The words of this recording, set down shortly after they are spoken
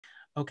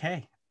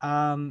Okay.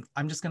 I'm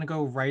just going to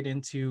go right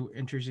into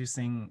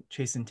introducing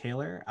Chase and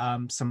Taylor.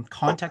 Some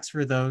context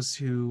for those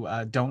who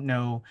don't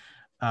know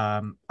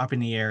Up in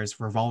the Air's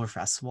Revolver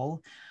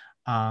Festival.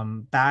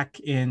 Back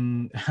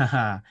in,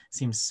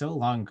 seems so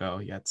long ago,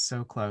 yet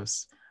so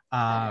close.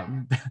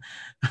 Um,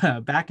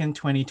 Back in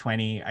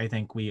 2020, I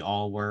think we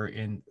all were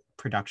in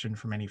production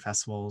for many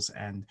festivals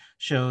and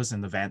shows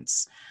and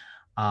events.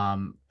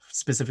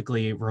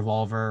 Specifically,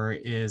 Revolver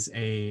is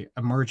a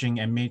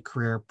emerging and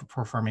mid-career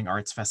performing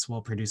arts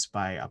festival produced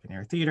by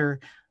Upintheair Theatre.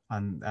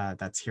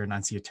 That's here in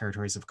Unceded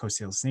Territories of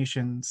Coast Salish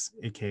Nations,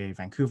 aka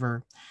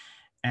Vancouver.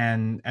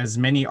 And as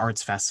many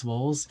arts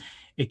festivals,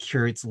 it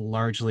curates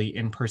largely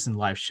in-person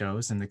live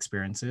shows and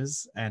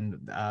experiences,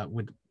 and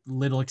with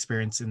little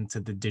experience into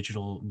the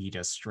digital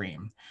media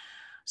stream.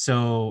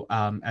 So,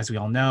 as we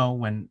all know,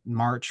 when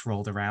March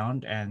rolled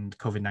around and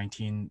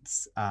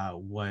COVID-19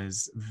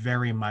 was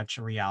very much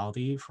a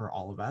reality for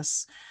all of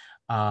us,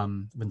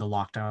 when the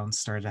lockdowns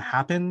started to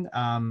happen,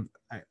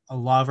 a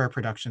lot of our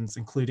productions,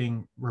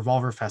 including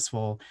Revolver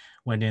Festival,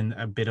 went in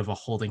a bit of a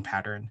holding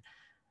pattern.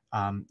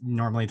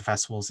 Normally, the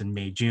festival's in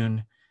May,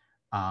 June.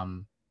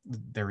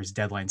 There was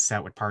deadlines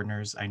set with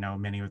partners. I know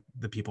many of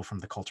the people from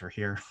the culture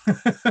here.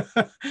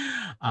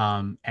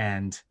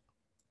 And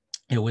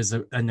it was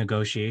a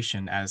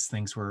negotiation as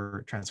things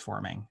were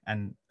transforming,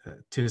 and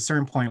to a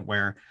certain point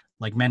where,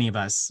 like many of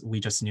us, we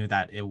just knew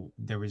that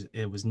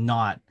it was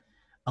not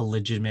a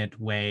legitimate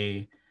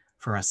way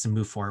for us to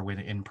move forward with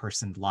an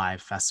in-person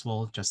live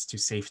festival, just to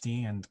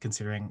safety and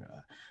considering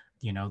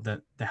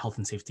the health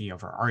and safety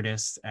of our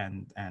artists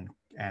and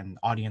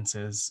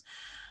audiences.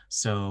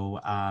 So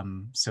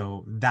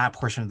that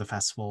portion of the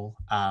festival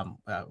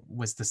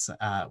was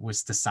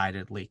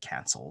decidedly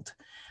canceled,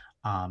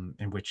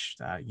 in which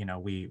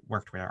we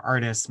worked with our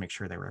artists to make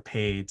sure they were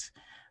paid,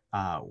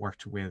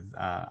 worked with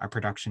our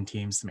production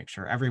teams to make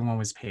sure everyone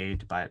was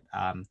paid, but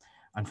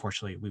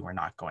unfortunately we were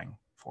not going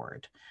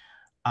forward.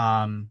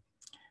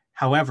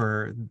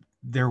 However,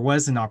 there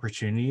was an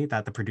opportunity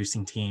that the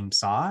producing team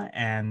saw,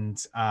 and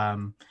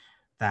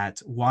that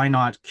why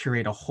not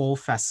curate a whole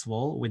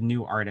festival with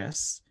new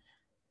artists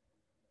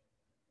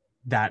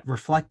that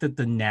reflected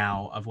the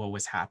now of what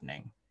was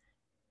happening.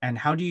 And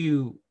how do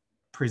you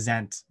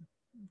present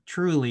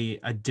truly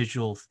a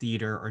digital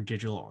theater or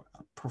digital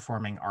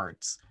performing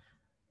arts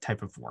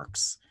type of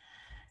works?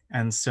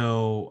 And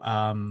so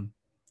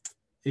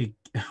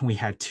we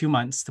had 2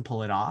 months to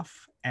pull it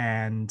off,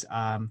 and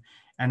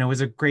it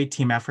was a great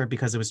team effort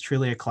because it was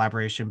truly a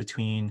collaboration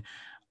between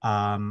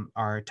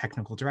our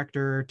technical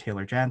director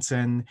Taylor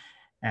Janzen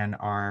and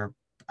our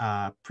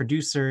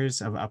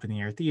producers of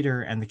Upintheair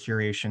Theatre and the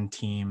curation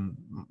team,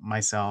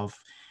 myself,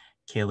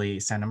 Kaylee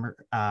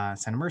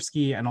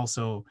Sanamursky, and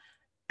also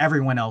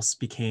everyone else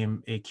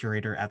became a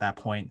curator at that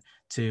point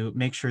to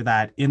make sure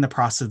that in the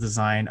process of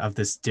design of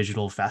this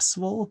digital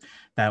festival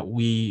that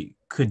we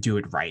could do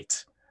it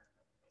right.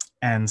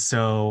 And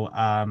so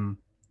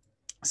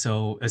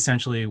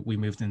essentially we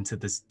moved into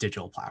this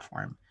digital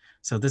platform.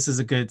 So this is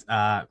a good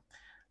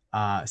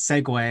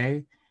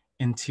segue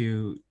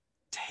into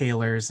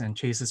Taylor's and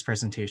Chase's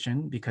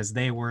presentation, because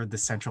they were the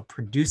central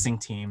producing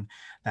team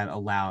that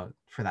allowed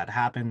for that to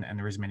happen, and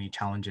there was many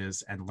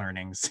challenges and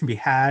learnings to be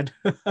had.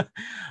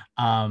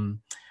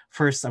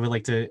 First, I would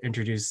like to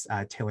introduce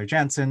Taylor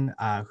Janzen,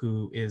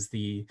 who is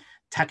the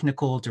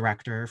technical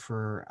director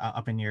for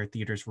Upintheair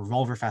Theatre's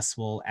Revolver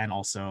Festival, and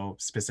also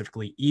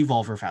specifically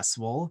e-Volver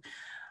Festival.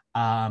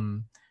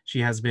 She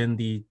has been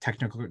the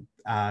technical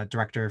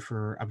director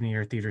for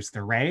Upintheair Theatre's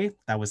The Ray.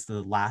 That was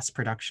the last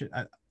production,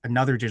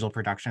 another digital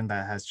production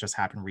that has just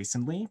happened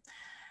recently,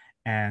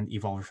 and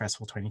e-Volver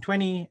Festival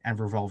 2020 and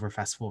Revolver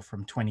Festival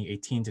from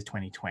 2018 to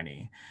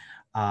 2020,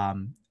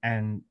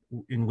 and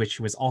in which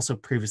she was also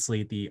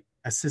previously the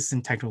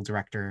assistant technical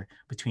director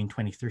between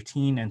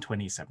 2013 and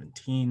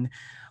 2017.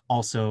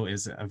 Also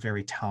is a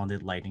very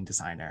talented lighting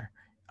designer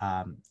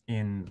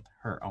in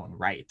her own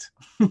right.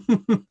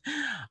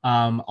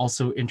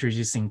 Also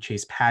introducing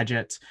Chase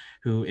Padgett,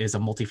 who is a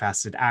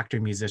multifaceted actor,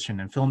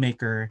 musician, and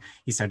filmmaker.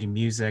 He studied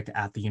music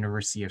at the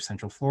University of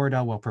Central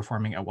Florida while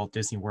performing at Walt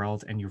Disney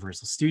World and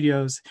Universal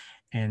Studios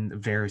in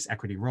various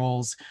equity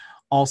roles.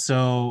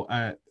 Also,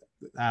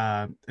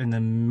 an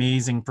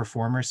amazing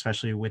performer,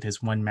 especially with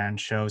his one-man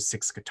show,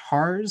 Six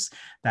Guitars,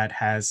 that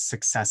has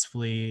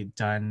successfully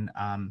done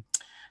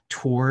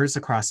tours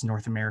across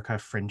North America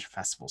fringe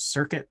festival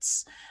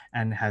circuits,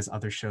 and has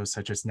other shows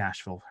such as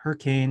Nashville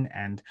Hurricane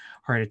and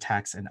Heart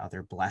Attacks and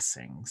Other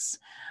Blessings.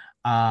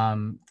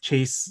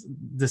 Chase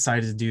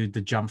decided to do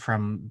the jump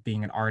from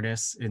being an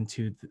artist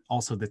into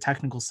also the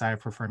technical side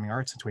of performing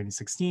arts in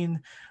 2016,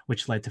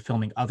 which led to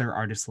filming other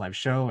artists' live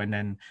show, and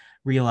then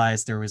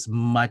realized there was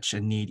much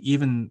a need,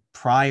 even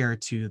prior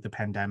to the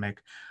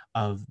pandemic,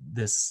 of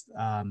this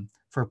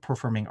for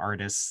performing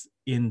artists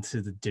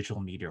into the digital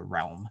media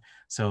realm.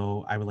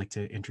 So I would like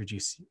to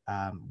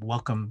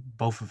welcome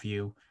both of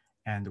you,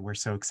 and we're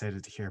so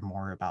excited to hear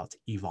more about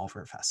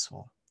e-Volver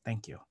Festival.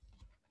 Thank you.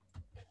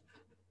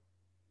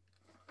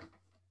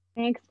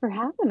 Thanks for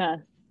having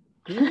us.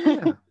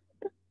 Yeah.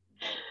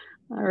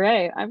 All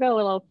right, I've got a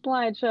little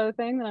slideshow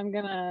thing that I'm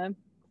gonna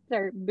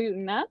start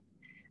booting up.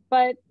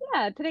 But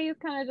yeah, today is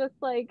kind of just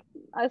like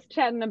us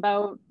chatting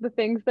about the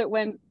things that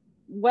went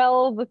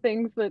well, the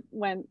things that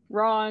went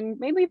wrong,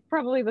 maybe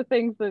probably the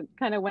things that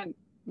kind of went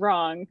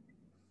wrong,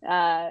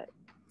 uh,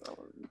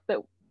 that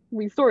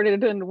we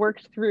sorted and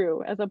worked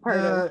through as a part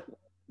of,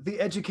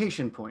 The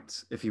education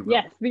points, if you will.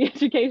 yes, the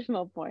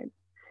educational point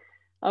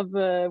of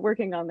the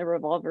working on the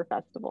Revolver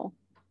Festival.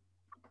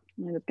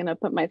 I'm just gonna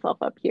put myself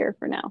up here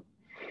for now.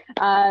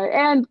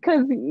 And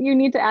because you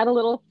need to add a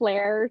little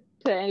flair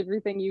to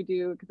everything you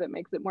do because it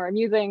makes it more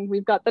amusing,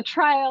 we've got the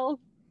trials,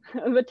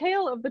 the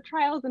tale of the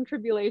trials and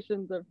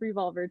tribulations of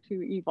Revolver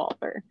to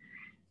e-Volver.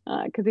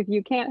 Because if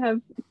you can't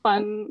have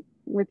fun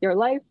with your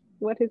life,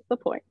 what is the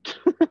point?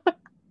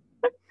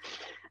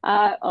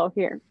 Oh,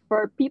 here.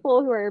 For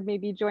people who are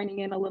maybe joining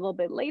in a little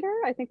bit later,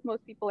 I think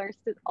most people are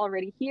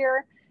already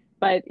here.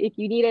 But if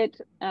you need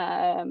it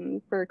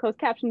for closed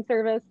caption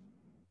service,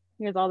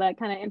 here's all that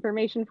kind of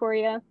information for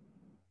you.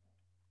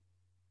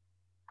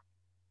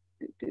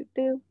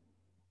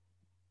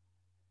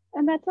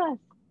 And that's us.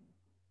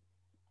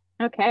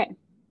 Okay.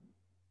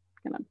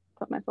 I'm gonna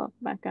put myself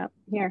back up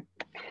here.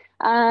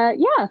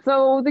 Yeah,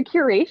 so the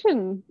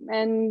curation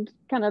and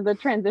kind of the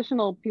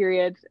transitional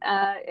period.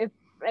 If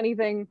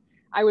anything,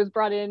 I was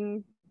brought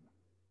in,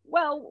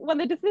 well, when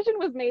the decision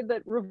was made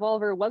that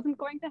Revolver wasn't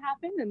going to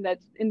happen and that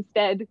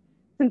instead,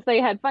 since they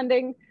had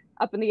funding,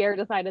 Upintheair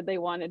decided they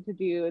wanted to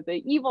do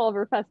the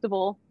e-Volver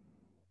Festival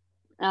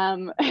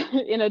in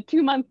a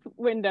 2-month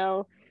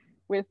window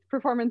with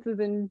performances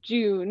in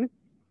June.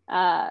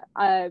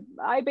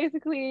 I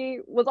basically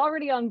was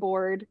already on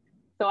board.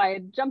 So I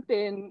had jumped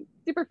in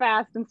super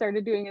fast and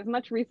started doing as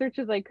much research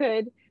as I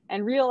could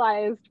and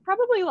realized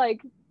probably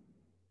like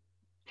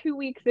 2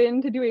 weeks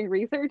into doing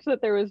research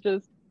that there was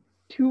just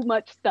too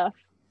much stuff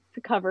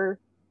to cover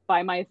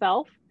by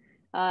myself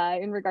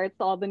in regards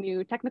to all the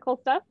new technical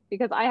stuff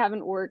because I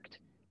haven't worked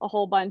a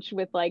whole bunch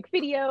with like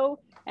video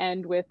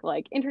and with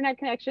like internet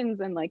connections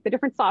and like the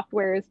different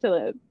softwares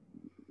to,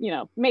 you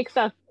know, make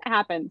stuff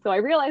happen. So I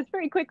realized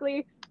very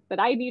quickly that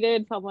I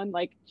needed someone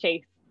like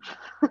Chase.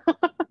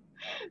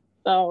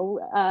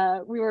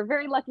 So we were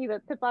very lucky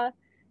that Pippa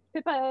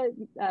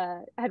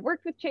had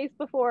worked with Chase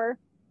before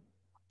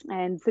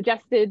and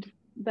suggested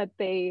that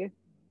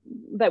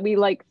we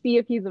like see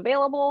if he's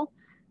available,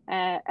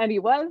 and he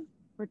was,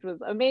 which was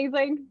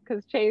amazing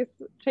because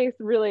Chase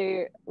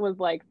really was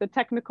like the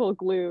technical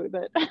glue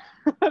that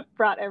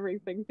brought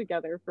everything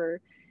together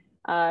for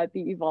the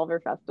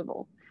e-Volver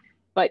Festival.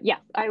 But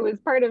yes, I was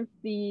part of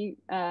the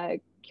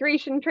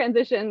curation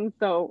transition,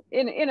 so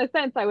in a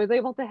sense, I was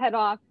able to head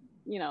off,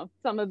 you know,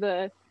 some of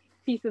the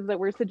pieces that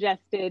were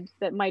suggested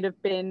that might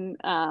have been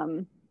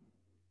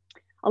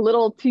a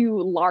little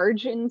too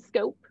large in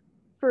scope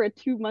for a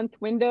 2-month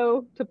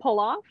window to pull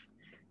off.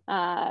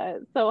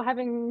 So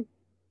having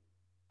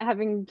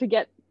to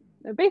get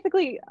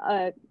basically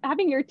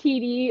having your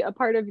TD a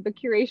part of the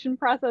curation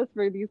process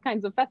for these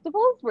kinds of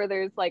festivals where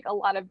there's like a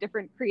lot of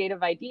different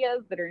creative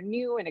ideas that are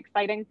new and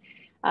exciting.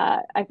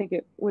 I think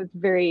it was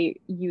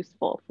very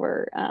useful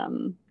for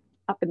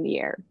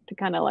Upintheair to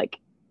kind of like,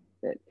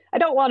 I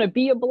don't want to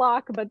be a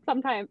block, but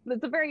sometimes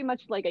it's a very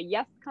much like a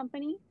yes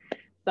company.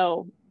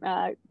 So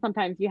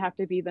sometimes you have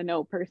to be the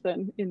no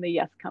person in the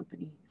yes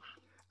company.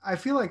 I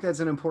feel like that's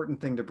an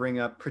important thing to bring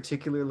up,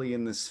 particularly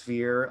in the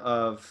sphere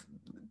of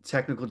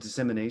technical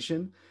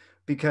dissemination,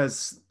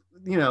 because,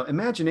 you know,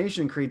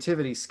 imagination and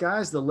creativity,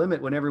 sky's the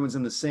limit when everyone's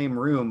in the same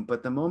room.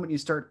 But the moment you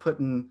start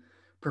putting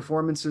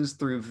performances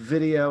through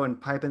video and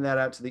piping that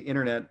out to the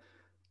internet,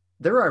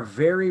 there are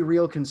very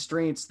real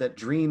constraints that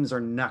dreams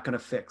are not going to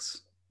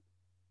fix.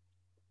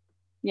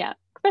 Yeah,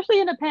 especially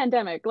in a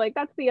pandemic. Like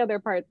that's the other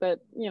part that,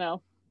 you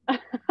know,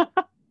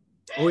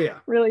 Oh, yeah.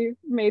 really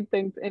made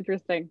things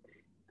interesting.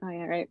 Oh,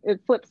 yeah, right.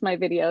 It flips my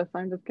video, so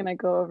I'm just gonna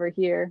go over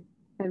here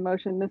and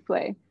motion this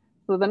way.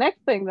 So the next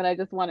thing that I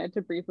just wanted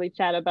to briefly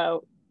chat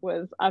about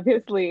was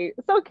obviously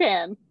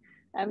SOCAN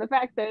and the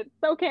fact that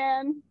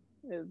SOCAN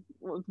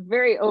was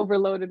very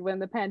overloaded when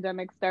the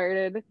pandemic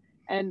started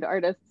and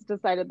artists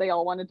decided they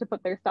all wanted to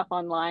put their stuff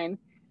online.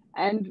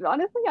 And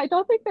honestly, I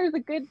don't think there's a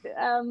good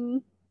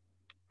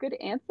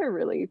answer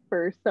really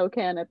for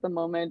SOCAN at the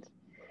moment.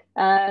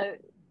 Uh,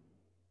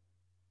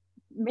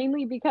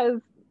 Mainly because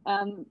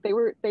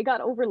they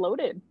got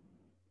overloaded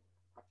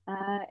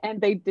and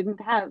they didn't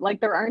have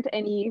like there aren't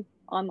any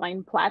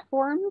online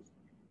platforms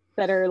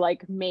that are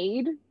like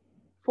made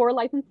for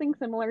licensing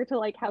similar to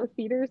like how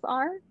theaters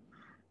are.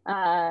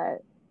 uh,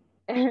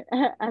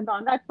 and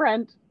on that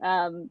front,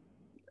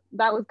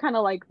 that was kind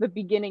of like the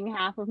beginning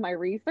half of my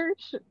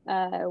research.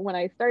 When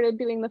I started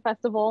doing the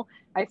festival,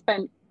 I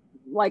spent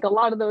like a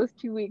lot of those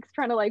 2 weeks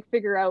trying to like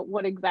figure out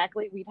what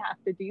exactly we'd have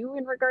to do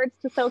in regards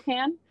to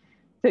SOCAN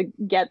to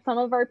get some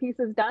of our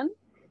pieces done.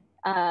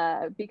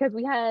 Because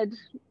we had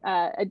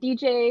a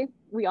DJ,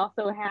 we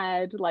also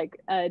had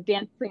like a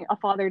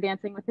father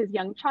dancing with his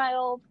young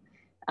child,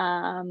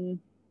 and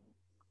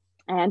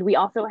we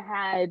also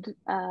had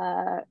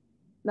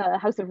the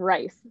House of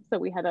Rice. So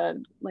we had a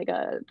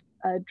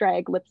a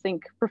drag lip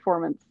sync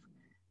performance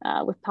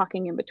with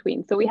talking in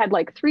between. So we had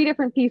like 3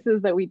 different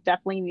pieces that we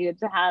definitely needed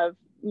to have,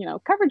 you know,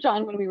 coverage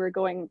on when we were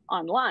going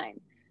online.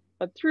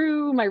 But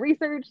through my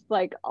research,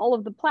 like all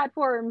of the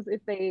platforms,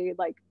 if they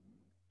like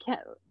can't,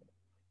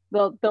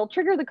 they'll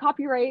trigger the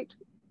copyright,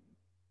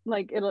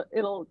 like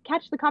it'll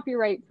catch the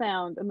copyright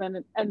sound, and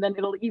then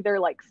it'll either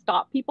like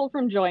stop people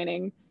from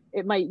joining,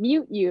 it might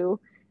mute you,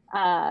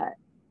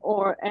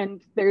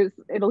 and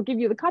it'll give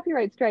you the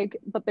copyright strike,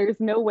 but there's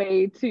no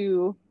way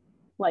to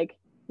like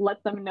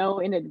let them know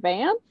in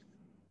advance.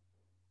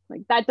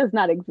 Like that does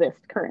not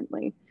exist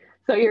currently.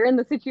 So you're in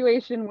the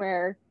situation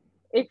where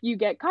if you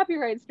get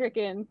copyright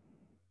stricken,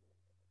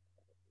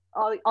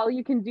 all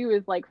you can do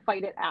is like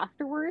fight it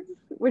afterwards,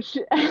 which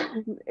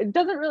it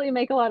doesn't really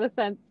make a lot of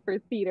sense for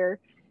theater,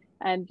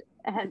 and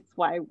hence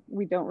why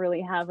we don't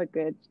really have a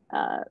good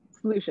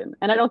solution.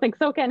 And I don't think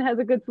SOCAN has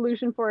a good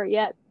solution for it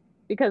yet,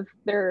 because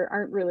there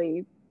aren't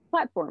really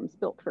platforms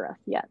built for us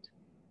yet.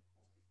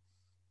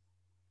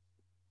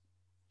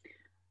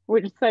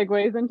 Which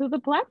segues into the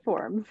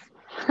platforms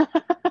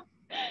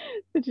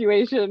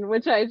situation,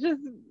 which I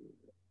just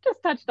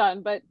touched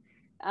on, but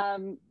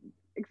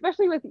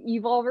especially with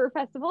e-Volver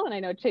Festival, and I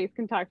know Chase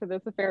can talk to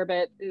this a fair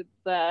bit, it's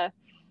the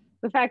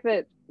fact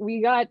that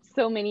we got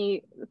so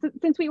many,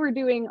 since we were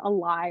doing a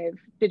live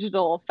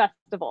digital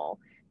festival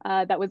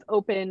that was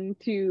open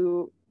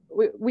to,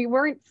 we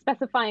weren't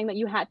specifying that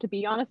you had to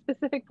be on a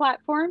specific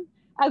platform.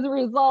 As a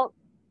result,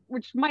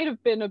 which might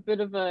have been a bit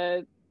of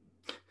a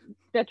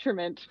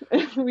detriment,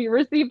 we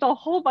received a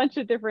whole bunch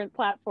of different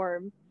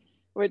platforms,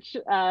 which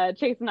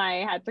Chase and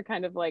I had to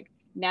kind of like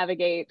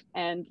navigate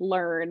and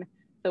learn.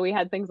 So we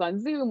had things on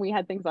Zoom, we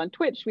had things on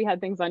Twitch, we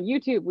had things on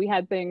YouTube, we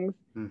had things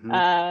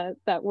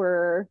that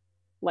were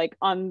like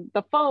on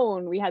the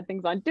phone, we had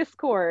things on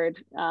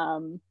Discord,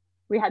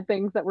 we had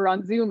things that were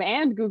on Zoom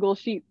and Google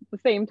Sheets at the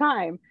same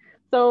time.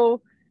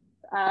 So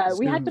Zoom,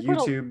 we had to put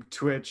YouTube,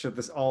 Twitch at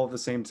this all at the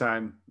same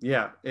time.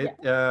 Yeah,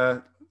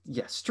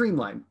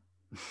 streamline.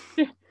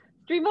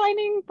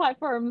 Streamlining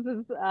platforms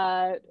is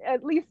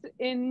at least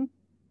in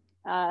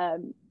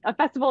a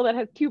festival that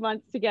has 2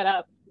 months to get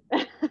up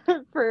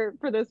for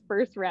this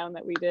first round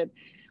that we did,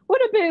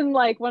 would have been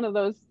like one of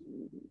those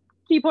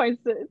key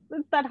points.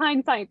 It's that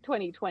hindsight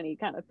 2020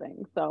 kind of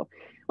thing. So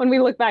when we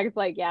look back, it's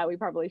like, yeah, we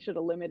probably should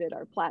have limited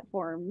our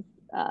platforms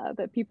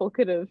that people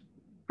could have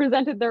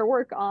presented their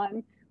work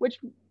on, which,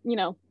 you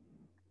know,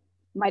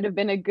 might have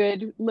been a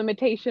good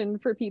limitation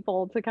for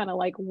people to kind of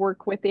like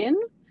work within.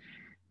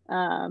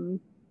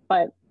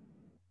 But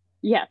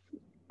yes,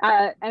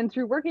 and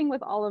through working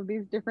with all of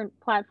these different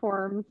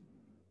platforms,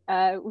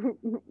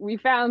 we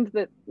found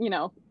that, you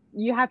know,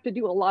 you have to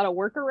do a lot of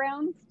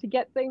workarounds to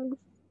get things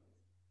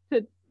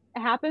to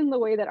happen the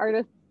way that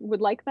artists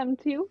would like them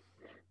to,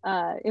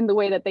 in the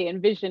way that they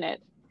envision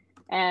it.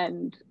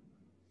 And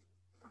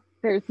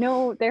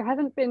there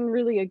hasn't been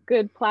really a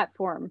good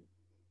platform.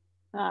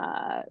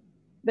 At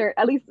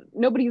least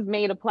nobody's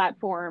made a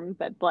platform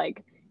that,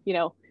 like, you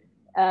know,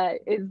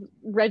 is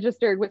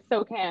registered with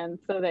SOCAN,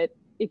 so that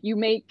if you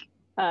make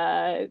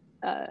an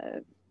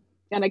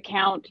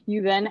account,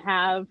 you then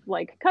have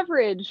like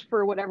coverage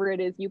for whatever it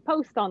is you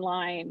post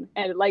online.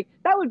 And like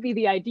that would be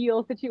the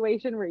ideal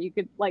situation, where you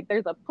could, like,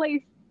 there's a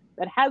place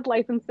that has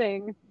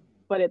licensing,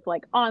 but it's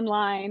like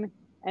online,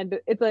 and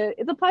it's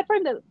a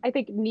platform that I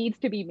think needs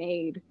to be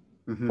made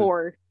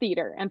for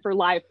theater and for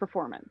live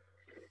performance.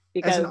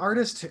 Because as an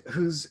artist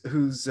who's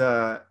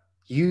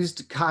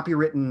used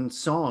copywritten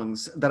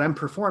songs that I'm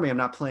performing, I'm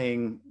not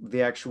playing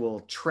the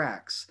actual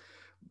tracks.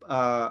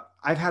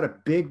 I've had a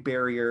big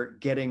barrier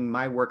getting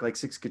my work, like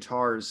 6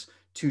 guitars,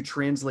 to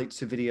translate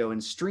to video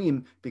and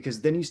stream,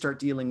 because then you start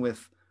dealing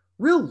with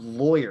real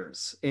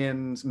lawyers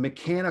and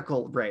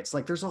mechanical rights.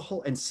 Like there's a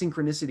whole, and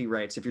synchronicity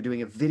rights if you're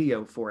doing a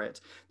video for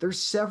it.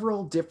 There's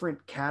several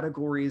different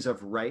categories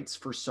of rights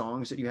for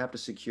songs that you have to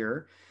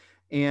secure.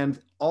 And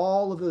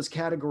all of those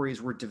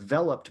categories were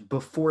developed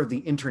before the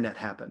internet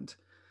happened.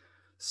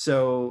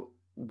 So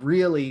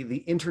really, the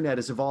internet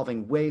is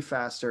evolving way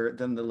faster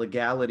than the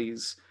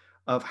legalities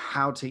of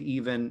how to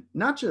even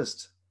not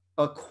just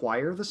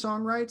acquire the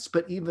song rights,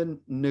 but even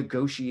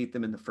negotiate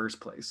them in the first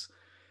place.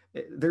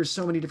 There's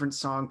so many different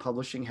song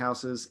publishing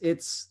houses.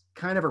 It's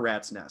kind of a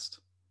rat's nest.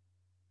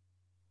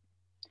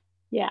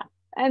 Yeah,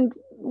 and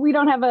we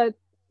don't have a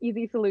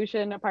easy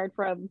solution, apart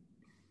from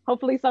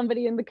hopefully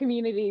somebody in the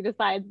community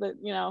decides that,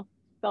 you know,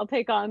 they'll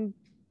take on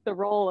the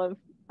role of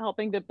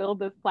helping to build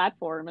this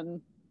platform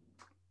and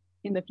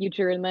in the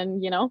future, and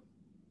then, you know,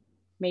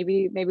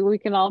 maybe we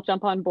can all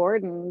jump on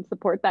board and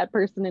support that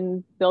person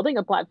in building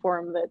a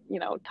platform that, you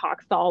know,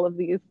 talks to all of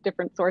these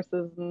different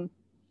sources and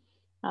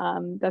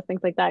does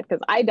things like that,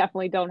 because I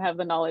definitely don't have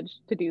the knowledge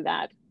to do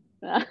that.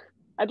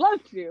 I'd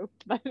love to,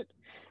 but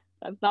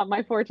that's not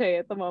my forte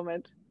at the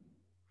moment.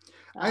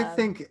 I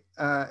think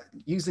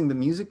using the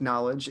music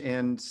knowledge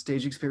and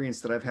stage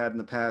experience that I've had in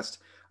the past,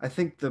 I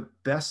think the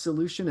best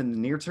solution in the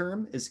near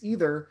term is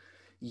either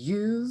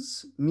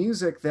use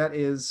music that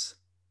is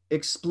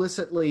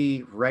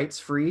explicitly rights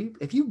free.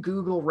 If you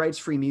Google rights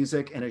free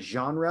music and a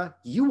genre,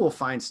 you will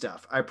find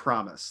stuff. I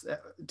promise.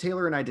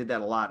 Taylor and I did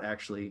that a lot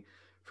actually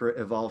for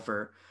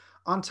e-Volver.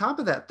 On top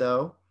of that,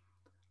 though,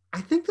 I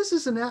think this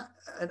is an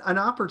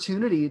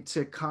opportunity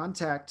to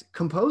contact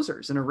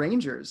composers and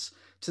arrangers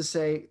to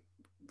say,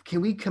 can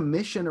we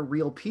commission a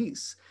real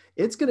piece?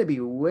 It's going to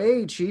be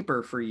way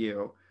cheaper for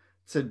you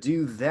to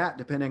do that,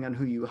 depending on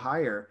who you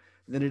hire,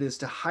 than it is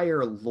to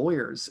hire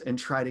lawyers and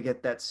try to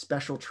get that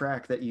special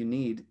track that you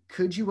need.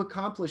 Could you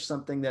accomplish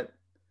something that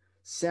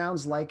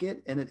sounds like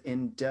it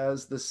and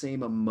does the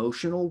same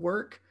emotional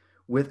work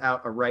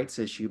without a rights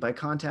issue by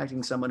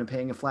contacting someone and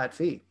paying a flat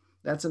fee?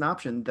 That's an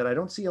option that I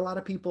don't see a lot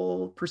of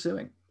people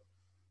pursuing.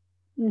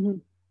 Mm-hmm.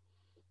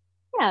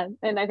 Yeah,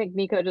 and I think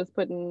Nico just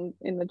put in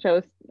the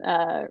post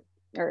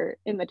or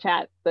in the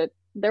chat that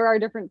there are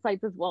different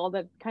sites as well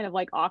that kind of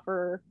like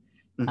offer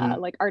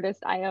like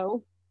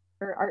Artlist.io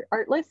or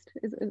Artlist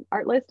is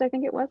Artlist, I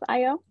think it was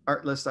IO.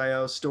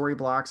 Artlist.io,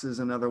 Storyblocks is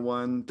another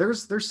one.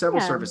 There's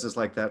several services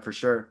like that for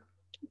sure.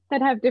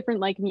 That have different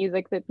like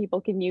music that people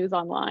can use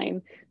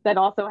online, that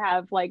also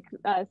have like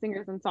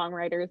singers and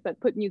songwriters that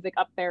put music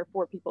up there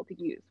for people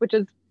to use, which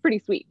is pretty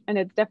sweet. And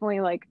it's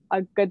definitely like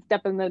a good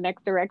step in the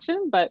next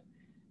direction, but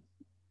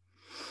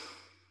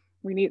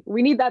we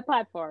need that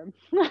platform.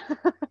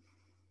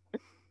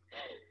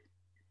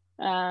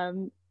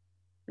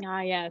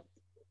 Yes.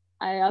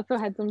 I also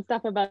had some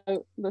stuff about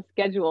the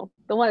schedule.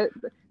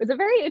 It's a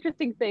very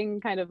interesting thing,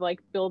 kind of like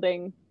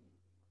building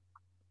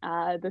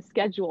the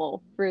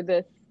schedule for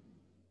this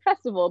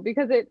festival,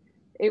 because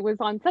it was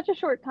on such a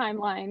short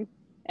timeline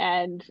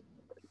and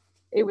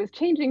it was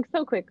changing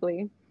so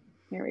quickly.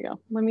 Here we go.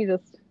 Let me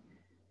just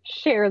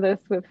share this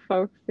with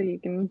folks so you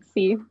can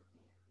see.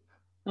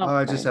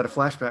 I just had a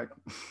flashback.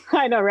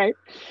 I know, right?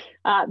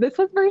 This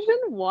was version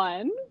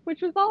 1,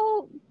 which was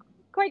all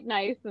quite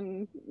nice,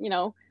 and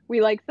we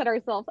like set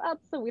ourselves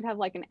up so we'd have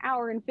like an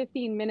hour and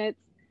 15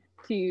 minutes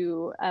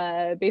to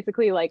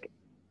basically like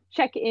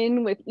check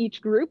in with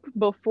each group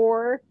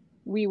before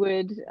we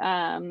would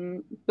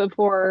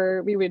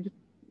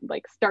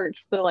like start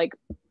the like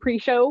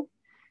pre-show,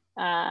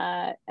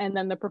 and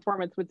then the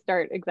performance would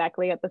start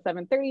exactly at the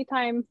 7:30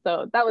 time.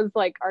 So that was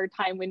like our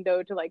time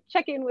window to like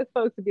check in with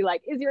folks and be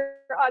like, is your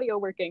audio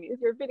working,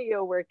 is your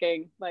video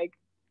working, like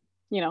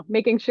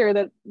making sure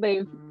that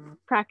they've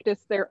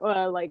practiced their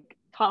like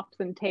tops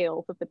and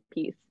tails of the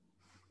piece.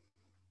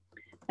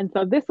 And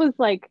so this was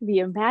like the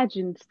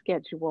imagined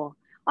schedule.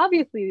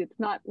 Obviously, it's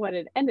not what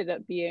it ended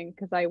up being,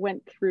 because I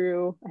went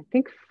through, I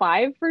think,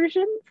 5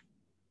 versions.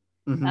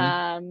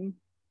 Mm-hmm.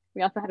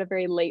 We also had a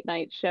very late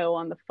night show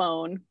on the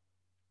phone,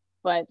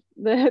 but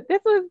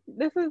this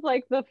is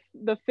like the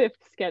 5th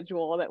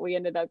schedule that we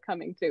ended up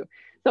coming to.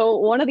 So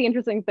one of the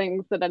interesting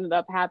things that ended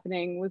up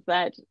happening was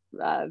that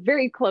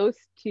very close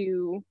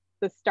to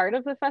the start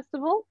of the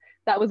festival,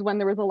 that was when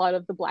there was a lot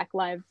of the Black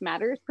Lives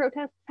Matters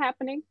protests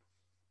happening.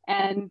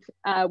 And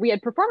we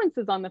had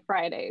performances on the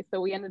Friday.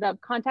 So we ended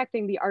up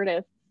contacting the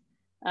artists.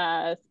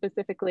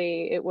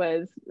 Specifically, it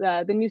was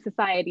the New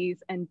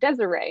Societies and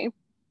Desiree.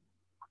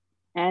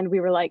 And we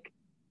were like,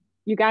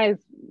 you guys,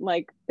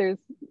 like, there's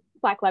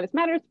Black Lives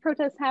Matters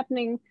protests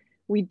happening.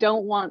 We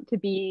don't want to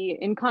be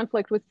in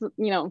conflict with,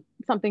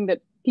 something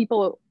that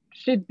people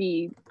should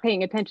be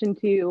paying attention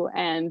to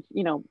and,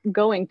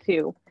 going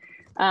to.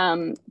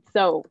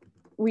 So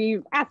we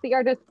asked the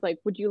artists, like,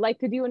 would you like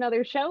to do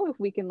another show if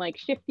we can like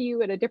shift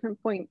you at a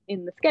different point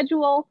in the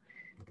schedule?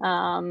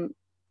 And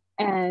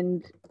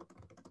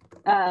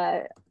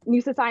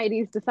New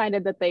Societies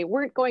decided that they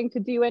weren't going to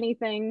do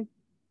anything,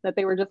 that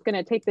they were just going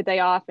to take the day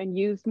off and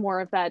use more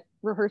of that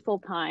rehearsal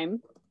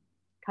time,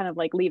 kind of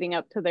like leading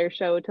up to their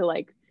show, to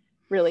like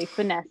really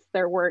finesse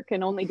their work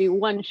and only do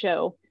one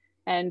show.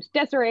 And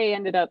Desiree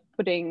ended up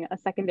putting a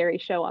secondary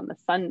show on the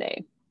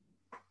Sunday.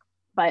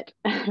 But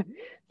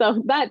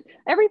so that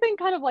everything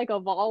kind of like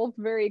evolved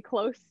very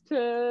close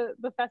to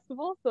the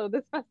festival. So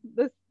this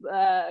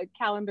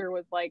calendar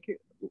was like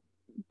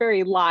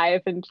very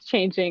live and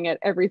changing at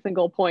every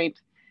single point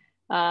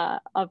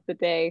of the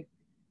day.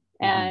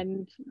 Mm-hmm.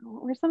 And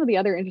what were some of the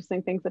other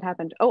interesting things that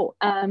happened?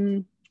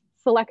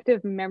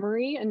 Selective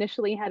Memory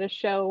initially had a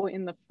show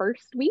in the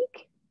first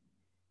week,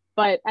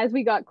 but as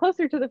we got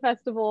closer to the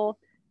festival,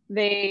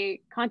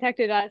 they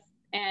contacted us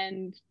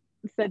and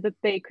said that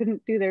they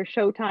couldn't do their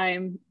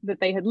showtime that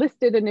they had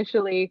listed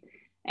initially,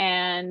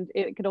 and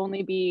it could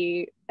only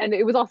be, and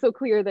it was also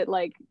clear that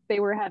like they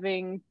were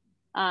having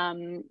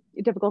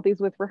difficulties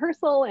with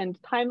rehearsal and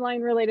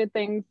timeline related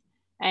things.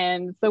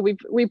 And so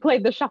we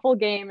played the shuffle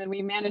game and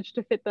we managed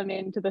to fit them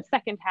into the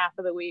second half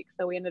of the week.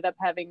 So we ended up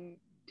having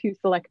 2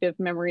 Selective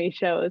Memory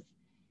shows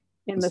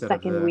in the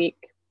second week.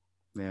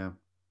 Yeah.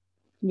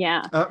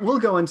 Yeah. We'll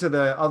go into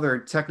the other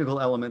technical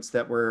elements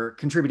that were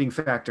contributing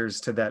factors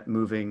to that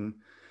moving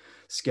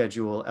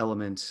schedule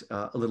element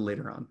a little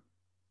later on.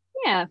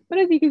 Yeah, but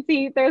as you can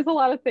see, there's a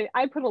lot of things.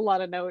 I put a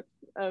lot of notes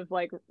of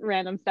like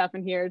random stuff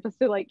in here just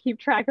to like keep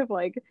track of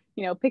like,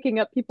 picking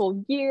up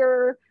people's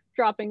gear,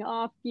 dropping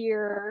off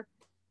gear,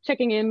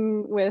 checking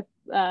in with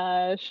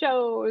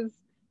shows.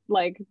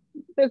 Like,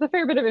 there's a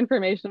fair bit of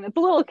information. It's a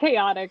little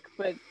chaotic,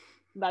 but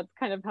that's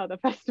kind of how the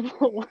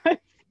festival was.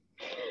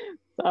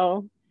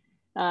 So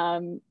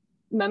then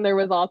there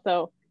was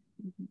also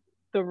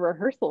the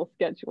rehearsal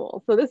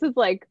schedule. So this is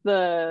like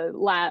the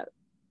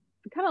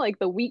kind of like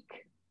the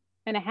week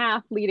and a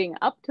half leading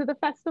up to the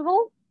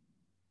festival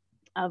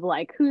of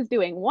like who's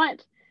doing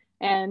what.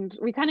 And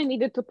we kind of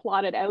needed to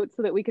plot it out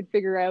so that we could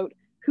figure out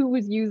who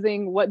was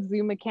using what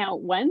Zoom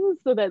account when,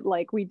 so that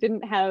like we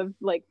didn't have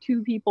like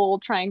two people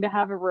trying to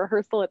have a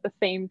rehearsal at the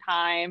same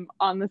time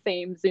on the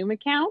same Zoom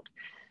account.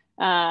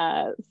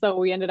 So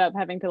we ended up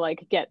having to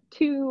like get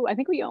two. I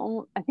think we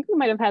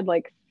might have had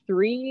like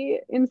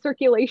 3 in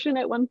circulation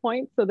at one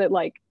point, so that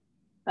like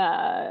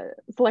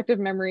Selective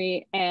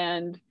Memory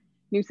and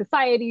New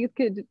Societies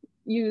could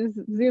use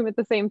Zoom at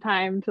the same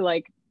time to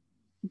like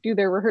do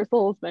their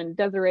rehearsals, and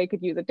Desiree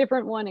could use a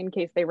different one in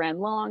case they ran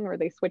long or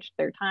they switched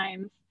their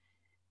times.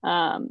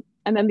 And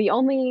then the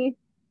only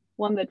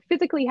one that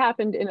physically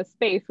happened in a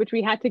space, which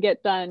we had to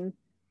get done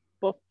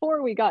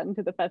before we got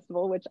into the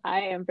festival, which I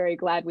am very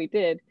glad we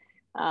did,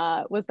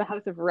 was the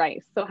House of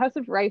Rice. So House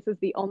of Rice is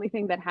the only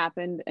thing that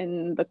happened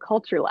in the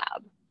Culture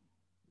Lab.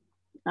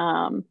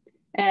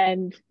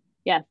 And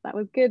yes, that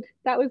was good.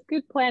 That was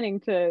good planning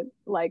to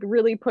like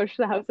really push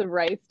the House of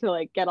Rice to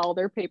like get all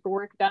their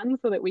paperwork done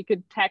so that we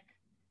could tech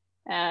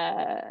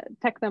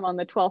them on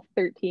the 12th,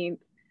 13th,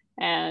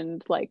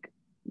 and like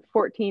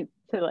 14th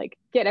to like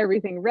get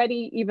everything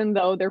ready, even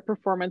though their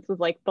performance was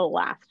like the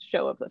last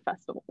show of the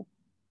festival.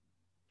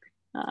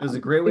 It was a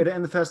great way to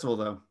end the festival,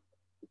 though.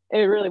 It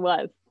really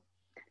was.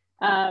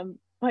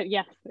 But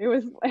yes, it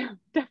was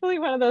definitely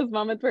one of those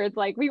moments where it's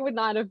like we would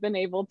not have been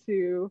able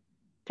to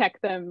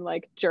tech them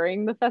like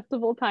during the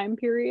festival time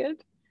period,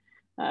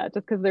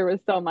 just because there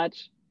was so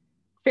much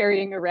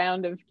ferrying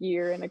around of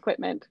gear and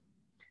equipment.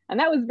 And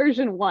that was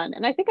version 1.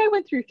 And I think I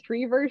went through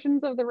 3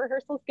 versions of the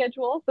rehearsal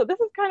schedule. So this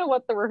is kind of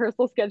what the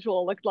rehearsal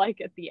schedule looked like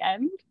at the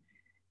end.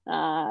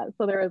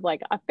 So there was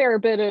like a fair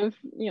bit of,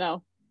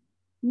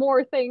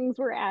 more things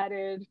were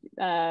added.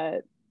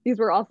 These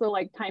were also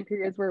like time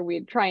periods where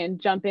we'd try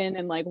and jump in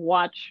and like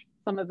watch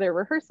some of their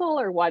rehearsal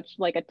or watch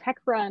like a tech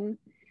run,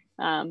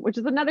 which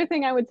is another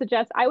thing I would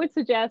suggest. I would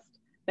suggest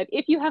that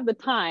if you have the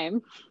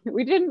time,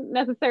 we didn't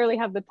necessarily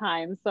have the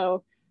time.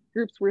 So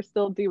groups were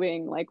still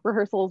doing like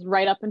rehearsals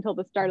right up until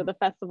the start of the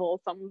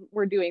festival. Some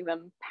were doing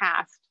them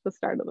past the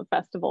start of the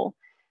festival.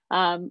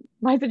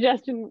 My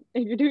suggestion,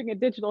 if you're doing a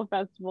digital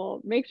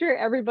festival, make sure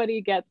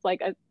everybody gets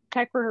like a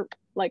tech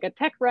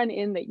run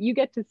in that you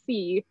get to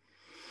see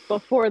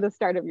before the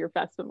start of your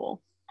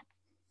festival.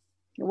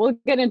 We'll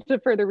get into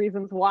further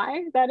reasons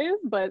why that is,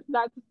 but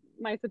that's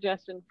my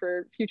suggestion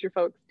for future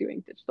folks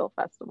doing digital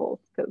festivals,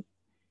 because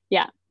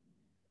yeah,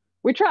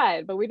 we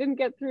tried, but we didn't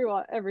get through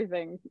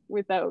everything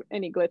without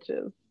any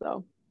glitches.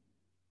 So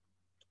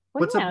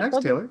what's up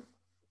next, Taylor?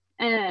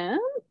 And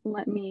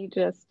let me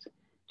just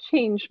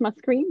change my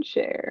screen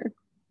share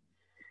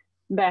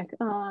back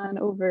on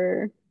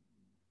over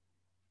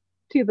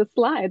to the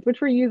slides,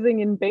 which we're using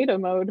in beta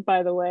mode,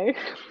 by the way,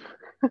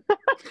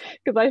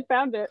 because I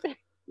found it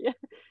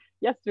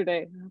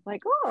yesterday. I was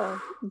like,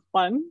 oh, this is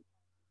fun.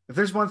 If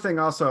there's one thing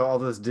also all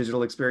those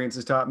digital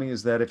experiences taught me,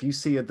 is that if you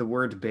see the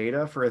word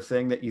beta for a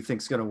thing that you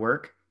think is going to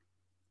work,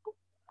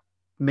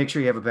 make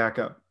sure you have a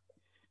backup.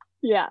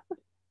 Yeah.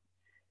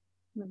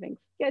 Moving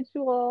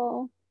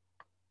schedule.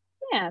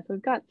 Yeah, so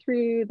we've got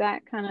through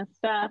that kind of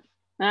stuff.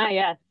 Ah,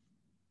 yes.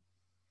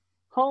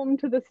 Home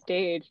to the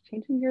stage,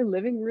 changing your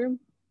living room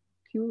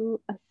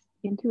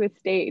into a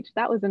stage.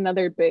 That was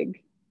another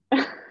big,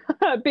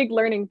 big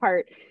learning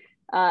part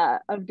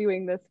of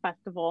doing this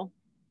festival.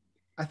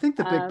 I think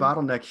the big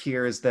bottleneck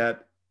here is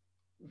that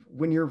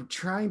when you're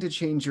trying to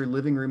change your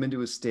living room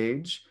into a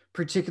stage,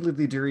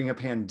 particularly during a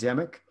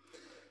pandemic,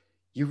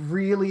 you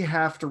really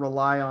have to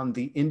rely on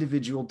the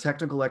individual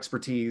technical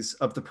expertise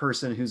of the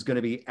person who's going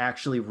to be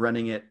actually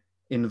running it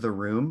in the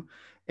room.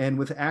 And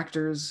with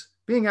actors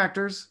being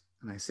actors,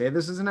 and I say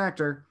this as an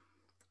actor,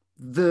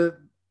 the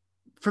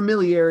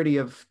familiarity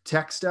of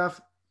tech stuff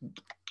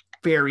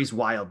varies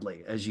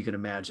wildly, as you can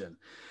imagine.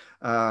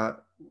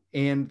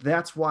 And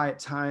that's why at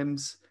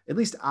times, at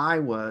least I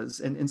was,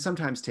 and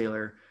sometimes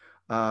Taylor,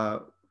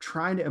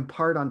 trying to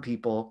impart on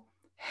people,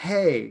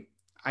 hey,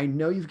 I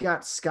know you've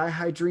got sky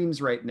high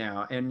dreams right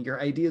now, and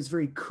your idea is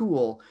very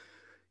cool.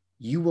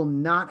 You will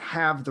not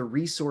have the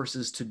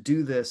resources to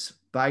do this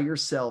by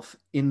yourself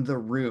in the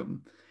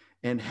room.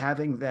 And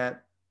having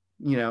that,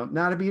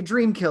 not to be a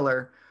dream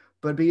killer,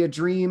 but be a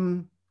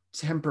dream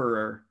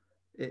temperer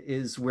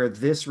is where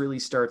this really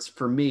starts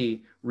for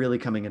me, really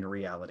coming into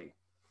reality.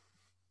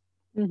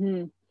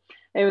 Mm-hmm.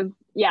 It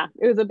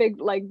was a big,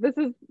 like, this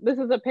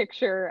is a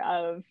picture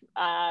of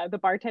the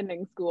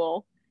bartending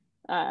school.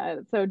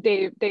 So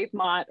Dave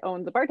Mott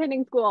owns a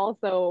bartending school.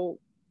 So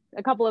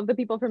a couple of the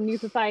people from New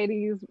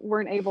Societies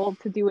weren't able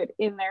to do it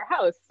in their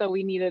house. So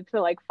we needed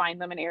to like find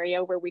them an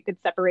area where we could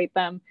separate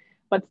them,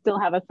 but still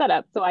have a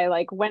setup. So I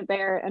like went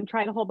there and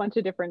tried a whole bunch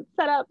of different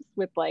setups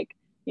with like,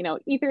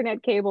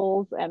 Ethernet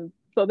cables and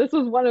So this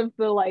was one of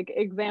the like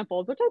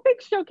examples, which I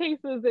think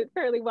showcases it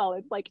fairly well.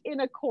 It's like in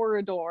a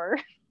corridor.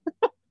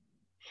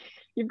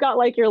 You've got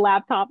like your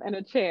laptop and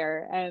a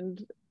chair,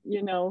 and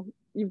you know,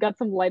 you've got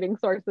some lighting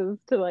sources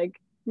to like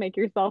make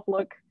yourself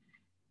look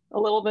a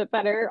little bit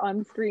better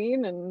on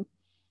screen. And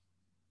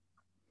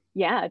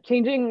yeah,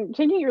 changing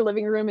your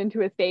living room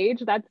into a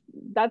stage,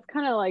 that's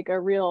kind of like a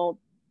real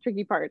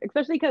tricky part,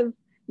 especially because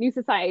New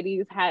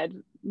Societies had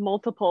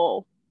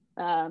multiple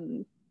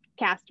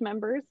cast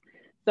members.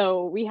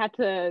 So we had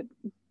to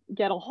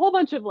get a whole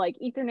bunch of like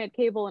Ethernet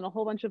cable and a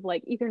whole bunch of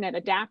like Ethernet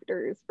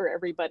adapters for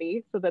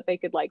everybody so that they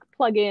could like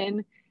plug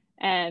in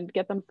and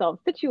get themselves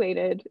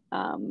situated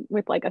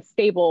with like a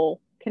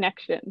stable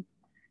connection.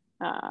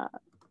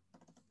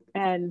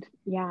 And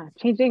yeah,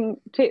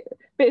 changing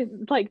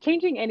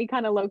any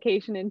kind of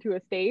location into a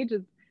stage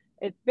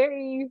it's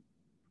very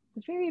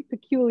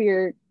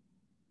peculiar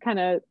kind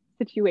of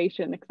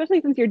situation, especially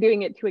since you're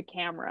doing it to a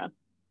camera,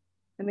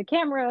 and the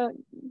camera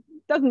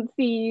doesn't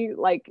see,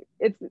 like,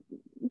 it's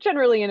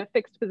generally in a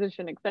fixed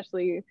position,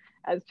 especially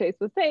as Chase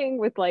was saying,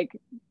 with like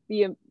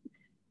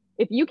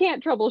if you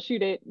can't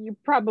troubleshoot it, you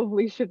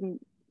probably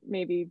shouldn't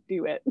maybe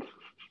do it.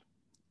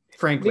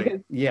 Frankly,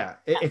 because, yeah.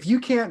 If you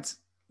can't,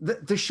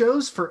 the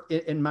shows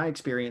in my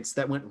experience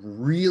that went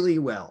really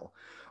well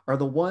are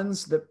the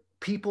ones that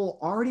people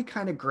already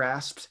kind of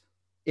grasped.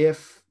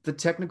 If the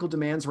technical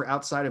demands were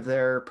outside of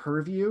their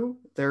purview,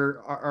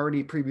 their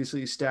already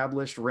previously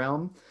established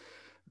realm,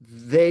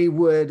 they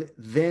would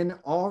then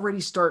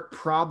already start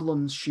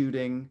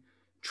troubleshooting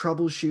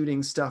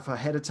stuff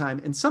ahead of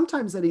time. And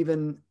sometimes that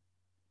even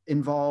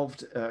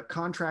involved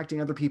contracting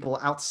other people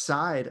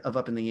outside of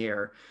Up in the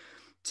Air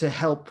to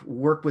help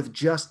work with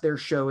just their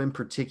show in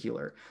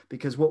particular.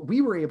 Because what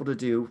we were able to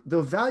do,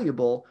 though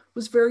valuable,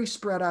 was very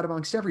spread out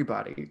amongst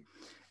everybody.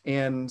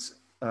 And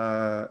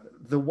the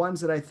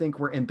ones that I think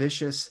were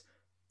ambitious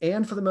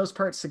and for the most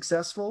part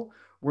successful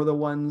were the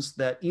ones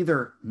that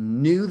either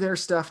knew their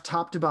stuff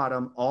top to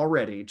bottom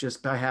already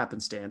just by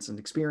happenstance and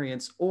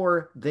experience,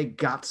 or they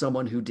got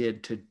someone who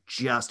did to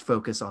just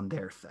focus on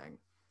their thing.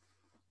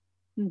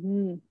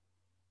 Mm-hmm.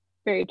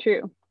 Very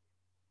true.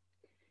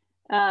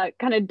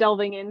 Kind of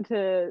delving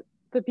into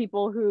the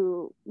people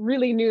who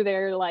really knew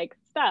their like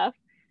stuff,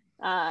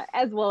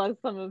 as well as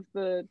some of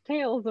the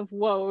tales of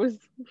woes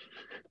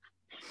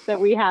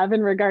that we have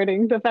in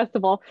regarding the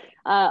festival.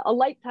 A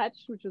Light Touch,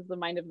 which is the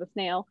Mind of the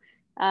Snail,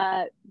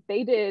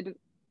 they did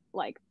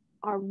like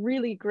a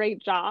really great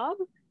job.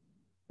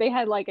 They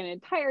had like an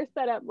entire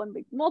setup,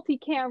 like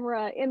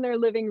multi-camera in their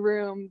living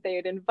room.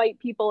 They'd invite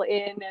people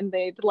in and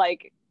they'd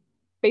like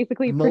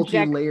basically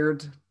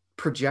multi-layered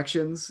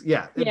projections.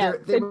 Yeah,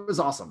 it was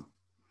awesome.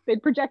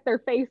 They'd project their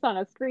face on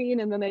a screen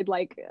and then they'd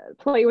like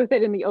play with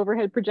it in the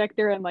overhead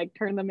projector and like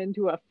turn them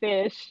into a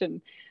fish.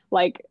 And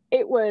like,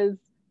 it was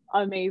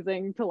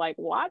amazing to like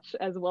watch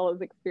as well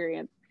as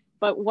experience.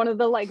 But one of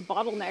the like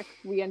bottlenecks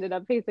we ended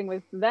up facing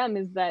with them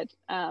is that,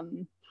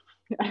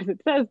 as it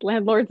says,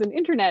 landlords and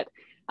internet,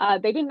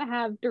 they didn't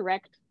have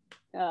direct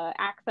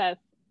access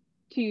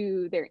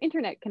to their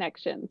internet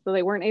connection. So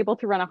they weren't able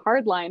to run a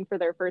hard line for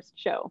their first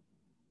show.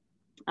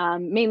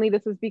 Mainly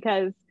this was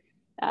because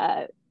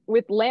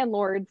with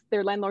landlords,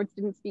 their landlords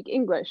didn't speak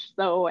English.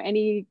 So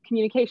any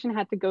communication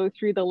had to go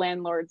through the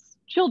landlord's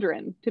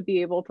children to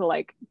be able to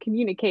like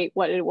communicate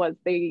what it was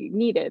they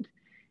needed.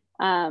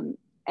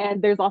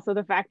 And there's also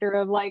the factor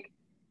of like,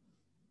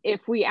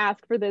 if we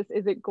ask for this,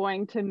 is it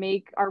going to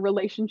make our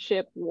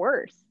relationship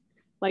worse?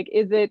 Like,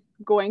 is it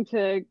going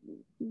to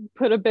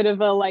put a bit of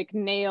a like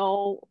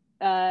nail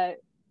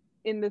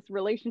in this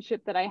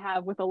relationship that I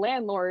have with a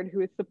landlord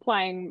who is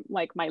supplying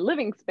like my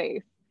living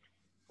space?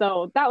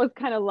 So that was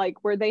kind of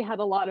like where they had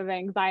a lot of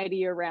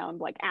anxiety around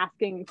like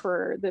asking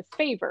for this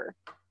favor,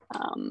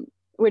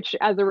 which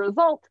as a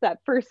result, that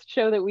first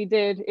show that we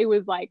did, it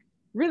was like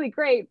really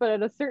great. But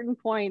at a certain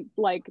point,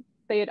 like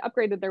they had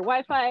upgraded their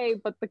Wi-Fi,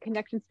 but the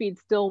connection speed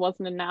still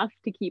wasn't enough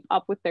to keep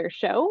up with their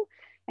show.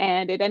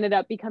 And it ended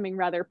up becoming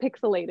rather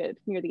pixelated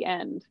near the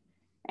end.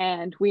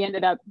 And we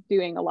ended up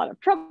doing a lot of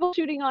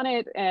troubleshooting on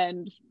it.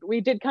 And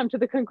we did come to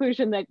the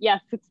conclusion that,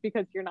 yes, it's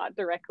because you're not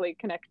directly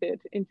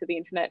connected into the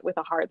internet with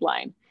a hard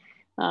line.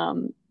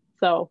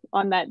 So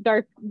on that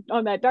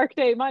dark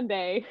day,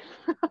 Monday,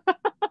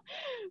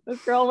 this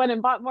girl went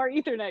and bought more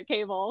Ethernet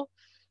cable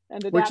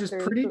and adapters. Which is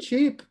pretty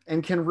cheap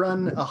and can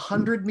run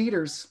 100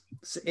 meters.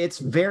 It's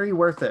very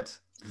worth it.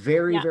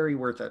 Very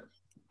worth it.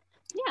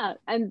 Yeah,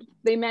 and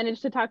they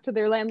managed to talk to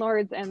their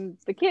landlords and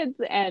the kids,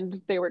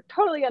 and they were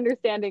totally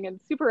understanding and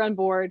super on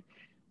board.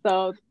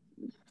 So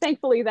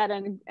thankfully that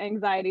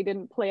anxiety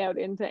didn't play out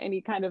into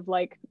any kind of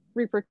like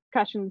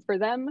repercussions for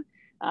them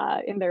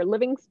in their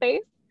living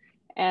space.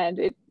 And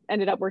it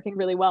ended up working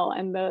really well.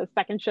 And the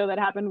second show that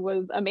happened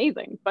was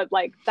amazing. But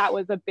like, that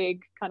was a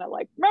big kind of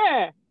like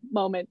meh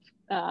moment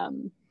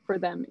for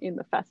them in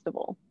the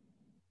festival.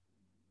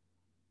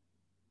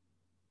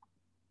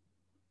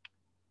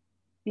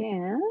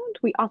 And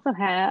we also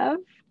have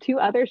two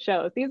other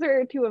shows. These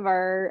are two of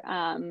our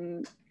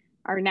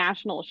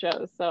national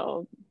shows.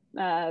 So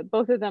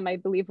both of them, I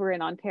believe, were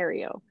in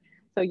Ontario.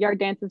 So Yard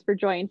Dances for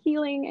Joy and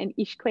Healing and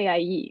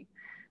Ishkweayi.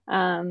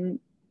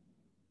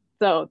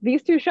 So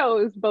these two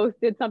shows both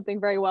did something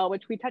very well,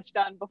 which we touched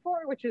on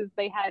before, which is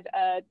they had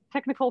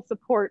technical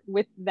support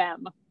with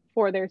them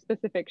for their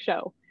specific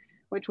show,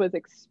 which was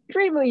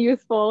extremely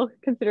useful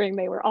considering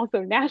they were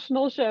also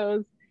national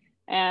shows,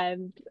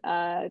 and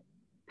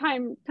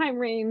time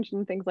range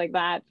and things like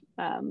that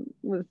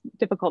was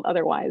difficult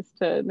otherwise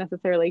to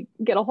necessarily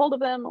get a hold of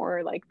them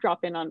or like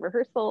drop in on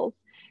rehearsals,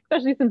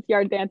 especially since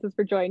Yard Dances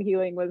for Joy and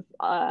Healing was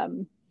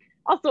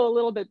also a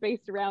little bit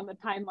based around the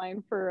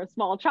timeline for a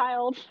small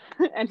child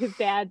and his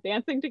dad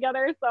dancing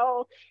together.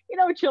 So, you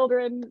know,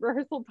 children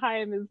rehearsal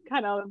time is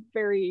kind of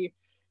very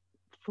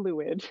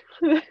fluid.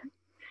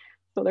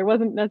 So there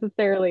wasn't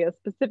necessarily a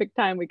specific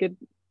time we could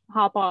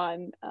hop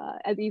on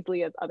as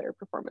easily as other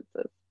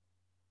performances.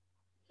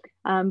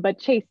 But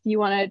Chase, you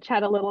want to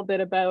chat a little bit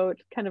about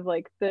kind of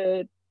like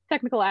the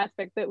technical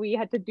aspect that we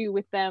had to do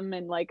with them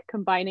and like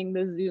combining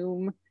the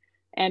Zoom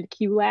and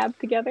QLab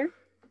together?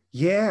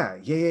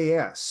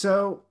 Yeah.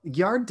 So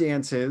Yard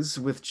Dances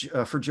with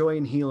for Joy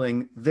and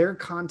Healing, their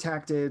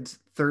contacted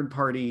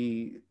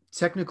third-party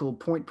technical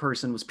point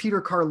person was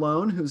Peter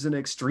Carlone, who's an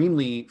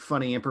extremely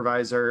funny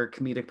improviser,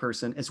 comedic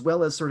person, as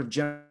well as sort of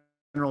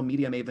general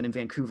media maven in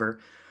Vancouver.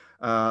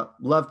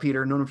 Love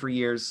Peter, known him for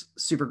years,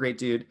 super great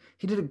dude.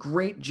 He did a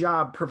great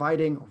job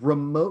providing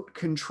remote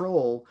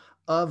control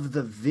of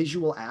the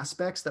visual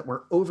aspects that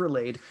were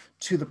overlaid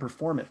to the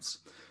performance.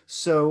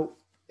 So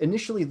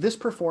initially, this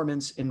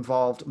performance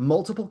involved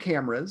multiple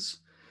cameras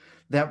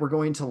that were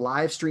going to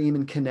live stream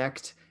and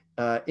connect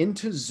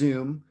into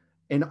Zoom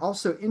and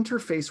also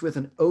interface with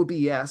an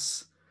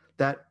OBS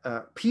that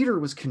Peter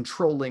was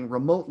controlling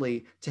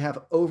remotely to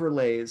have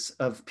overlays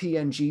of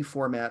PNG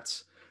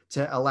formats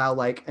to allow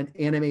like an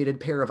animated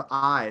pair of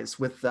eyes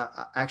with the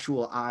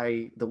actual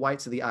eye, the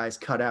whites of the eyes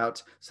cut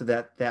out, so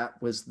that that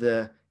was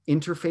the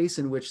interface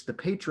in which the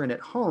patron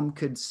at home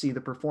could see the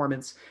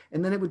performance,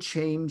 and then it would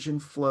change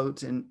and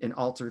float and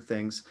alter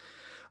things.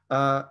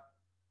 I'll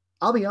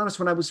be honest,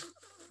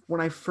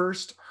 when I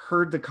first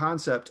heard the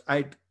concept,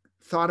 I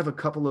thought of a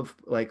couple of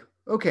like,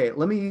 okay,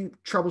 let me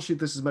troubleshoot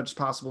this as much as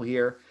possible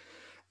here.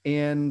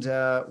 And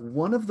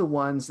one of the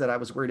ones that I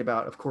was worried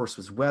about, of course,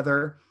 was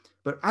weather,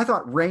 but I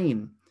thought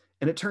rain.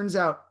 And it turns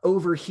out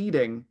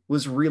overheating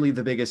was really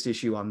the biggest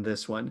issue on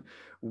this one,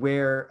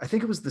 where I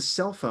think it was the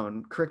cell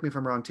phone. Correct me if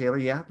I'm wrong, Taylor.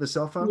 Yeah, the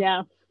cell phone?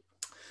 Yeah.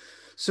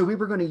 So we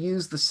were going to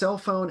use the cell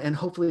phone and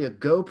hopefully a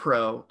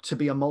GoPro to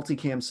be a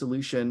multicam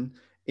solution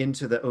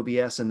into the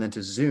OBS and then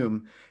to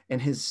Zoom.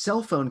 And his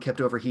cell phone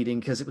kept overheating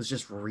because it was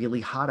just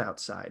really hot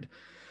outside.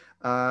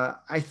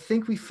 I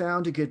think we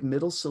found a good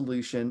middle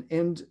solution.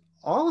 And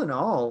all in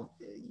all,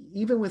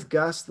 even with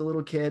Gus, the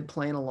little kid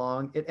playing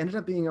along, it ended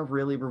up being a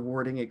really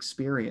rewarding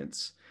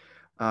experience.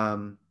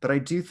 But I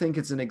do think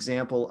it's an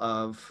example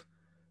of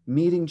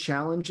meeting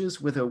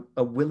challenges with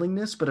a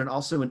willingness, but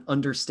also an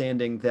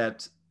understanding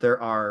that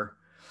there are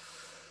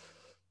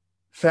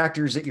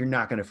factors that you're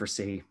not going to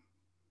foresee.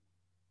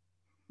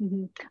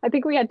 Mm-hmm. I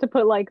think we had to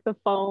put like the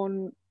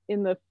phone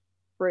in the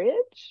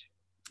fridge.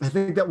 I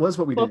think that was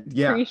what we did.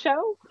 Yeah.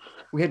 Pre-show?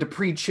 We had to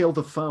pre-chill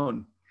the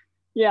phone.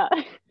 Yeah.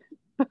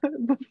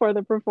 Before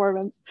the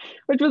performance,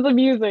 which was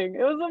amusing.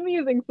 It was an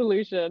amusing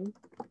solution.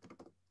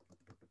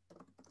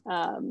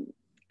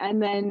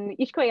 And then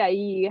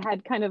Ishkweayi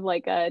had kind of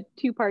like a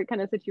two-part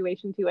kind of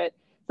situation to it.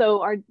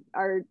 So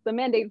the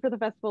mandate for the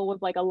festival was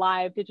like a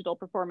live digital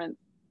performance.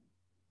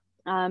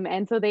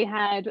 And so they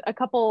had a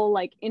couple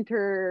like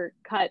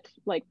intercut,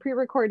 like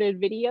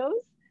pre-recorded videos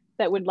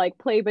that would like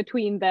play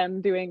between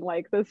them doing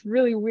like this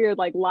really weird,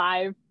 like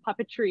live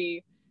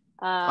puppetry.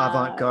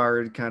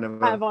 Avant-garde kind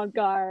of.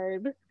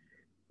 Avant-garde,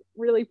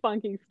 really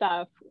funky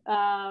stuff.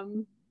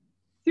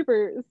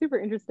 Super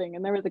interesting.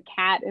 And there was a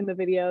cat in the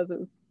videos. It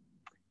was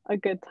a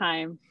good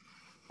time.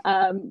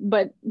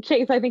 But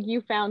Chase, I think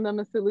you found them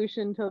a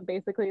solution to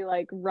basically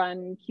like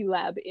run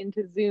QLab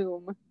into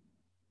Zoom.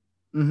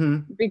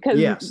 Mm-hmm. Because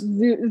yes.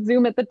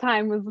 Zoom at the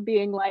time was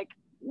being like,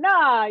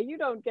 nah, you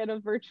don't get a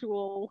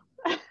virtual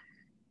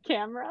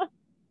camera.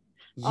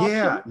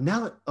 Yeah. option.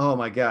 Now, oh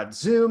my God,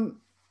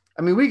 Zoom.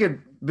 I mean, we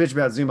could bitch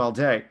about Zoom all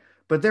day,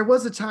 but there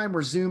was a time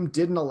where Zoom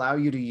didn't allow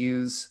you to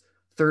use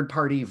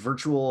third-party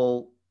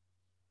virtual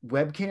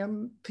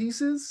webcam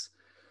pieces.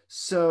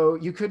 So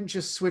you couldn't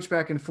just switch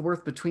back and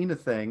forth between a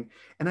thing.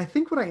 And I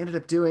think what I ended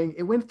up doing,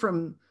 it went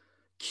from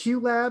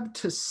QLab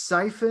to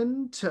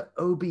Siphon to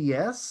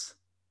OBS.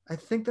 I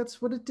think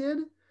that's what it did,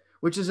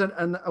 which is a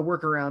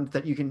workaround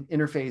that you can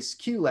interface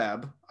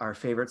QLab, our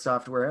favorite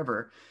software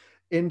ever,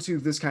 into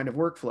this kind of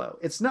workflow.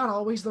 It's not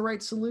always the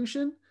right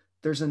solution.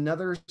 There's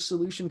another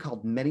solution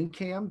called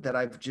ManyCam that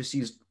I've just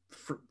used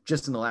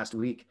just in the last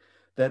week.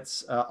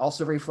 That's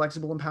also very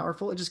flexible and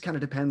powerful. It just kind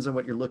of depends on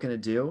what you're looking to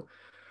do.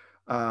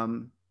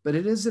 But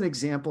it is an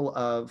example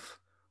of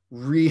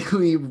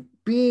really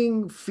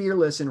being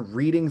fearless and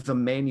reading the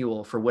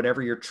manual for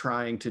whatever you're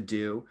trying to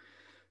do.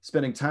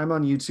 Spending time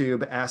on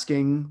YouTube,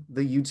 asking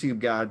the YouTube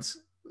gods,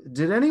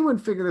 did anyone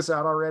figure this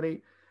out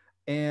already?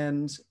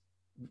 And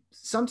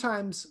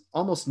sometimes,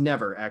 almost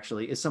never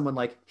actually, is someone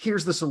like,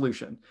 here's the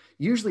solution.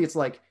 Usually it's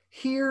like,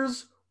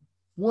 here's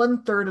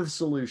 1/3 of the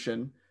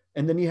solution,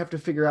 and then you have to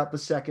figure out the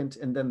second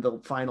and then the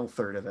final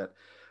third of it.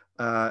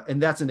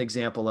 And that's an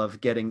example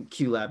of getting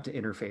QLab to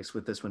interface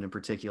with this one in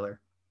particular.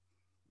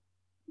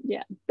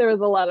 Yeah, there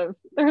was a lot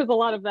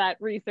of that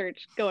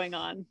research going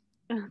on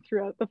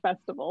throughout the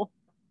festival.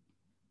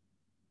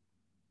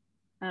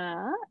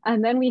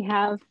 And then we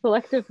have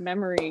selective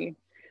memory.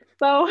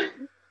 So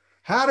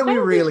how do we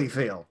really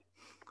feel?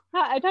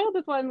 I titled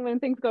this one When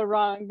Things Go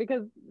Wrong,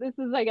 because this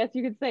is, I guess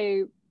you could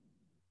say,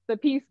 the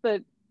piece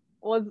that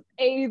was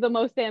A, the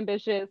most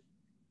ambitious,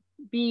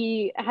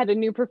 B, had a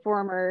new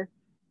performer,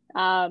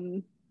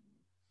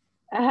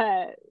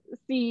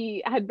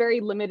 C, had very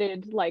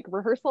limited like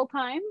rehearsal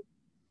time,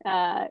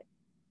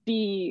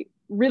 D,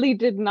 really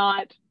did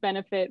not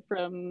benefit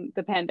from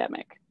the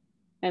pandemic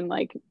and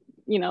like,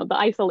 you know, the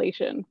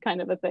isolation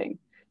kind of a thing.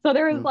 So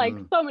there was like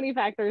so many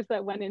factors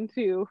that went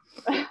into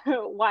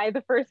why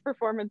the first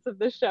performance of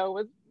the show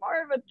was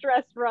more of a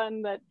dress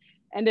run that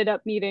ended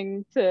up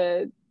needing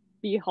to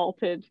be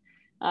halted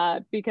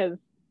because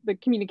the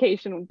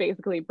communication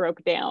basically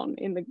broke down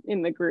in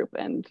the group,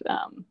 and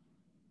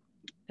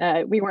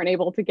we weren't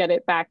able to get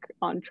it back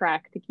on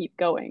track to keep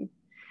going.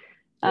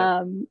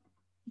 Yep.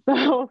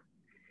 So,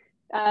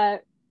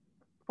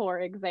 for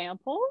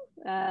example,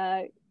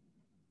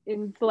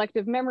 in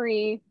selective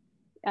memory,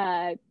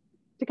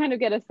 to kind of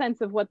get a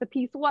sense of what the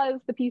piece was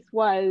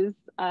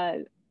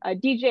a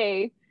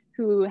DJ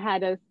who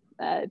had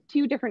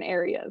two different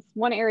areas.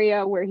 One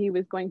area where he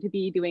was going to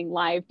be doing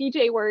live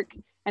DJ work,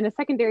 and a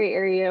secondary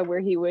area where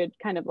he would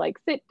kind of like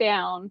sit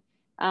down.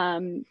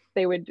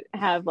 They would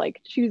have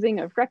like choosing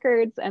of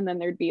records, and then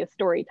there'd be a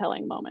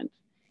storytelling moment.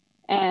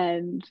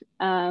 And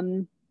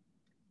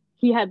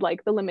he had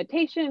like the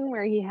limitation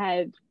where he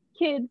had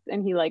kids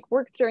and he like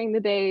worked during the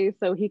day,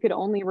 so he could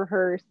only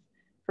rehearse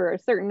for a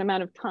certain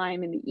amount of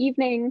time in the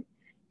evening.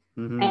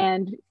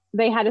 And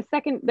they had a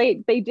second,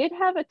 they did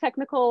have a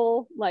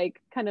technical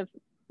like kind of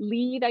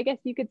lead, I guess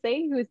you could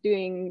say, who was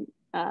doing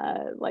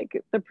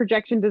like the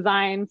projection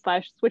design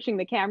 / switching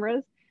the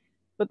cameras.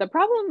 But the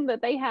problem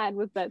that they had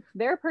was that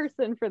their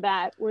person for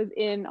that was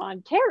in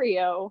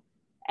Ontario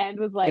and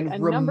was like and a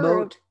remote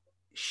number of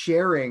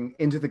sharing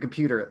into the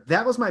computer.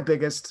 That was my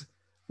biggest,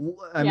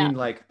 I mean,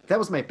 like, that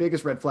was my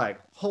biggest red flag.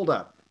 Hold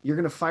up. You're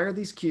going to fire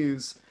these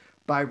cues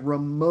by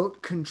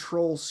remote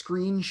control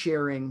screen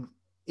sharing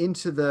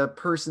into the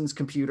person's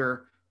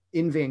computer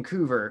in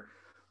Vancouver.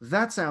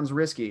 That sounds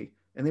risky.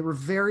 And they were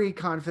very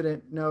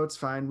confident. No, it's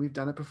fine. We've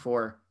done it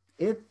before.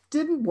 It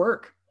didn't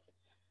work.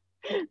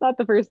 Not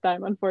the first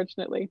time,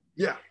 unfortunately.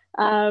 Yeah.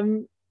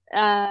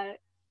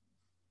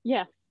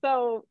 Yeah.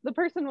 So the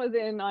person was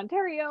in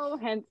Ontario,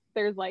 hence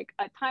there's like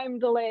a time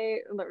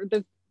delay.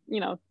 There's, you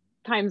know,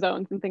 time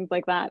zones and things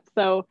like that.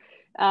 So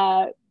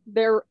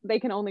they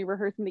can only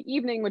rehearse in the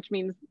evening, which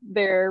means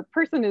their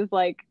person is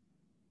like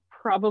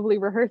probably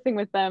rehearsing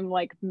with them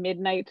like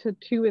midnight to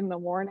 2 in the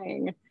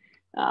morning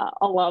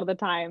a lot of the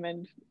time.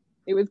 And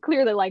it was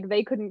clear that like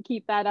they couldn't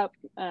keep that up.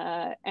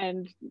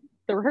 And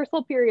the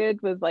rehearsal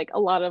period was like a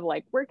lot of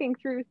like working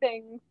through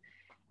things,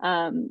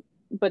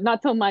 but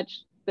not so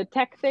much the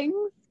tech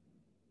things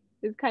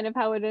is kind of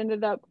how it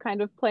ended up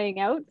kind of playing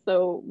out.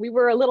 So we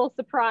were a little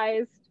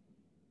surprised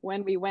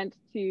when we went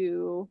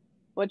to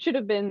what should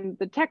have been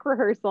the tech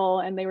rehearsal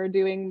and they were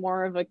doing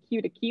more of a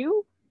cue to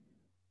cue.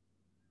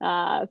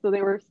 So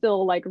they were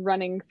still like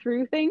running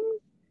through things,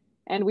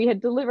 and we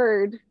had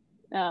delivered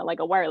like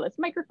a wireless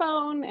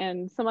microphone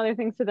and some other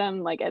things to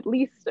them like at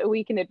least a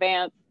week in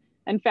advance,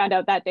 and found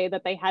out that day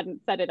that they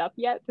hadn't set it up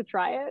yet to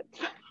try it.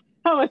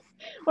 That was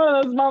one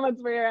of those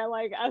moments where you're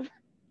like, as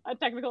a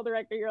technical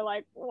director, you're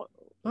like, well,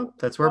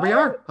 that's where we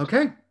are.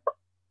 Okay.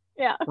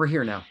 Yeah. We're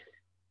here now.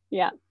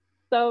 Yeah.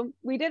 So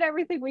we did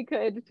everything we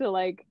could to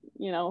like,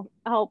 you know,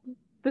 help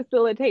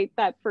facilitate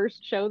that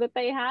first show that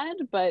they had.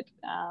 But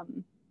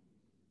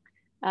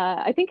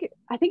I think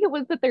it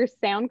was that their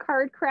sound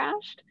card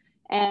crashed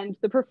and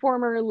the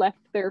performer left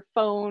their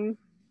phone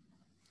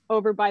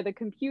over by the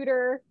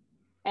computer,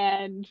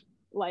 and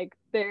like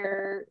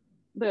the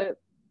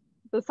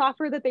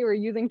software that they were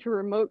using to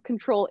remote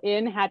control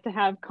in had to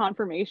have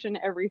confirmation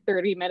every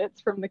 30 minutes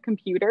from the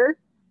computer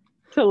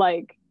to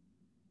like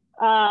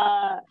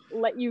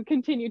let you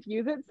continue to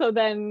use it. So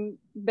then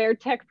their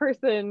tech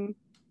person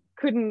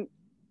couldn't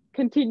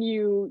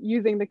continue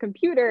using the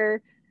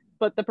computer,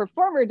 but the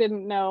performer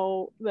didn't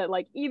know that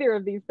like either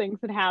of these things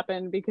had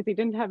happened because he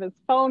didn't have his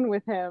phone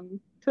with him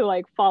to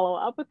like follow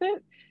up with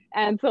it.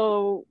 And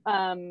so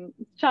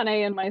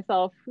Shanae and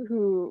myself,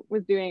 who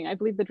was doing, I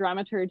believe, the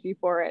dramaturgy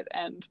for it,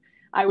 and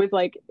I was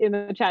like in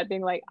the chat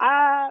being like,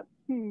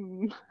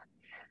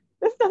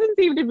 this doesn't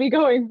seem to be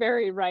going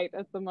very right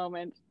at the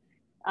moment.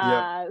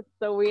 Yep.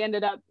 So we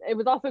ended up, it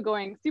was also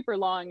going super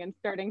long and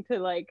starting to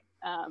like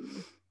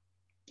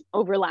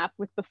overlap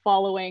with the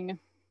following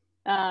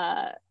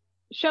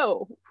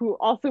show, who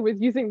also was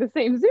using the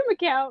same Zoom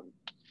account.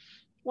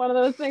 one of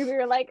those things where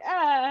you're like,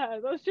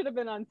 those should have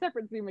been on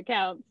separate Zoom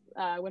accounts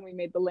when we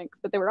made the links,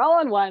 but they were all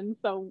on one.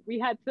 So we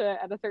had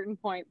to, at a certain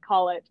point,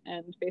 call it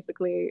and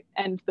basically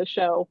end the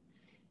show.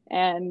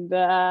 And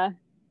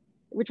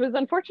which was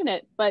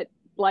unfortunate, but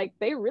like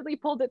they really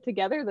pulled it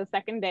together the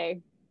second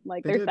day,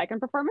 like their second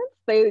performance.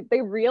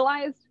 They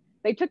realized,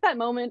 they took that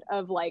moment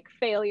of like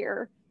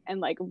failure and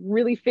like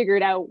really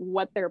figured out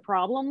what their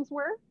problems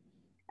were.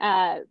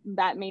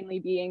 That mainly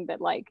being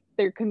that like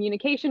their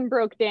communication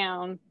broke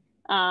down.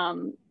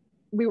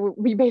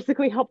 We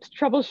basically helped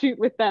troubleshoot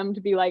with them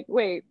to be like,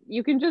 wait,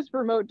 you can just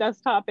remote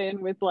desktop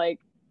in with like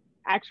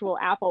actual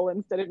Apple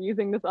instead of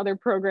using this other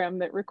program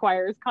that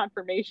requires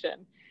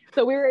confirmation.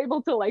 So we were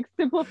able to like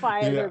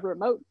simplify the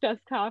remote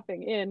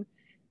desktoping in.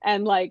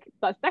 And like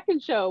the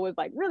second show was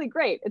like really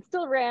great. It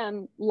still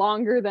ran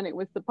longer than it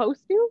was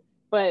supposed to,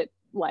 but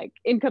like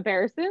in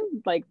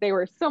comparison, like they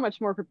were so much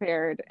more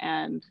prepared,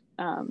 and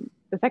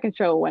the second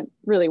show went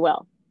really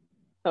well.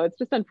 So it's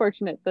just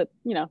unfortunate that,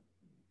 you know,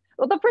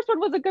 well, the first one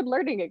was a good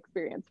learning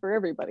experience for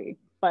everybody,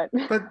 but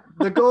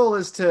the goal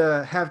is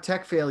to have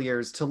tech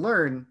failures to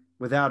learn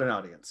without an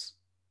audience.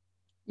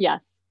 Yeah.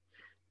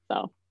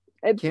 So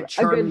it's can't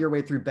charm your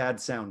way through bad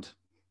sound.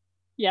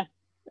 Yeah.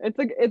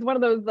 It's one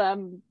of those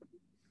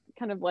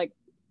kind of like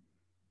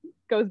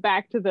goes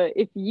back to the,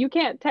 if you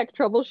can't tech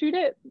troubleshoot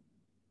it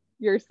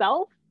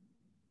yourself,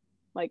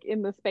 like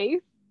in the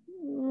space,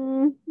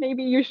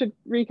 maybe you should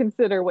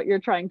reconsider what you're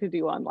trying to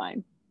do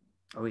online.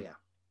 Oh yeah.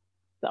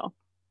 So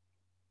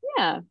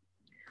yeah,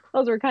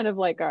 those were kind of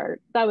like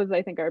that was,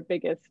 I think, our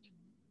biggest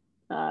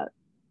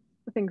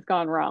things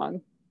gone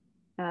wrong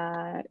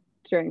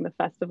during the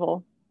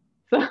festival.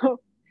 So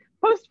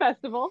post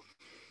festival,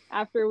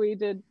 after we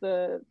did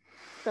the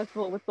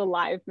festival with the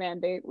live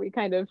mandate, we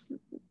kind of,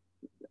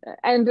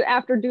 and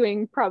after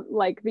doing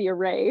like the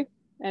array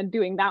and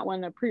doing that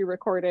one, a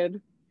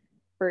pre-recorded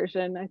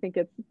version, I think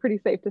it's pretty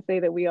safe to say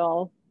that we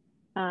all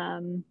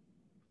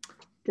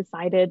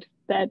decided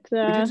that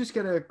we did just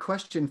get a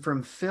question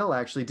from Phil.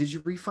 Actually, did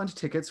you refund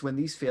tickets when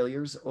these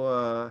failures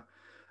or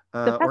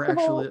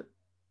actually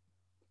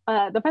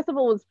the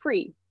festival was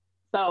free,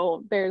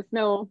 so there's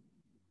no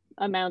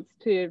amounts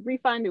to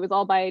refund. It was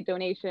all by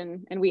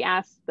donation, and we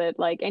asked that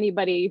like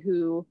anybody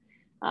who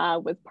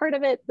was part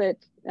of it that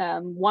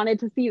wanted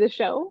to see the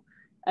show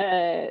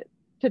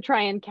to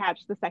try and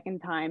catch the second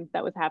time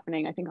that was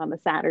happening, I think on the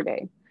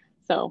Saturday.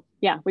 So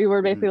yeah, we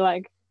were basically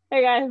like,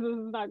 hey guys, this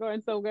is not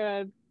going so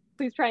good,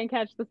 please try and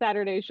catch the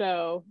Saturday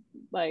show.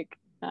 Like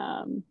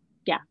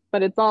yeah,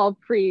 but it's all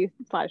free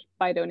 /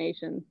 by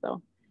donation,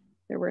 so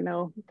there were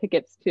no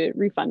tickets to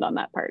refund on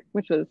that part,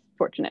 which was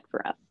fortunate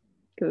for us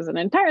because it was an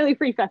entirely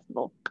free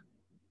festival.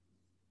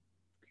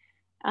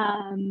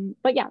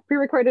 But yeah,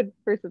 pre-recorded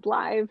versus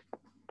live.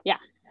 Yeah,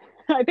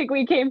 I think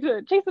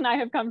Chase and I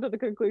have come to the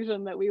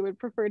conclusion that we would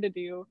prefer to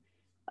do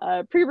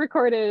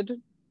pre-recorded,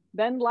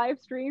 then live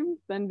stream,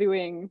 than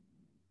doing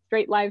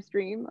straight live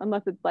stream,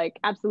 unless it's like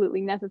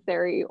absolutely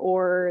necessary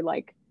or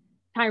like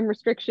time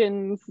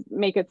restrictions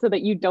make it so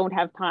that you don't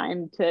have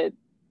time to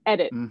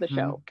edit the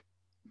show.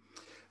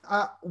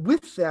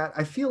 With that,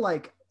 I feel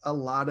like a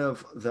lot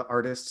of the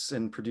artists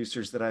and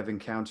producers that I've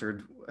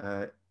encountered,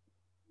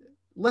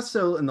 less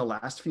so in the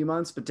last few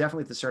months, but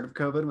definitely at the start of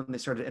COVID, when they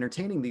started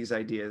entertaining these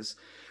ideas,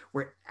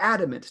 were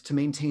adamant to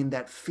maintain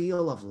that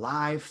feel of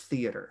live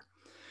theater,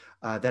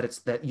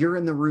 that you're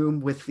in the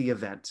room with the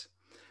event.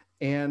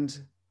 And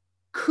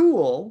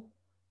cool,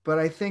 but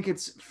I think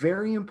it's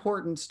very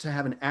important to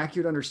have an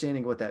accurate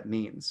understanding of what that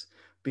means.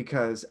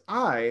 Because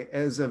I,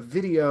 as a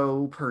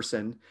video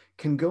person,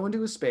 can go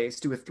into a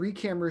space, do a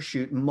 3-camera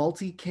shoot,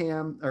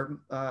 multi-cam or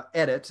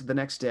edit the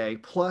next day,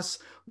 plus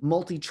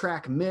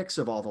multi-track mix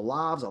of all the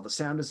lavs, all the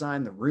sound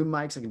design, the room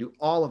mics. I can do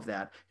all of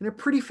that in a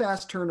pretty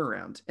fast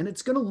turnaround, and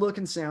it's going to look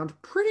and sound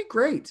pretty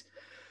great.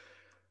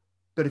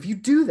 But if you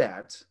do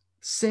that,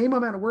 same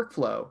amount of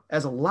workflow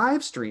as a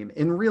live stream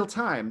in real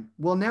time,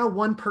 well, now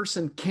one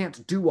person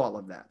can't do all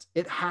of that.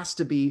 It has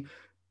to be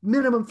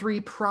minimum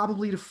 3,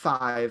 probably to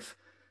 5.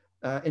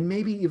 And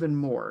maybe even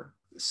more.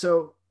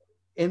 So,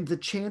 and the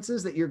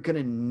chances that you're going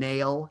to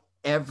nail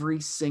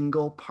every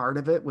single part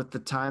of it with the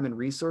time and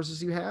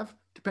resources you have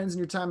depends on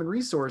your time and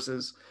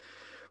resources.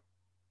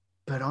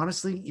 But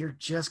honestly, you're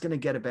just going to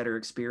get a better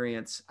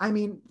experience. I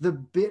mean, the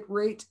bit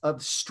rate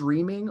of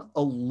streaming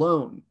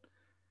alone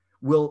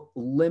will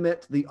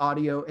limit the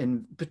audio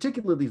and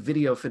particularly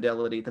video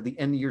fidelity that the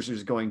end user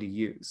is going to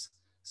use.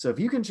 So if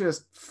you can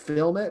just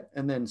film it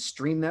and then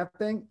stream that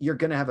thing, you're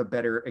going to have a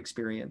better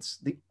experience.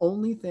 The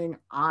only thing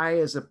I,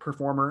 as a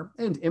performer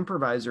and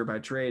improviser by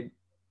trade,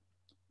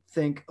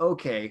 think,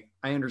 okay,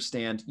 I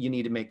understand you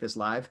need to make this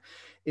live,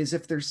 is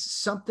if there's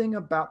something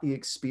about the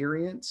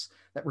experience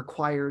that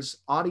requires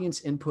audience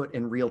input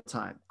in real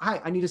time.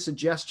 Hi, I need a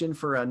suggestion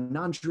for a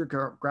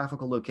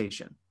non-geographical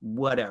location,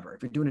 whatever.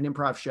 If you're doing an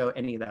improv show,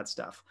 any of that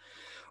stuff.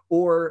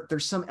 Or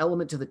there's some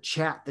element to the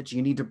chat that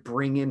you need to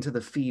bring into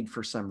the feed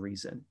for some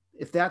reason.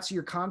 If that's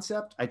your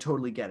concept, I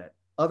totally get it.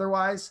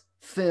 Otherwise,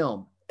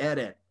 film,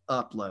 edit,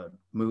 upload,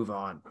 move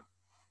on.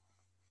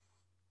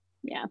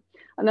 Yeah.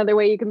 another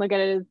way you can look at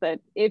it is that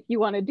if you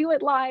want to do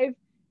it live,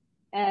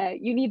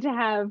 you need to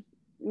have,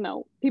 you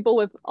know, people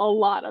with a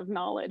lot of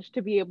knowledge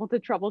to be able to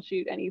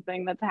troubleshoot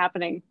anything that's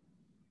happening,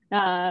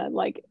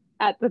 like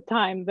at the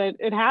time that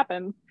it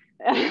happens.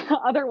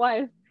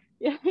 Otherwise,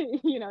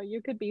 you know,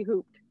 you could be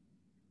hooped.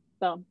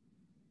 So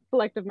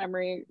selective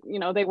memory, you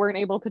know, they weren't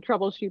able to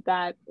troubleshoot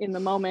that in the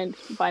moment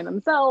by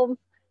themselves.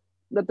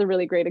 That's a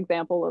really great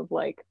example of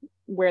like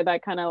where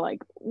that kind of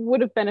like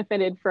would have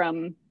benefited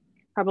from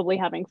probably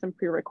having some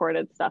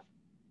pre-recorded stuff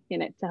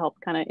in it to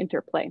help kind of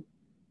interplay.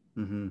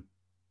 Mm-hmm.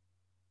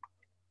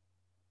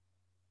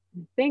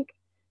 I think,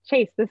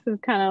 Chase, this is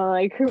kind of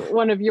like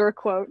one of your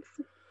quotes.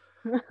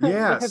 Yeah,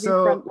 the heavy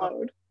so front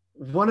load.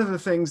 One of the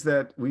things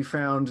that we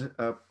found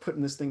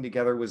putting this thing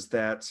together was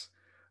that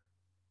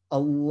a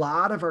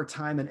lot of our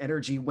time and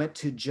energy went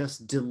to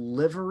just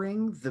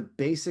delivering the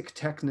basic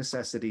tech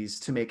necessities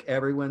to make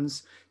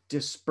everyone's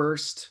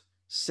dispersed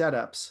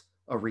setups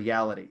a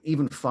reality,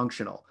 even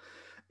functional.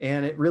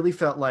 And it really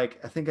felt like,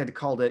 I think I'd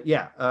called it,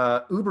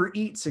 Uber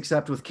Eats,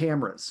 except with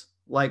cameras.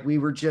 Like we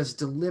were just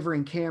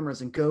delivering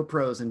cameras and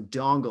GoPros and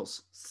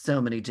dongles,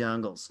 so many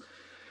dongles,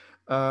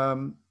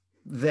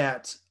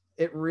 that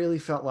it really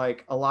felt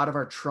like a lot of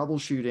our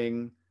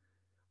troubleshooting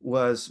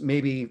was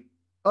maybe,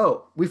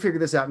 oh, we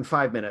figured this out in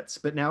 5 minutes,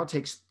 but now it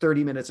takes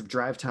 30 minutes of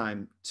drive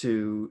time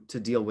to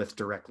deal with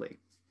directly.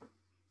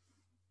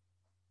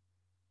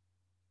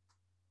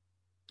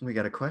 We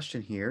got a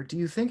question here. Do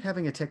you think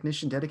having a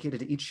technician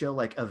dedicated to each show,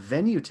 like a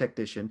venue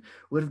technician,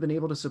 would have been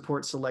able to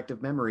support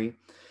selective memory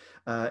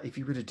if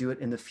you were to do it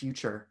in the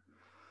future?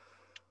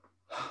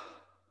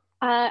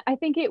 I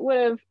think it would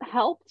have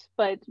helped,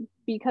 but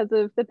because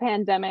of the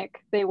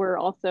pandemic, they were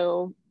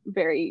also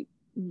very,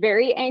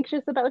 very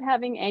anxious about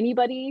having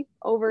anybody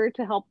over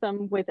to help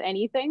them with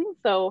anything.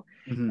 So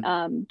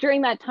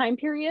during that time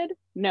period,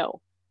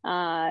 no.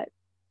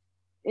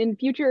 In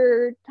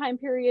future time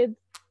periods,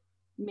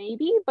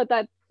 maybe, but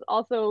that's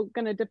also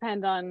going to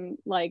depend on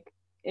like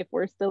if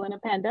we're still in a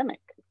pandemic.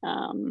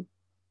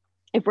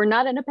 If we're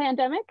not in a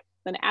pandemic,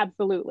 then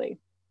absolutely.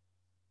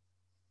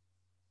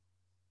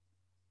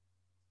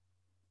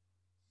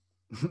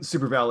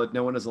 Super valid.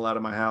 No one is allowed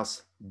in my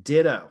house.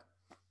 Ditto.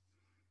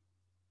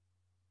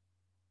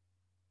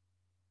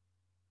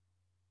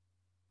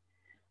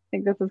 I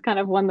think this is kind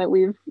of one that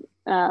we've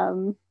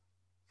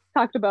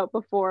talked about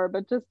before,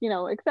 but just, you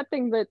know,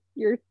 accepting that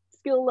your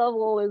skill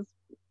level is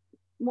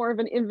more of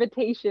an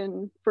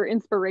invitation for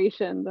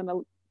inspiration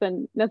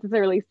than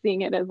necessarily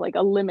seeing it as like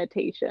a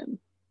limitation.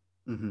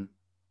 Mm-hmm.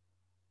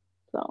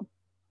 So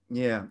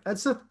yeah,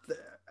 that's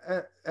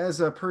as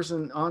a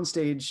person on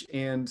stage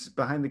and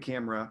behind the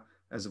camera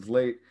as of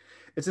late,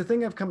 it's a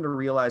thing I've come to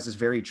realize is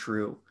very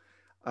true.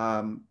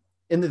 In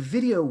the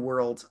video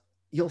world,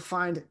 you'll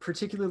find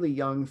particularly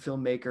young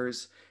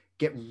filmmakers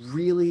get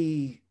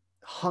really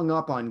hung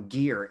up on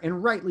gear,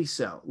 and rightly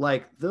so.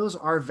 Like those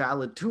are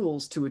valid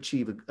tools to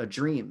achieve a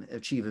dream,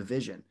 achieve a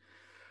vision.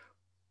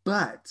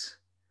 But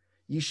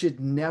you should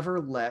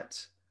never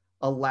let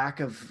a lack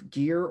of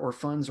gear or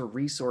funds or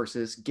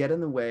resources get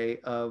in the way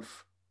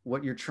of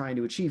what you're trying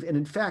to achieve. And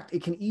in fact,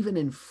 it can even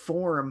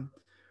inform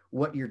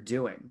what you're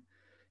doing.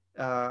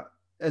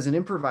 As an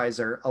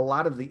improviser, a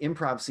lot of the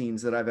improv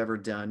scenes that I've ever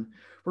done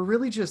were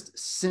really just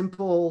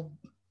simple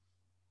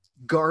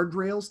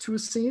guardrails to a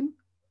scene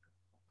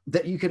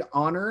that you could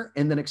honor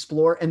and then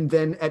explore and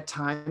then at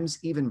times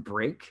even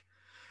break.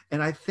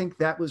 And I think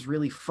that was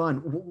really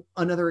fun.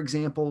 Another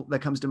example that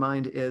comes to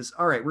mind is,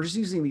 all right, we're just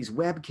using these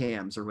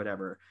webcams or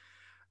whatever.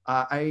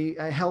 I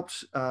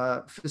helped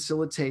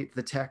facilitate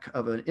the tech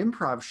of an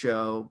improv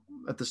show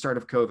at the start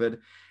of COVID.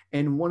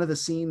 And one of the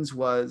scenes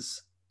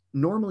was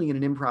normally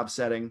in an improv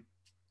setting,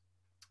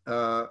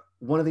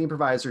 one of the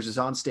improvisers is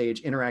on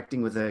stage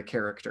interacting with a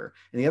character,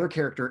 and the other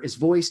character is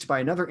voiced by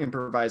another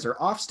improviser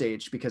off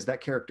stage because that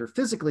character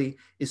physically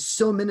is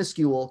so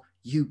minuscule,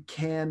 you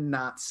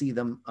cannot see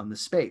them on the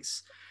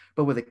space.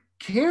 But with a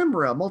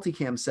camera,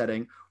 multicam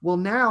setting, well,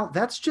 now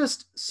that's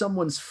just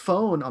someone's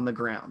phone on the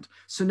ground.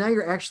 So now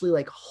you're actually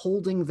like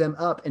holding them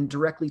up and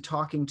directly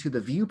talking to the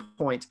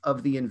viewpoint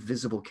of the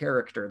invisible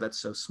character that's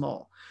so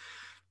small.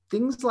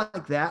 Things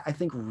like that, I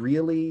think,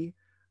 really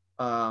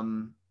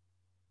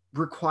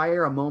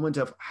require a moment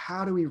of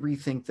how do we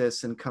rethink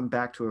this and come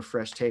back to a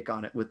fresh take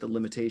on it with the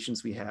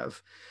limitations we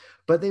have.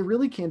 But they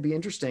really can be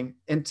interesting.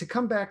 And to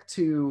come back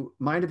to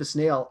Mind of a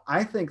Snail,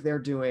 I think they're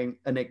doing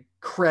an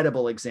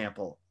incredible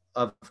example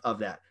of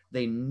that.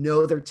 They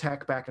know their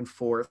tech back and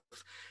forth,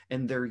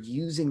 and they're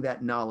using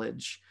that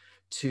knowledge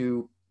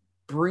to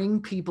bring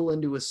people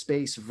into a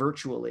space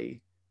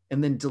virtually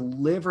and then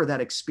deliver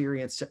that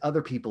experience to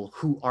other people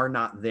who are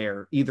not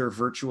there, either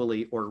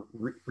virtually or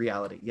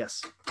reality.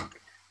 Yes.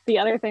 The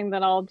other thing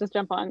that I'll just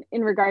jump on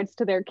in regards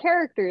to their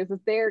characters is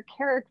their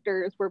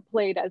characters were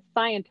played as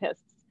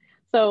scientists.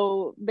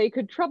 So they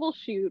could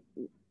troubleshoot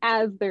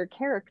as their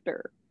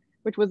character,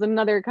 which was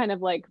another kind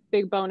of like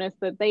big bonus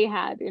that they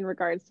had in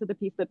regards to the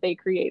piece that they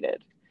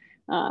created.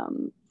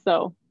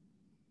 So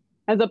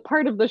as a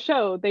part of the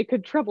show, they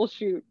could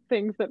troubleshoot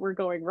things that were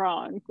going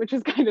wrong, which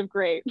is kind of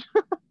great.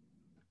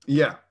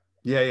 Yeah.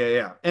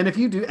 Yeah. And if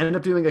you do end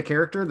up doing a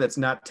character that's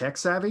not tech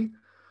savvy,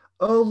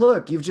 oh,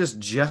 look, you've just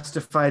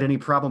justified any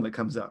problem that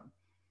comes up.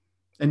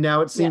 And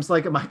now it Yeah. seems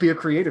like it might be a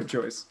creative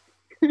choice.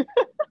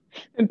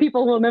 And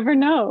people will never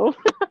know.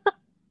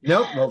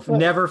 Nope, we'll But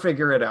never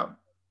figure it out.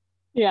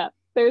 yeah,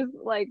 there's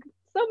like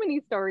so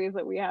many stories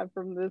that we have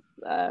from this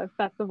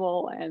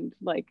festival, and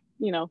like,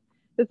 you know,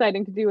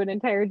 deciding to do an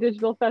entire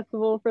digital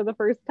festival for the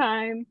first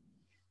time.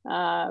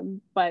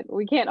 But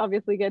we can't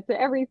obviously get to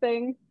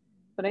everything.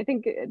 But I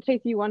think,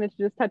 Chase, you wanted to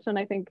just touch on,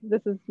 I think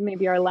this is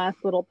maybe our last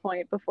little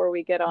point before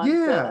we get on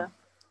Yeah. to...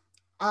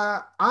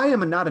 I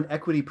am not an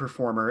equity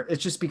performer.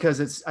 It's just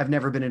because I've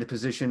never been in a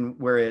position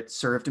where it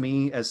served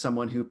me as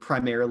someone who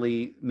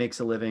primarily made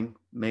a living,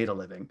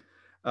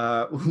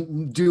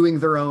 doing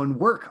their own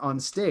work on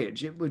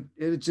stage. It would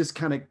just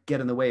kind of get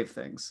in the way of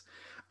things.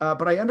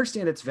 But I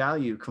understand its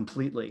value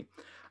completely.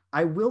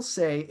 I will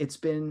say it's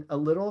been a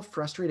little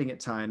frustrating at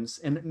times,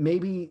 and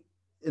maybe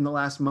in the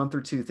last month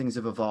or two things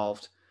have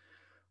evolved,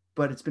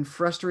 but it's been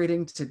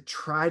frustrating to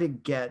try to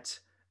get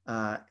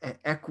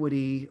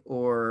equity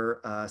or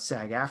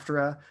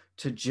SAG-AFTRA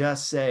to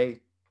just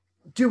say,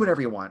 do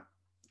whatever you want,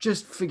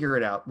 just figure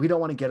it out. We don't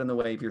want to get in the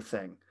way of your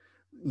thing.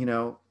 You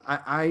know,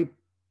 I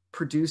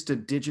produced a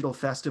digital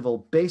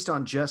festival based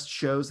on just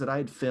shows that I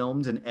had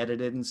filmed and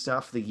edited and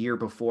stuff the year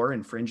before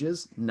in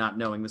Fringes, not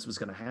knowing this was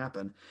going to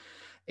happen.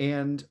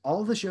 And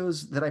all the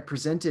shows that I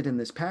presented in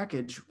this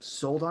package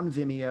sold on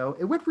Vimeo.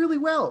 It went really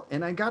well.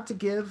 And I got to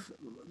give,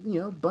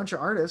 a bunch of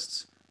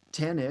artists,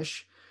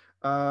 10-ish,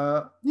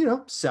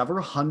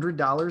 several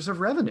 $100s of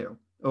revenue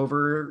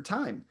over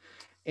time.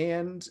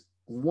 And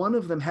one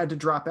of them had to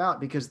drop out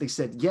because they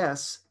said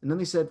yes. And then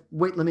they said,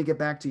 wait, let me get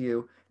back to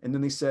you. And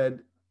then they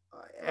said,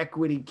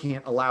 equity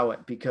can't allow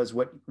it because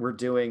what we're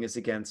doing is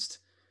against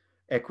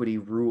equity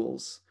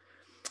rules.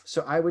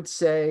 So I would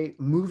say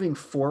moving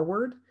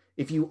forward,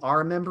 if you are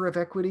a member of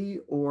equity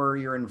or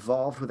you're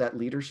involved with that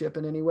leadership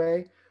in any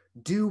way,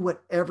 do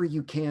whatever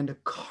you can to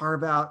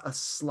carve out a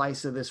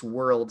slice of this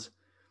world,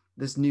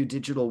 this new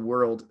digital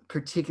world,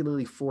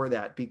 particularly for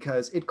that,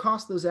 because it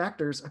costs those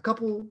actors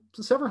several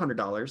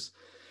 $100s.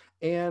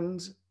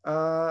 And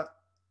I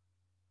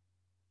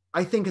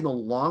think in the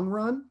long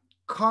run,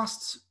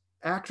 costs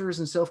actors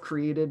and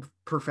self-created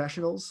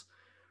professionals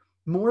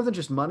more than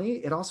just money.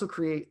 It also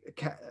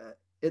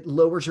it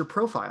lowers your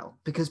profile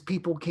because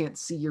people can't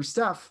see your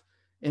stuff.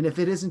 And if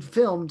it isn't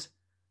filmed,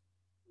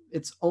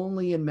 it's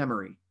only in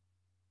memory.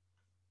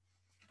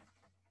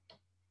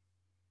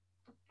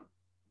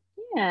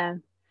 Yeah.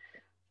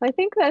 I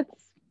think that's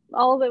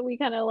all that we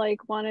kind of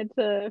like wanted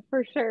to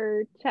for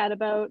sure chat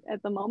about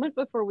at the moment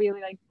before we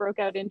like broke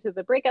out into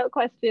the breakout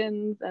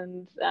questions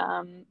and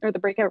or the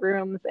breakout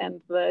rooms and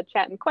the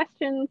chat and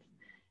questions.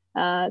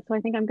 So I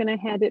think I'm going to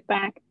hand it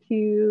back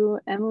to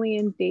Emily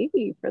and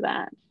Davey for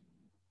that.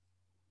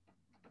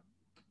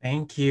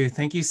 Thank you.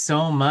 Thank you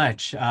so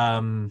much.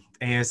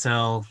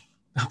 ASL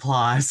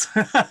applause.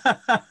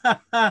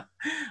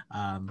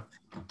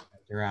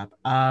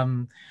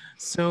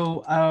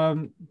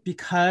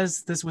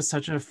 Because this was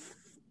such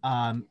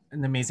an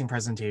amazing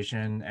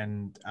presentation,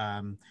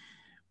 and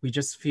we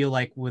just feel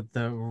like with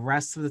the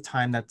rest of the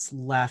time that's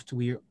left,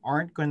 we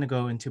aren't going to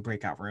go into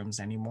breakout rooms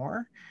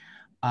anymore.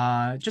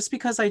 Just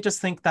because I just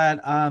think that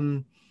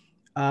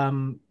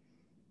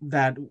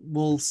that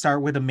we'll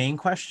start with a main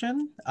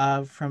question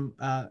from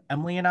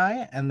Emily and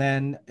I, and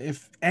then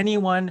if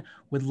anyone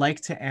would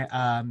like to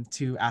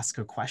ask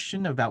a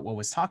question about what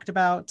was talked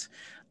about,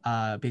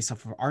 based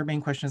off of our main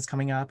questions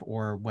coming up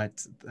or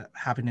what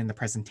happened in the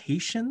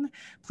presentation,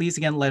 please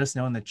again let us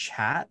know in the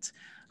chat.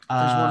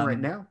 There's one right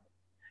now.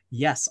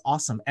 Yes,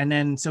 awesome. And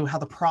then so how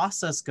the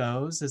process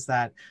goes is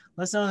that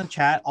let us know in the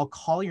chat. I'll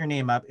call your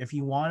name up. If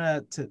you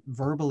want to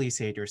verbally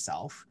say it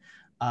yourself,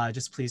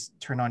 just please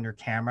turn on your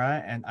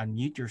camera and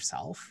unmute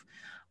yourself.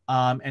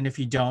 And if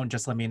you don't,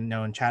 just let me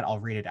know in chat. I'll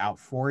read it out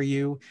for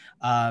you.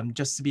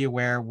 Just to be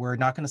aware, we're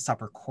not going to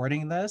stop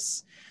recording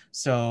this.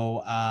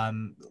 So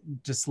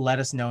just let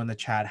us know in the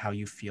chat how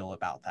you feel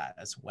about that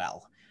as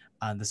well.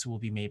 This will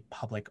be made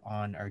public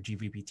on our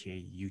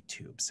GVPTA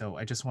YouTube. So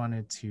I just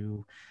wanted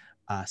to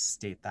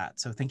state that.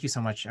 So thank you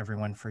so much,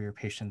 everyone, for your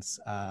patience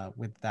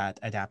with that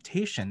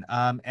adaptation.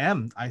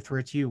 Em, I throw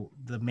it to you,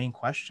 the main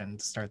question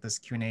to start this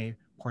Q&A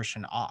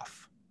portion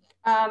off.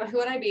 Who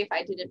would I be if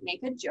I didn't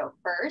make a joke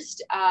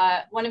first?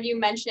 One of you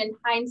mentioned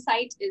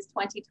hindsight is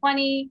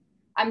 2020.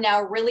 I'm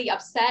now really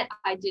upset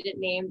I didn't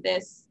name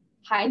this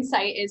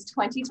hindsight is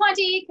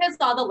 2020 because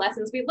all the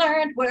lessons we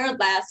learned were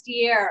last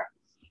year.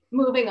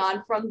 Moving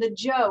on from the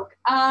joke.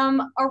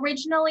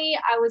 Originally,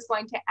 I was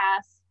going to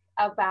ask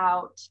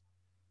about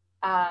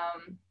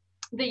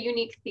the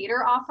unique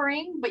theater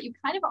offering, but you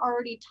kind of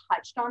already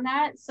touched on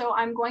that. So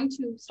I'm going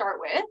to start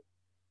with,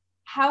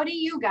 how do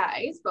you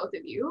guys, both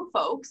of you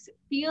folks,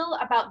 feel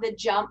about the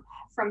jump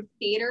from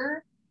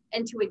theater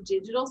into a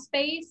digital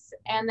space?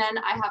 And then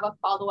I have a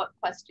follow-up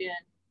question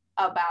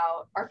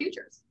about our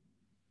futures.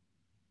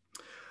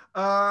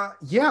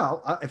 Yeah,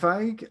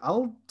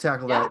 I'll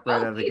tackle that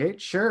right out of the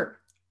gate. Sure.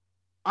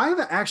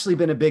 I've actually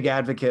been a big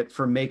advocate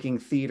for making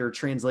theater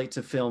translate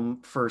to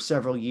film for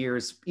several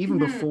years, even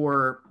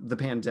before the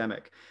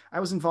pandemic. I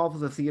was involved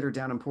with a theater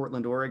down in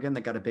Portland, Oregon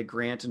that got a big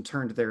grant and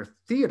turned their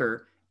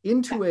theater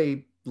into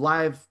a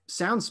live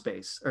sound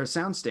space or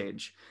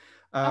soundstage.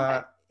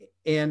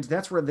 And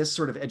that's where this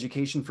sort of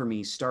education for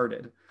me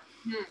started.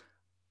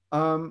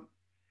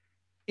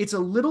 It's a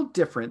little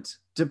different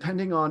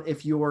depending on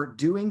if you're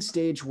doing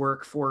stage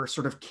work for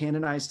sort of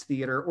canonized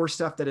theater or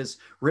stuff that is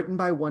written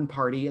by one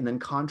party and then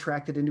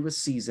contracted into a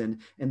season,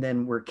 and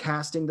then we're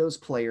casting those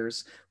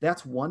players.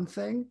 That's one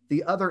thing.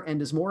 The other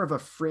end is more of a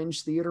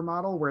fringe theater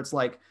model where it's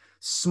like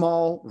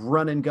small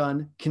run and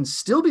gun can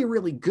still be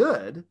really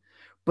good,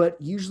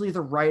 but usually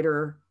the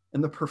writer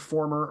and the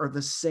performer are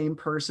the same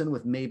person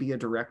with maybe a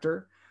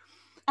director.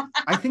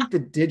 I think the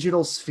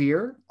digital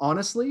sphere,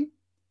 honestly,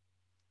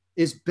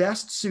 is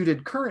best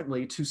suited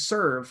currently to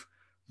serve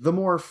the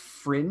more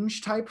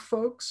fringe type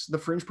folks, the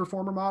fringe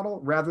performer model,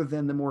 rather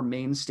than the more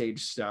main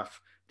stage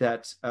stuff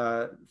that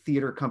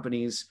theater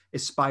companies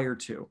aspire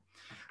to,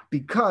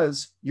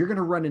 because you're going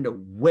to run into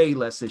way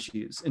less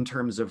issues in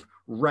terms of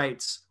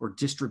rights or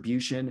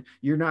distribution.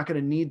 You're not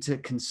going to need to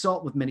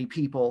consult with many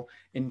people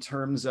in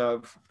terms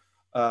of,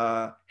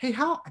 hey,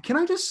 how can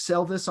I just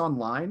sell this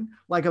online?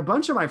 Like a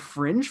bunch of my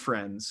fringe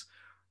friends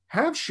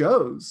have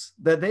shows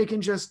that they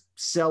can just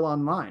sell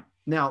online.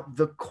 Now,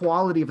 the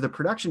quality of the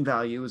production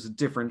value is a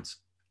different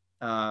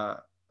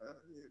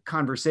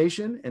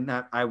conversation, and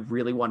that I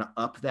really want to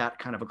up that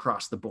kind of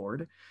across the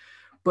board.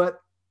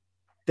 But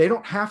they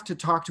don't have to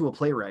talk to a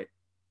playwright.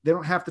 They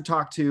don't have to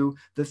talk to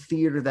the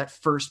theater that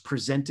first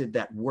presented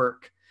that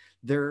work.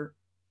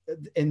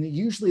 And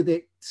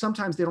usually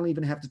sometimes they don't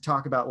even have to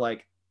talk about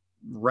like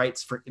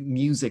rights for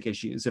music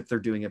issues if they're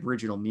doing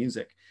original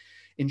music.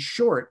 In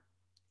short,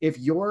 if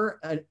you're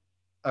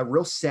a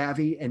real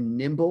savvy and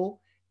nimble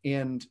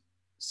and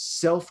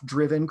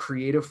self-driven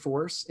creative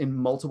force in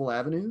multiple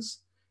avenues,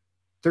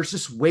 there's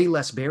just way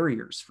less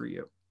barriers for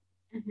you.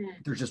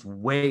 There's just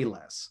way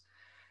less.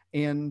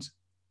 And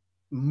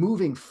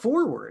moving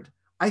forward,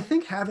 I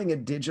think having a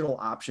digital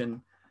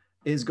option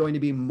is going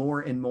to be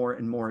more and more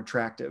and more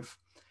attractive.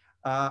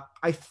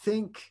 I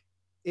think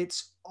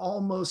it's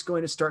almost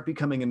going to start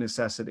becoming a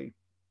necessity,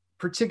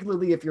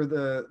 particularly if you're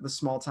the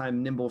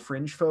small-time nimble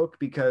fringe folk,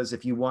 because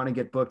if you want to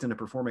get booked in a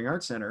performing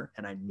arts center,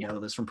 and I know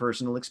this from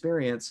personal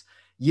experience,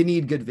 you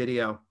need good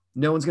video.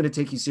 No one's going to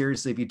take you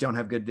seriously if you don't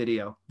have good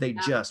video. They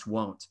just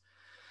won't.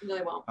 They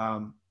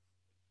won't.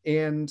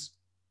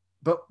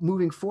 But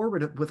moving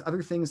forward with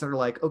other things that are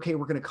like, okay,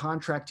 we're going to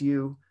contract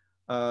you,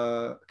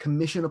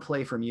 commission a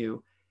play from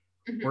you.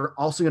 We're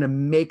also going to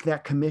make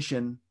that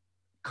commission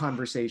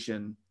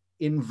conversation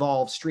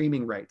involve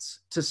streaming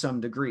rights to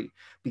some degree,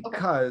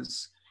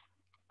 because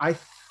I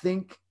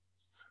think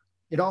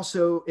it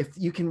also, if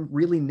you can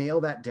really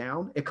nail that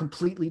down, it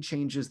completely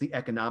changes the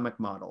economic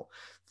model.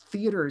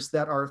 Theaters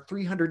that are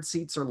 300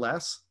 seats or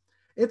less,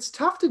 it's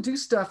tough to do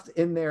stuff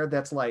in there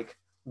that's like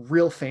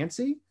real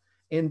fancy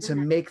and to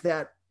make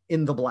that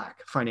in the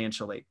black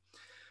financially.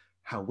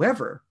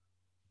 However,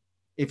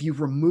 if you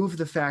remove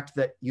the fact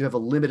that you have a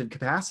limited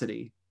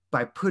capacity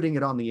by putting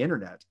it on the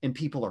internet and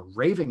people are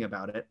raving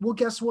about it, well,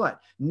 guess what?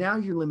 Now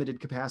your limited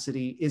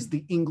capacity is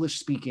the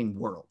English-speaking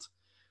world.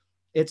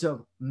 It's a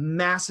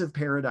massive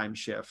paradigm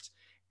shift.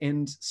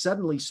 And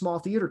suddenly small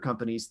theater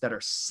companies that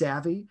are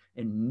savvy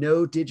and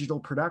know digital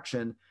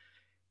production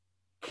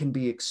can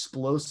be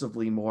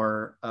explosively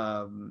more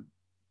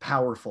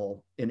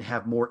powerful and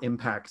have more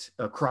impact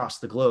across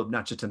the globe,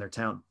 not just in their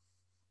town.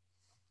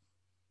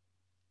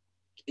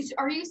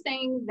 Are you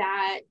saying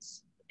that,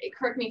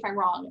 correct me if I'm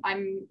wrong,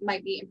 I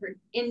might be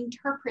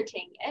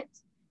interpreting it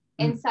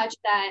in such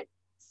that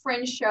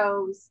fringe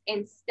shows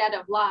instead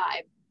of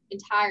live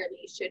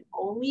entirely should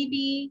only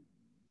be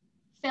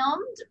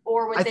filmed,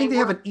 or would I think they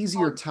have an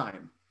easier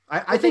time.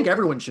 I think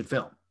everyone should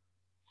film.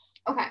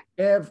 Okay.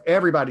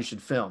 Everybody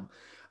should film.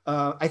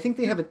 I think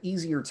they have an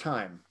easier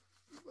time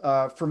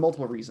for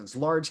multiple reasons.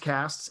 Large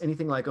casts,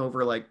 anything like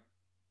over like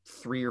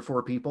 3 or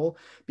 4 people,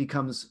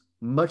 becomes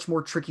much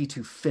more tricky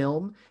to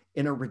film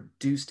in a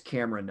reduced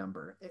camera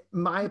number.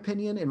 My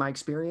opinion, in my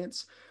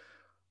experience,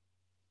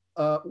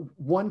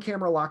 one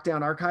camera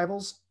lockdown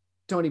archivals,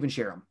 don't even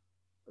share them.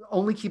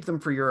 Only keep them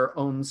for your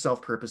own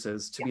self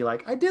purposes to be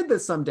like, I did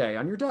this someday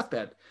on your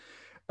deathbed.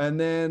 And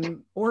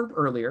then, or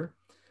earlier.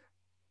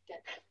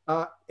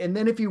 And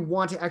then if you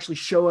want to actually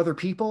show other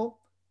people,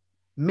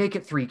 make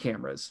it 3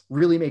 cameras,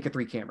 really make it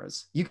 3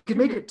 cameras. You could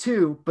make it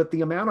 2, but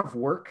the amount of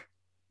work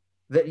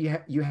that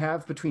you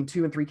have between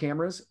 2 and 3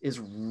 cameras is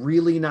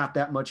really not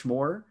that much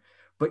more,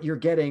 but you're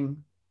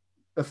getting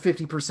a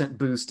 50%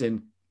 boost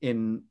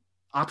in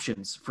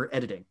options for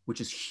editing,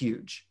 which is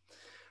huge.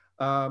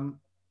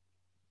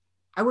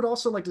 I would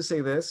also like to say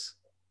this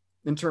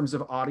in terms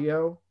of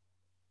audio.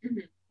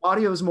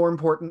 Audio is more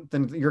important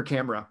than your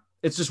camera.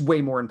 It's just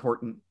way more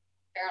important.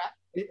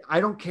 Fair enough. I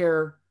don't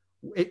care.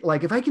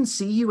 Like if I can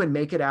see you and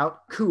make it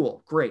out,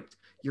 cool, great.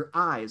 Your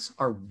eyes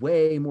are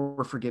way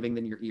more forgiving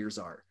than your ears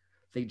are.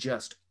 They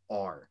just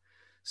are.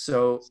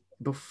 So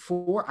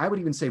I would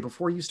even say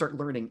before you start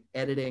learning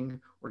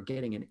editing or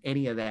getting in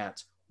any of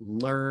that,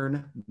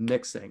 learn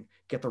mixing.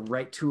 Get the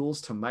right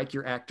tools to mic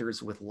your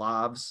actors with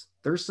lavs.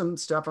 There's some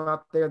stuff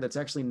out there that's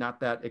actually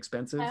not that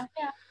expensive.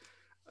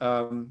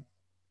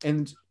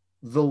 And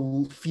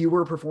the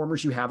fewer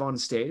performers you have on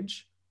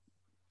stage,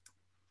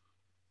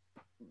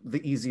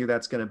 the easier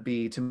that's going to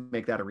be to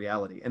make that a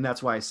reality. And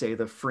that's why I say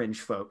the fringe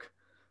folk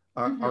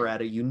are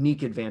at a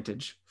unique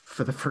advantage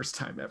for the first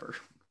time ever.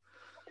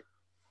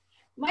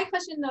 My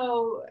question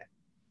though,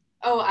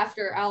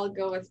 after I'll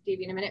go with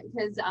Davey in a minute,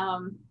 because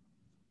I'm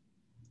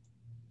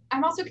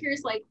also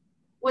curious, like,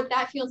 what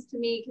that feels to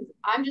me, because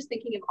I'm just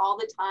thinking of all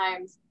the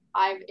times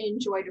I've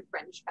enjoyed a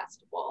fringe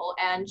festival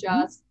and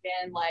just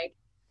been like,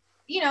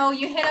 you know,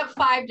 you hit up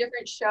 5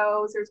 different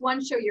shows. There's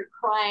one show you're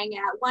crying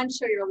at, one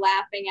show you're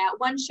laughing at,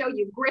 one show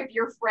you grip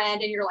your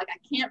friend and you're like, I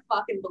can't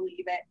fucking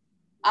believe it.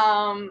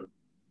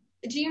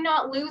 Do you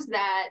not lose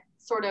that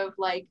sort of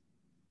like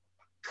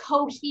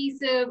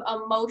cohesive,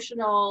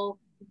 emotional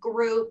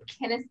group,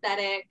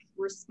 kinesthetic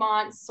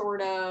response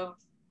sort of?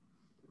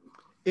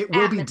 It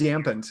will be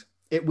dampened.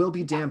 It will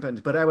be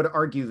dampened, but I would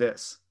argue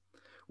this.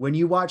 When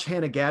you watch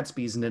Hannah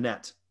Gadsby's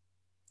Nanette,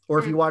 or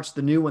if you watch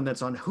the new one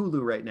that's on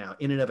Hulu right now,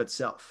 In and of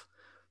Itself,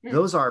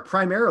 those are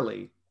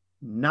primarily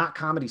not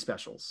comedy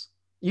specials.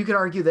 You could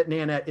argue that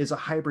Nanette is a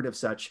hybrid of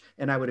such,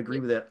 and I would agree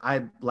with it.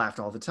 I laughed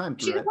all the time.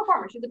 She's a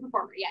performer.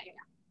 Yeah.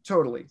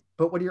 Totally.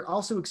 But what you're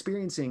also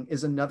experiencing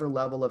is another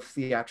level of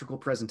theatrical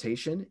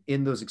presentation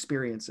in those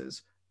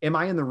experiences. Am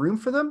I in the room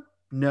for them?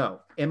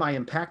 No. Am I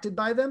impacted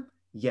by them?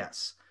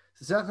 Yes.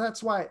 So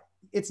that's why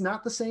it's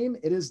not the same.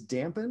 It is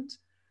dampened.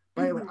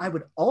 But I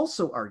would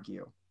also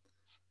argue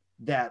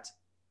that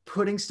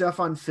putting stuff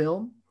on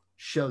film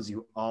shows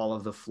you all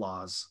of the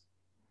flaws.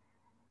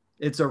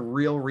 It's a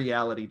real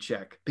reality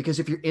check, because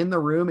if you're in the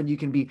room and you're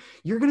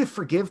going to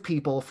forgive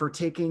people for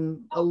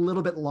taking a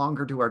little bit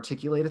longer to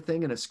articulate a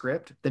thing in a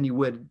script than you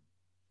would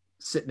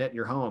sitting at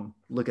your home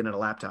looking at a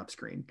laptop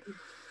screen.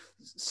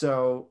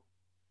 So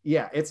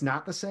yeah, it's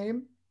not the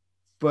same,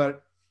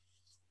 but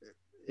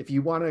if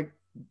you want to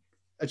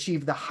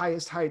achieve the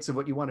highest heights of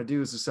what you want to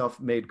do as a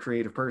self-made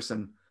creative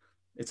person,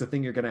 it's a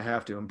thing you're going to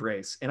have to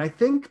embrace. And I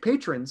think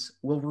patrons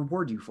will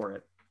reward you for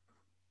it.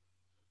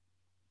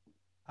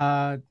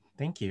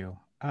 Thank you.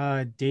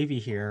 Davey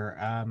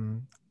here.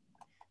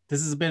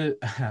 This is a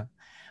bit,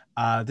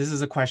 this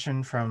is a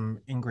question from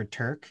Ingrid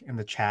Turk in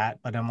the chat,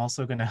 but I'm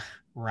also going to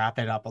wrap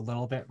it up a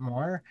little bit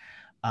more.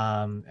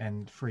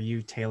 And for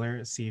you,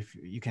 Taylor, see if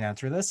you can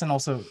answer this. And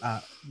also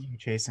you,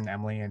 Chase and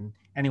Emily, and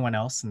anyone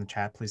else in the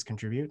chat, please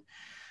contribute.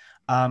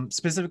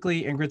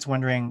 Specifically, Ingrid's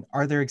wondering,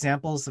 are there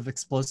examples of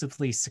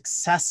explosively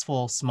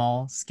successful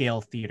small-scale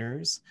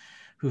theaters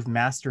who've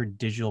mastered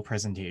digital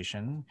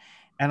presentation?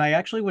 And I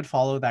actually would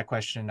follow that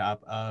question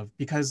up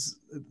because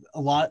a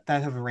lot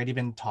that have already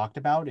been talked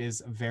about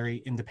is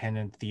very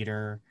independent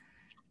theater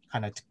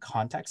kind of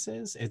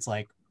contexts. It's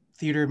like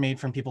theater made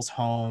from people's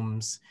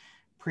homes,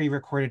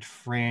 pre-recorded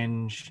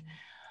fringe.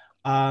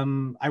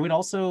 I would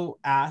also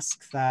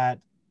ask that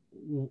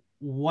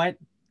what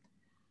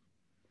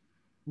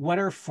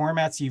are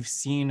formats you've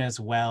seen as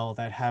well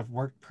that have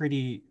worked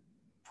pretty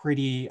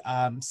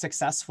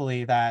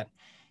successfully that,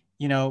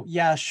 you know,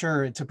 yeah,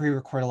 sure, to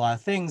pre-record a lot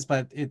of things,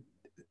 but it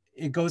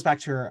goes back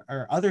to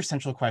our other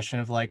central question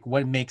of like,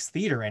 what makes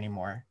theater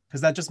anymore?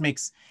 Because that just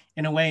makes,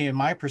 in a way, in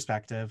my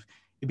perspective,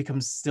 it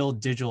becomes still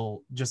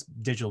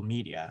just digital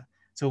media.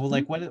 So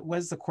like, what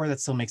is the core that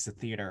still makes it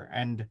theater?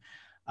 And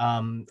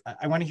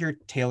I want to hear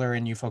Taylor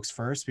and you folks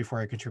first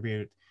before I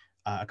contribute.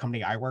 A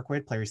company I work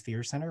with, Players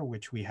Theater Center,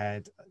 which we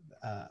had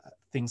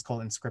things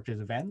called unscripted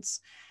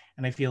events.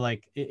 And I feel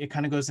like it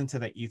kind of goes into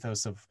the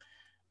ethos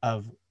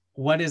of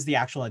what is the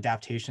actual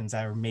adaptations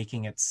that are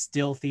making it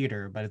still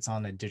theater, but it's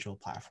on a digital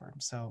platform.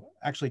 So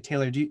actually,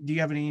 Taylor, do you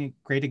have any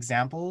great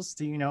examples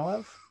do you know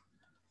of?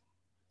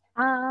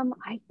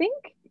 I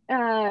think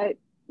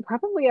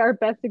probably our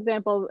best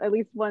example, at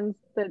least ones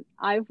that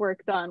I've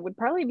worked on, would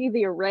probably be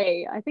The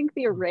Array. I think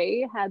The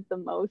Array had the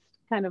most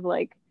kind of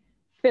like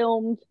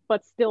filmed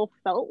but still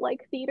felt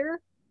like theater.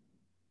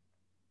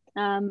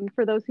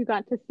 For those who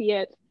got to see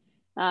it,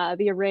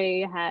 The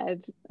Array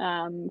had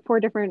 4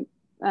 different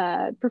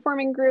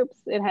performing groups.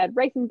 It had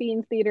Rice and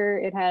Beans Theater,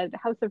 it had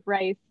House of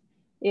Rice,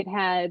 it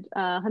had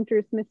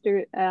Hunters,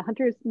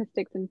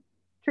 Mystics, and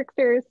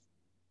Tricksters.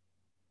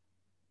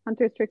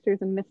 Hunters,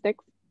 Tricksters, and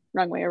Mystics,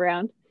 wrong way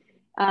around.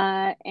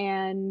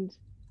 And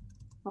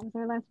what was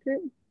our last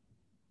group?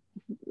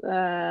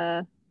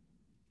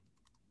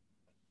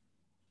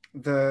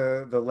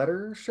 The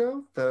letter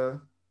show?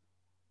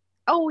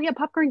 Oh yeah,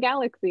 Popcorn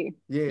Galaxy.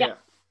 Yeah.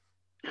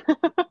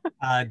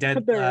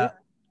 Dead Letter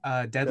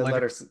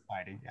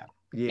Society. Yeah.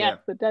 Yes,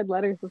 the Dead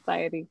Letter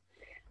Society.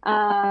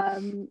 Yeah,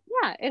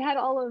 it had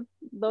all of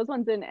those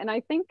ones in, and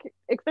I think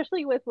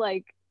especially with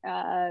like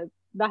the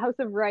House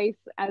of Rice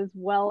as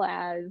well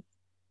as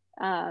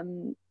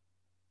the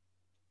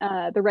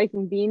Rice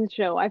and Beans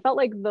show, I felt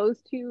like those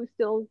two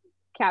still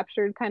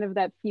captured kind of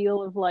that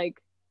feel of like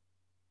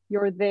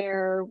you're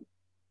there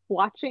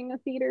watching a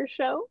theater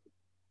show.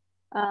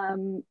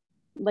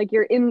 Like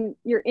you're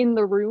in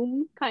the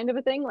room kind of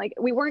a thing. Like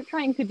we weren't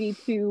trying to be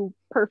too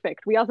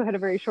perfect. We also had a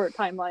very short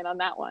timeline on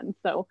that one.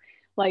 So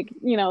like,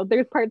 you know,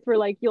 there's parts where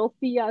like you'll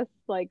see us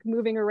like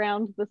moving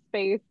around the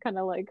space, kind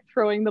of like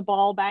throwing the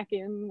ball back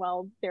in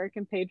while Derek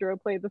and Pedro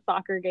play the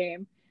soccer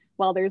game,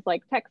 while there's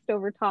like text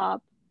over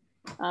top.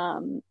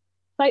 So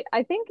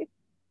I think,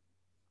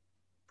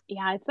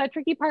 yeah, it's that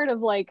tricky part of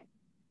like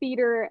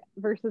theater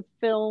versus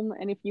film.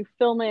 And if you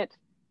film it,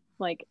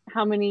 like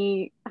how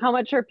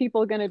much are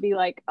people going to be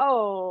like,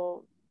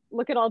 oh,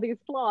 look at all these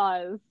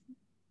flaws,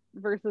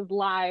 versus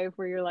live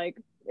where you're like,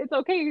 it's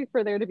okay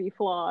for there to be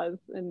flaws,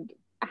 and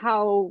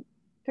how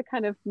to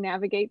kind of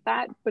navigate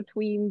that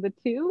between the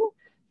two,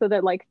 so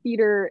that like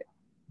theater,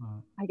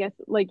 I guess,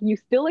 like you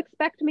still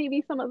expect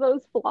maybe some of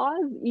those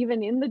flaws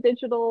even in the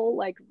digital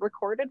like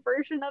recorded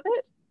version of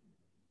it.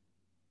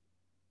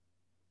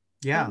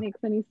 Yeah, that makes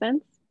any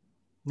sense.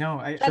 No,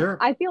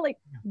 I feel like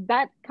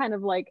that kind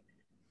of like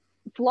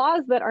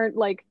flaws that aren't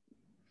like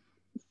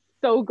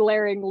so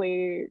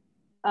glaringly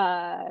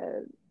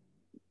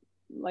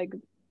like,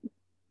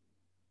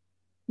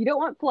 you don't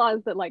want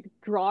flaws that like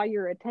draw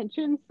your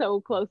attention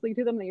so closely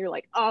to them that you're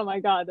like, oh my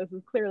god, this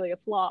is clearly a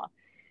flaw,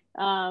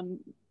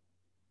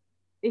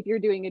 if you're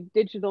doing a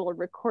digital or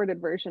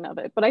recorded version of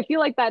it. But I feel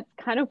like that's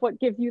kind of what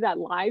gives you that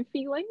live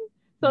feeling.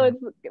 So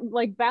it's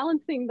like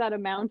balancing that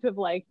amount of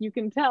like, you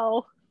can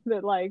tell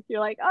that like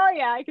you're like, oh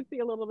yeah, I can see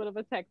a little bit of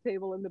a tech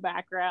table in the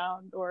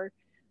background, or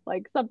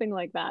like something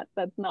like that.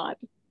 That's not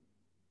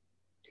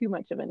too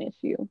much of an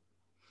issue.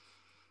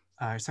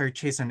 Sorry,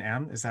 Chase and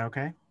M, is that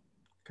okay?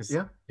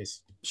 Yeah,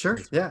 sure.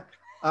 Yeah,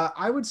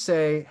 I would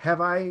say,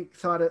 have I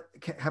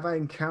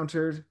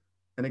encountered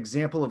an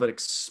example of an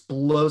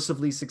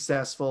explosively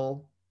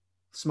successful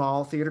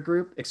small theater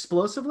group?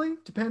 Explosively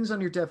depends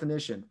on your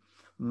definition.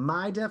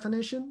 My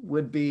definition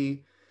would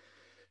be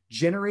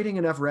generating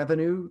enough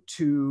revenue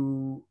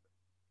to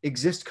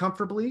exist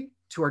comfortably,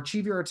 to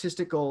achieve your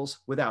artistic goals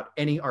without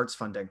any arts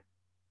funding,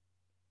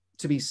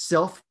 to be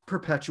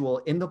self-perpetual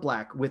in the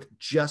black with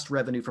just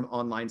revenue from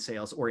online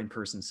sales or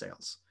in-person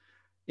sales.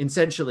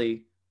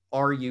 Essentially,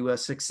 are you a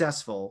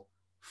successful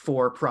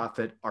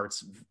for-profit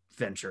arts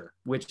venture?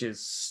 Which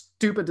is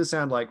stupid to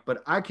sound like,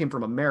 but I came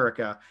from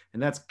America,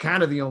 and that's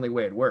kind of the only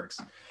way it works.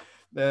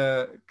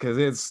 Because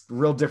it's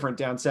real different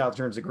down south in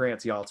terms of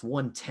grants, y'all. It's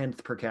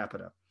 1/10 per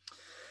capita.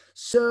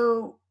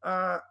 So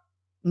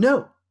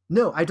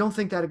no, I don't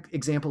think that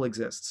example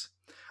exists.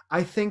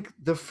 I think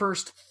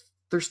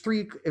there's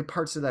three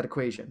parts to that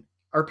equation.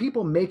 Are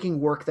people making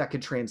work that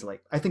could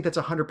translate? I think that's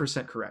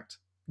 100% correct.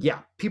 Yeah,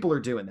 people are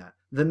doing that.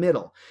 The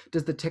middle,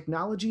 does the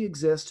technology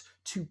exist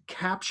to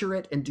capture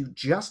it and do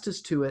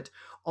justice to it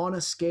on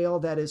a scale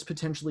that is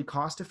potentially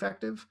cost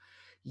effective?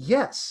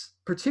 Yes,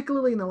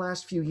 particularly in the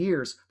last few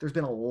years, there's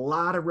been a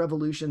lot of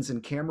revolutions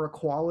in camera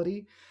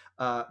quality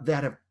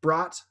that have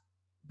brought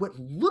what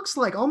looks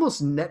like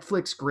almost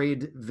Netflix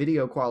grade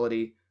video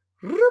quality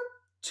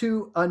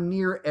to a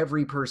near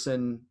every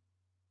person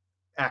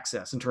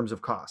access in terms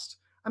of cost.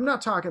 I'm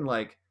not talking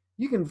like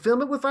you can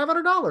film it with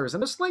 $500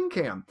 and a sling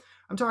cam.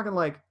 I'm talking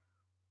like,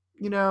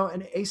 you know,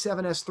 an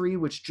A7S III,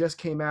 which just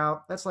came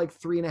out, that's like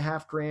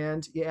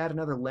 $3,500. You add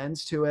another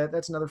lens to it,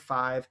 that's another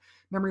 $5,000.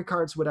 Memory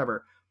cards,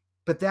 whatever.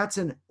 But that's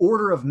an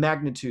order of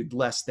magnitude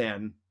less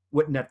than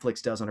what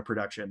Netflix does on a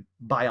production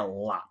by a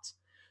lot.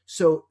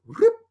 So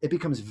it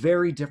becomes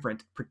very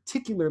different,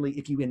 particularly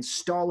if you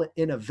install it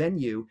in a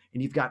venue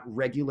and you've got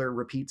regular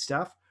repeat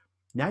stuff.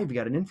 Now you've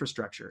got an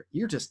infrastructure.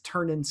 You're just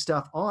turning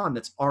stuff on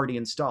that's already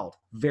installed.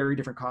 Very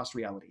different cost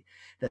reality.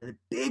 The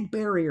big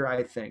barrier,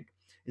 I think,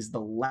 is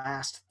the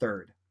last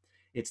third.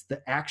 It's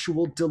the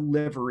actual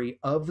delivery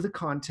of the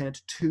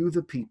content to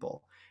the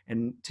people.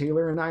 And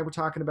Taylor and I were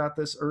talking about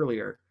this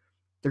earlier.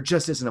 There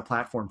just isn't a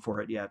platform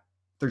for it yet.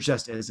 There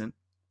just isn't.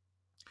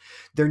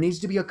 There needs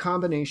to be a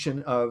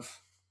combination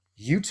of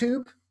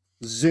YouTube,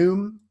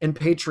 Zoom, and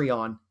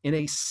Patreon in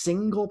a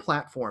single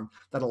platform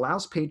that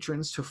allows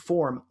patrons to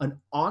form an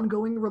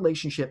ongoing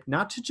relationship,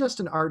 not to just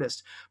an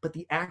artist, but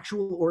the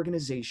actual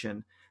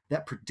organization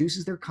that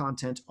produces their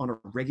content on a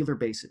regular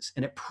basis.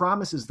 And it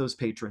promises those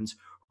patrons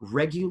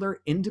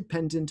regular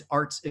independent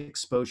arts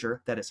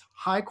exposure that is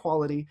high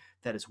quality,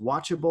 that is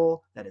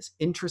watchable, that is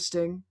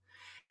interesting.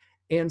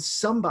 And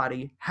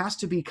somebody has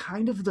to be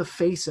kind of the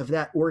face of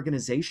that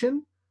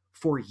organization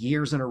for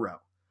years in a row.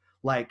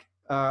 Like,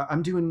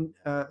 I'm doing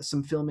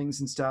some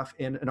filmings and stuff,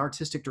 and an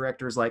artistic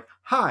director is like,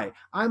 hi,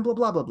 I'm blah,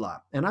 blah, blah,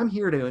 blah, and I'm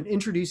here to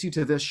introduce you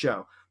to this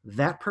show.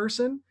 That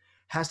person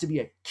has to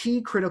be a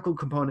key critical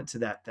component to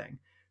that thing.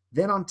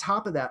 Then on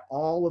top of that,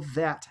 all of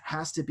that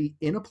has to be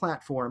in a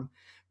platform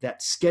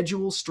that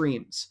schedules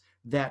streams,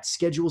 that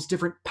schedules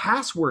different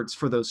passwords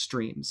for those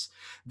streams,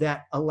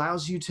 that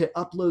allows you to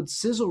upload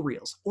sizzle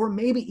reels, or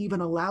maybe even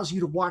allows you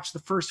to watch the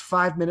first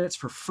 5 minutes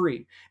for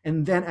free,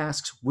 and then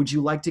asks, would you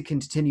like to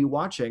continue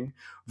watching?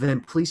 Then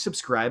please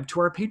subscribe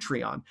to our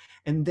Patreon.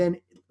 And then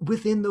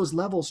within those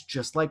levels,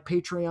 just like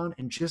Patreon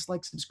and just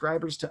like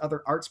subscribers to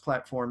other arts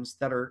platforms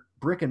that are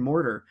brick and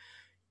mortar,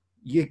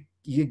 you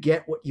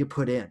get what you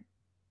put in.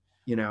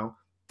 You know,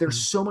 there's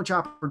so much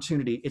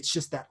opportunity. It's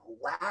just that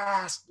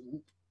last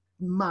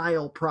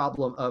mile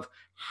problem of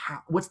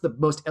what's the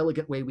most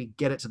elegant way we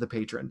get it to the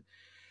patron.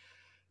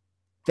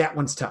 That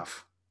one's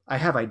tough. I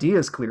have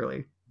ideas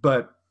clearly,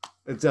 but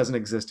it doesn't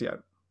exist yet.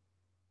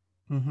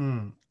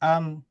 I'm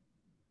going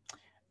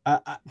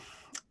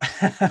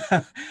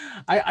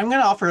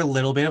to offer a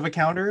little bit of a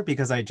counter,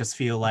 because I just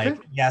feel like,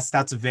 yes,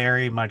 that's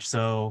very much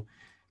so.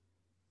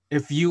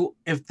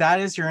 If that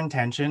is your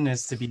intention,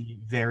 is to be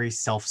very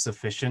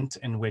self-sufficient,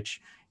 in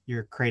which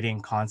you're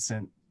creating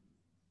content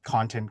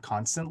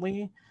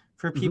constantly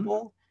for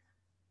people,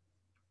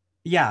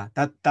 yeah,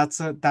 that's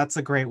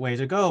a great way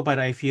to go. But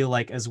I feel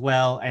like as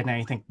well, and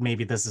I think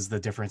maybe this is the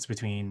difference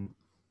between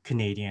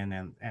Canadian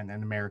and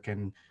an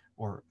American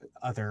or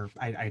other,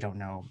 I don't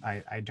know.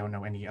 I don't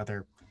know any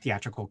other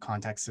theatrical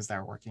contexts that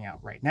are working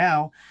out right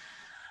now.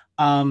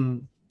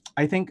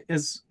 I think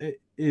is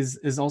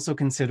also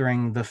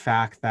considering the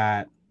fact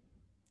that,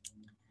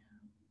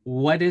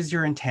 what is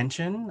your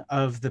intention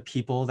of the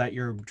people that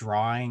you're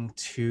drawing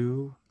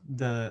to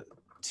the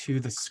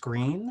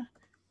screen?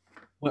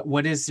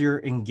 What is your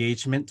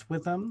engagement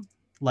with them?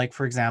 Like,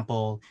 for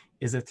example,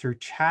 is it through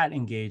chat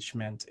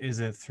engagement? Is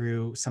it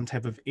through some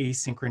type of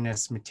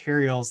asynchronous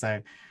materials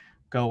that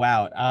go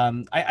out?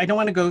 I don't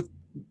want to go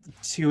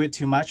to it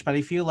too much, but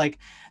I feel like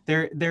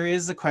there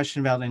is a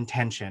question about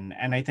intention.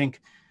 And I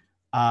think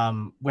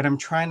what I'm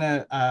trying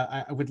to,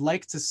 I would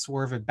like to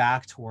swerve it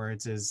back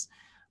towards is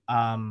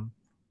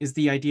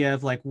the idea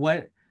of like,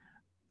 what,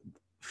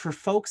 for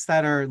folks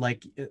that are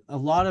like, a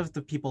lot of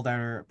the people that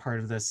are part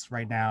of this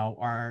right now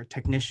are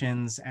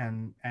technicians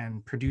and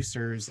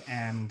producers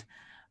and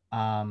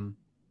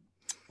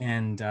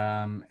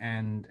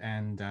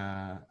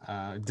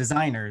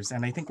designers.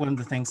 And I think one of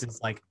the things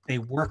is like, they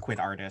work with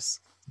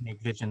artists to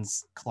make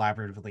visions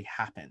collaboratively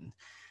happen.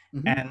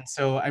 And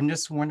so I'm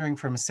just wondering,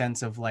 from a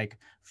sense of like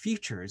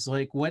futures,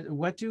 like what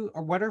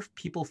are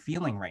people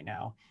feeling right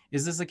now?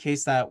 Is this a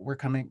case that we're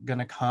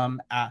gonna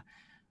come at?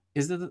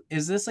 Is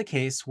this a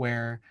case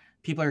where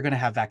people are going to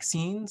have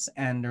vaccines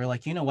and they're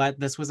like, you know what,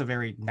 this was a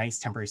very nice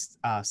temporary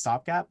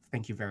stopgap,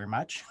 thank you very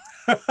much,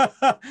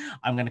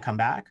 I'm going to come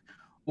back?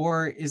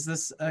 Or is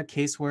this a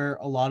case where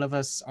a lot of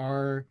us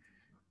are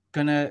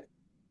going to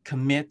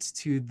commit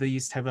to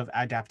these type of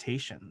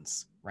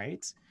adaptations,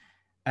 right?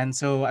 And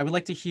so I would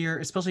like to hear,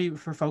 especially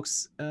for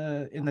folks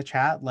in the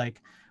chat, like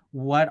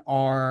what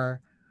are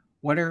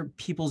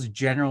people's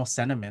general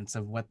sentiments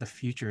of what the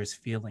future is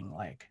feeling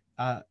like?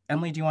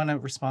 Emily, do you want to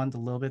respond a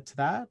little bit to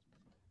that?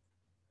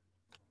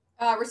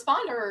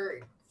 Respond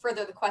or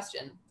further the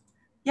question?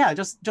 Yeah,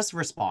 just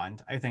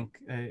respond. I think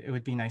it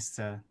would be nice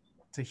to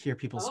hear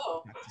people's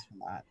perspectives from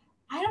that.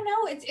 I don't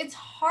know. It's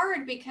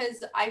hard,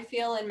 because I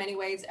feel in many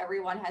ways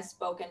everyone has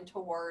spoken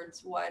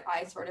towards what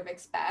I sort of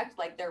expect.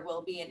 Like, there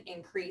will be an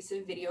increase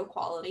of video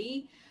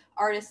quality.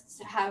 Artists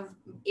have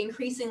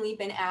increasingly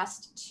been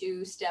asked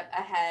to step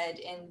ahead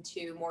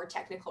into more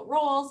technical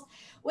roles,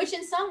 which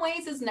in some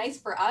ways is nice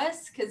for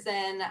us, because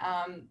then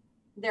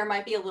there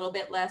might be a little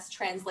bit less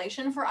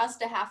translation for us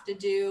to have to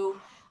do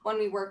when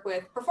we work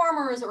with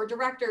performers or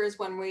directors,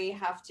 when we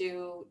have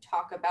to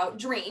talk about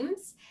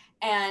dreams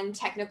and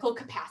technical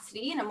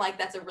capacity. And I'm like,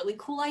 that's a really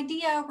cool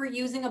idea. We're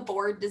using a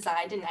board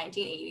designed in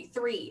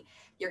 1983.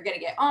 You're going to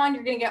get on,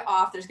 you're going to get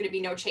off. There's going to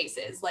be no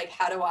chases. Like,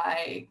 how do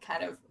I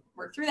kind of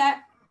work through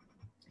that?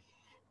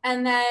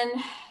 And then,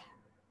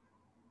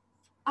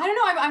 I don't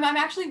know, I'm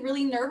actually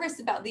really nervous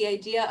about the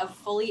idea of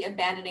fully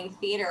abandoning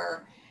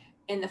theater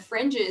in the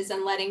fringes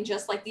and letting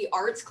just like the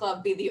arts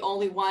club be the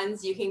only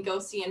ones you can go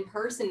see in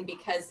person,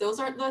 because those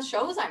aren't the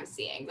shows I'm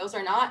seeing. Those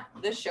are not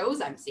the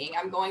shows I'm seeing.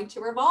 I'm going to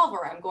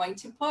Revolver, I'm going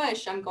to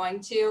Push, I'm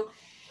going to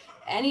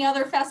any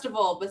other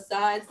festival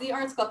besides the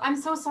arts club.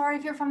 I'm so sorry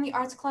if you're from the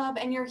arts club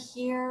and you're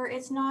here.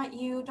 It's not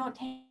you. Don't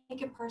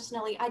take it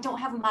personally. I don't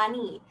have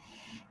money.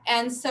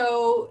 And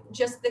so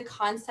just the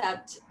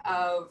concept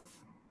of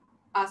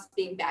us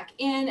being back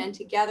in and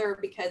together,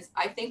 because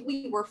I think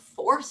we were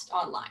forced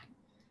online.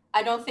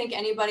 I don't think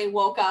anybody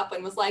woke up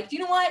and was like, do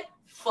you know what?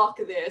 Fuck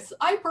this.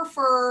 I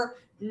prefer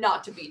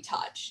not to be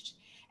touched.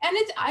 And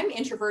I'm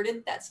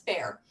introverted, that's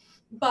fair.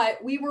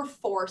 But we were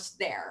forced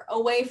there,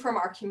 away from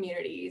our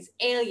communities,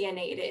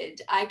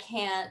 alienated. I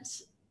can't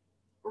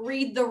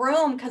read the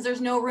room because there's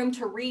no room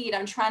to read.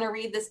 I'm trying to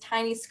read this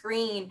tiny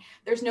screen.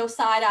 There's no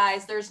side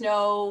eyes. There's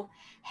no,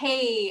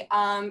 hey,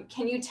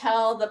 can you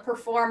tell the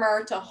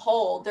performer to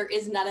hold? There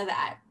is none of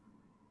that.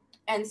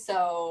 And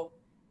so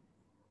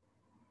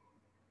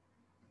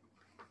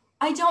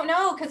I don't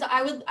know, because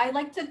I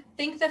like to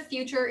think the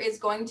future is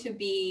going to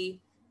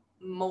be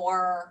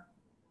more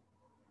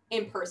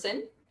in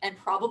person and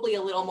probably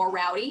a little more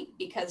rowdy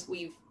because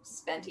we've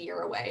spent a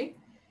year away.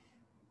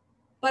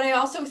 But I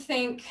also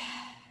think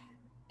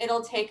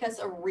it'll take us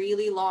a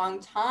really long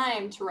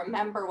time to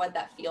remember what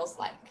that feels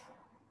like.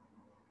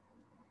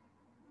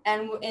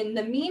 And in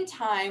the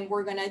meantime,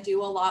 we're going to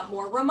do a lot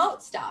more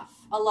remote stuff,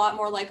 a lot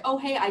more like, oh,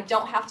 hey, I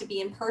don't have to be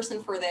in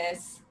person for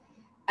this.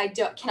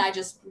 Can I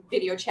just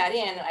video chat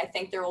in? And I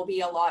think there will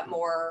be a lot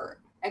more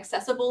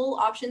accessible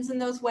options in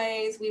those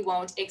ways. We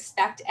won't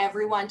expect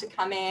everyone to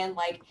come in.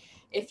 Like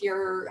if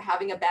you're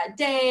having a bad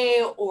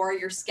day or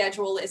your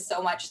schedule is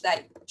so much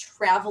that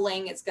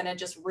traveling is going to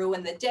just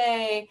ruin the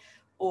day,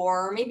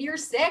 or maybe you're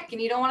sick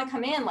and you don't want to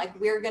come in, like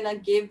we're going to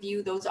give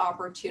you those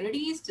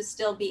opportunities to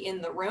still be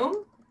in the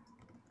room.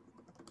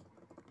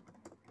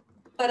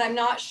 But I'm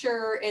not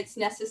sure it's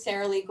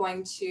necessarily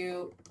going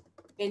to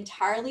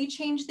entirely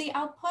change the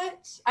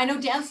output. I know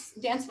dance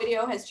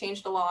video has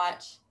changed a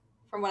lot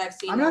from what I've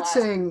seen. I'm not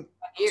saying,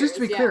 just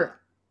to be clear,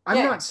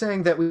 I'm not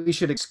saying that we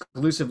should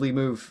exclusively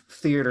move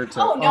theater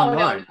to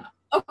online.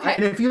 No. Okay.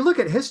 And if you look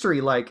at history,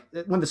 like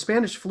when the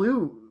Spanish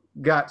flu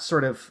got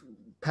sort of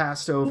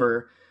passed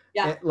over,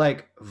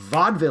 like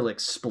vaudeville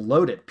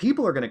exploded.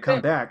 People are going to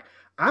come back.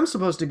 I'm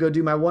supposed to go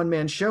do my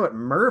one-man show at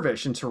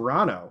Mirvish in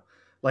Toronto.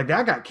 Like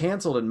that got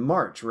canceled in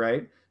March,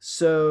 right?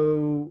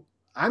 So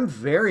I'm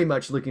very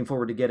much looking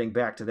forward to getting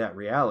back to that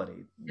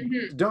reality.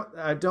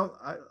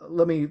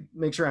 Let me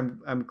make sure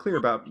I'm clear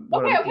about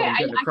what I'm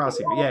getting across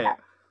here. Yeah.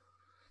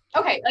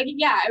 Okay. Like,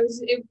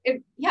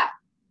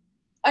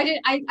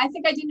 I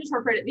think I did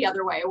interpret it the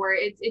other way, where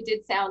it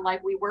did sound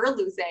like we were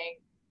losing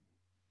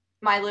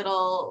my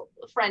little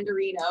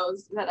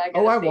frienderinos that I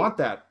got. Oh, I want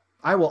that.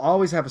 I will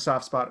always have a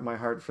soft spot in my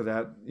heart for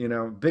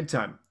that, big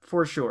time,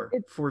 for sure.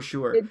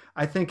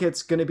 I think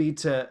it's going to be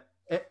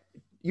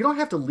you don't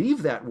have to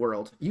leave that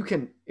world. You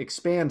can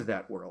expand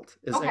that world,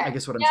 I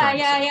guess what I'm trying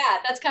to say. Yeah.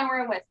 That's kind of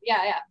where I'm with.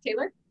 Yeah.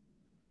 Taylor?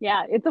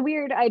 Yeah, it's a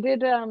weird, I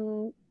did,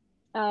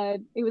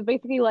 it was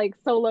basically like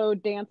solo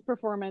dance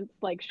performance,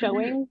 like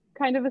showing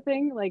kind of a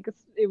thing. Like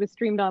it was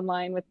streamed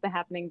online with the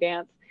happening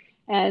dance.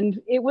 And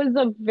it was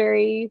a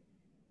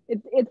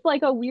it's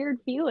like a weird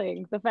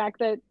feeling. The fact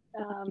that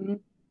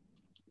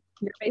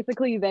you're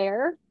basically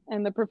there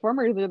and the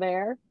performers are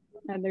there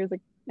and there's a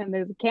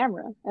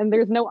camera and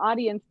there's no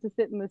audience to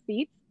sit in the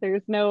seats.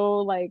 There's no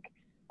like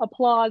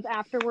applause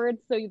afterwards.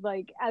 So you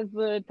like, as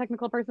the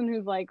technical person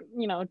who's like,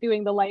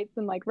 doing the lights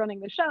and like running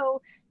the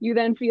show, you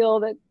then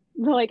feel that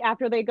like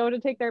after they go to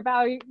take their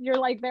bow, you're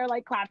like, they're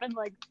like clapping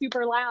like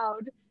super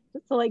loud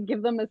just to like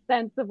give them a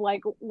sense of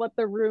like what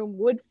the room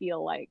would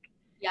feel like.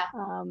 Yeah.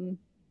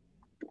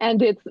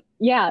 And it's,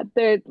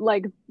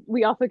 like,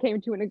 we also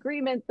came to an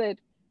agreement that,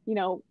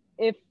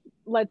 if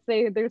let's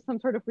say there's some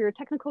sort of weird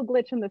technical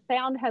glitch and the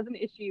sound has an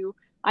issue,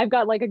 I've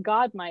got like a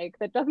God mic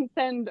that doesn't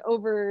send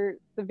over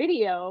the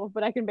video,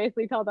 but I can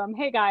basically tell them,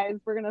 hey guys,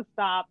 we're going to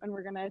stop and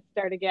we're going to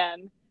start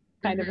again,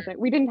 kind of a thing.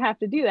 We didn't have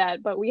to do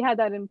that, but we had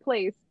that in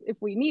place if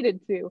we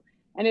needed to.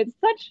 And it's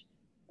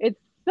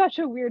such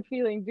a weird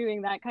feeling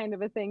doing that kind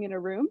of a thing in a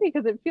room,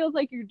 because it feels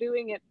like you're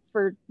doing it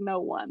for no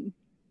one.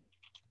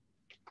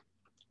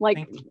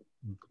 Like,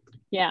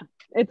 yeah,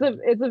 it's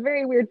a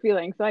very weird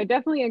feeling. So I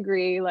definitely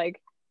agree,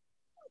 like,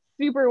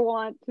 super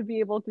want to be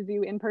able to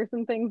do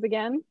in-person things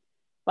again,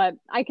 but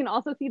I can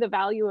also see the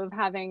value of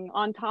having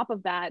on top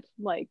of that,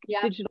 like,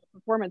 digital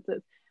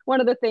performances. One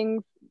of the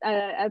things,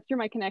 as through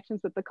my connections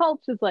with the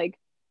cult, is like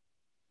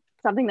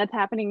something that's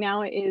happening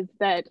now is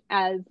that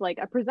as like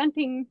a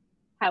presenting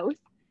house,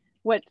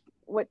 what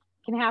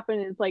can happen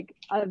is like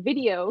a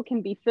video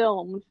can be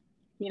filmed,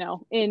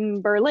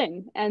 in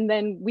Berlin, and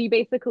then we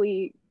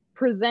basically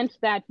present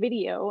that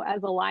video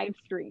as a live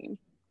stream.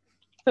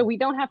 So we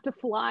don't have to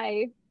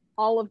fly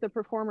all of the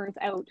performers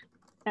out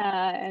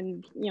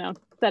and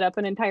set up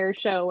an entire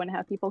show and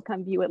have people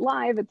come view it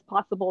live. It's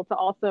possible to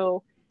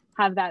also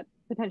have that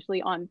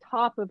potentially on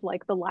top of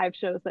like the live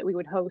shows that we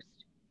would host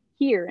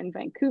here in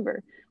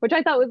Vancouver, which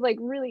I thought was like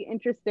really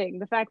interesting.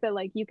 The fact that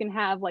like you can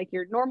have like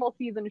your normal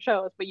season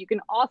shows, but you can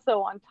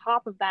also on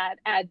top of that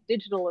add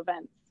digital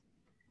events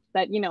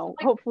that,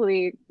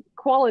 hopefully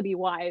quality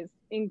wise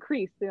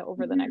increase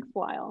over the next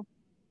while.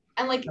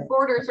 And like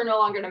borders are no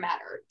longer going to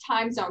matter.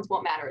 Time zones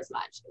won't matter as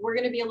much. We're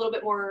going to be a little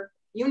bit more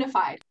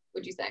unified,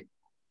 would you say?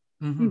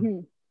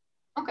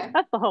 Okay.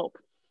 That's the hope.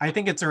 I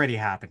think it's already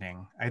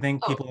happening. I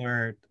think people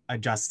are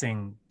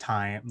adjusting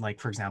time. Like,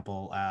 for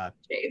example,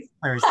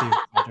 Claire's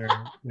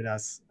with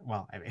us.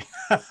 Well, I mean,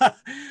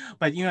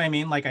 but you know what I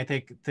mean? Like, I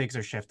think things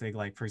are shifting.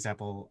 Like, for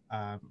example,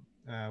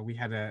 we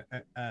had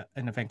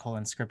an event called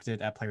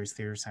Unscripted at Players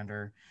Theatre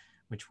Center,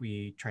 which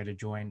we try to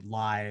join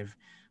live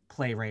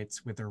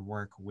playwrights with their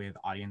work with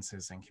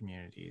audiences and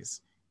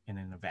communities in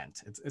an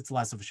event. It's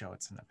less of a show,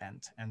 it's an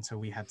event. And so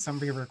we had some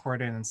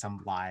pre-recorded and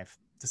some live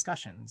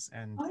discussions,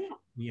 and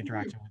we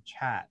interacted with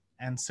chat.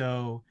 And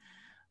so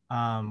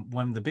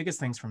one of the biggest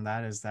things from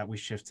that is that we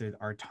shifted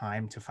our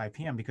time to 5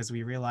 p.m. because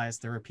we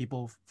realized there were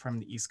people from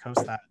the East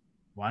Coast that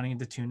wanted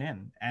to tune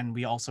in. And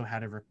we also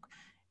had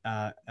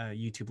a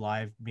YouTube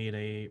Live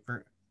made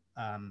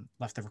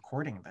left a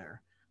recording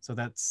there. So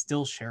that's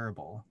still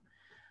shareable.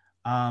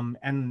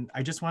 And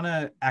I just want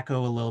to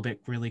echo a little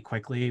bit really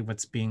quickly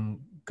what's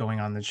going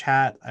on in the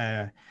chat.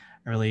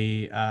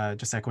 Really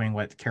just echoing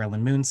what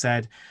Carolyn Moon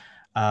said.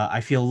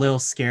 I feel a little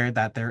scared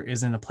that there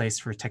isn't a place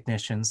for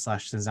technicians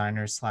slash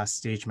designers slash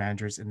stage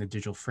managers in the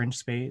digital fringe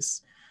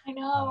space. I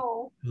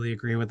know. Really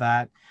agree with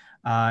that.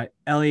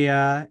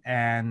 Elia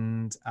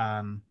and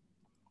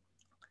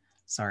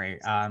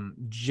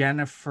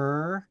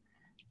Jennifer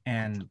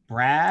and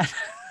Brad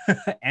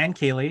and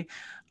Kaylee,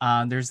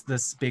 there's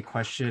this big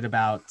question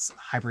about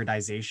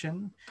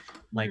hybridization.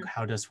 Like,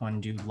 how does one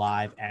do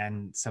live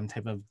and some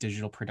type of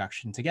digital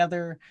production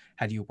together?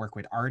 How do you work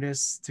with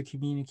artists to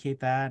communicate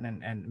that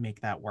and make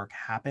that work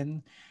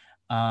happen?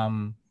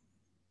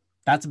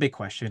 That's a big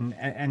question.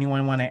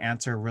 Anyone want to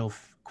answer real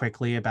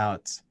quickly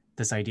about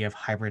this idea of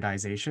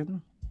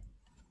hybridization?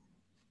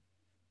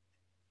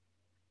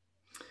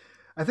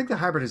 I think the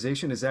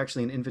hybridization is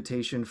actually an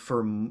invitation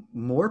for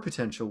more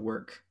potential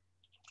work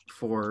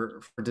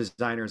for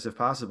designers if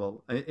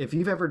possible. If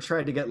you've ever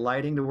tried to get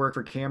lighting to work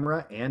for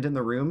camera and in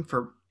the room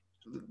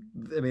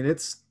I mean,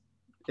 it's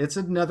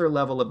another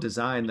level of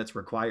design that's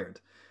required,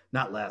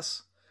 not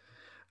less.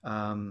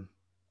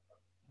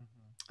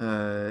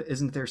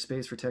 Isn't there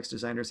space for text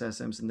designers,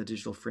 SMs in the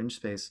digital fringe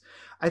space?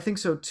 I think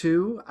so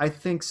too. I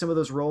think some of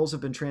those roles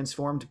have been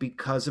transformed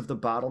because of the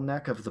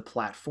bottleneck of the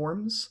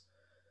platforms.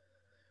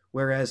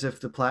 Whereas if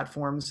the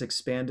platforms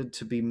expanded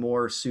to be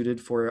more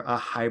suited for a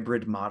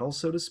hybrid model,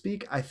 so to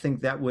speak, I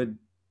think that would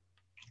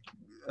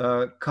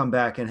come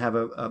back and have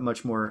a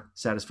much more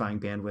satisfying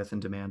bandwidth and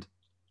demand.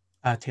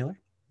 Taylor?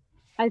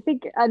 I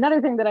think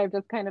another thing that I've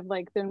just kind of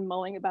like been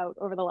mulling about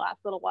over the last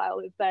little while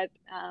is that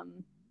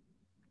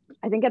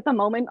I think at the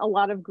moment, a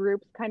lot of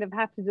groups kind of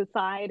have to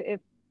decide if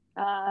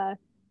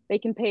they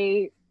can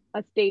pay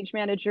a stage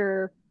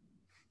manager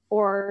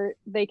or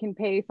they can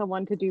pay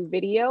someone to do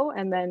video,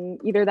 and then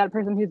either that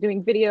person who's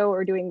doing video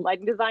or doing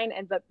lighting design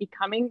ends up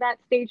becoming that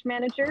stage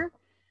manager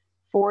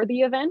for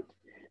the event.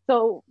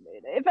 So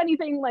if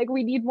anything, like,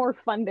 we need more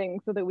funding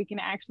so that we can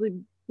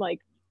actually like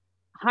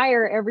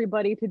hire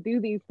everybody to do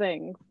these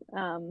things.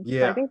 So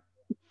I think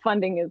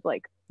funding is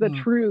like the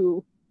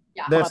true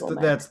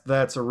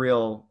that's a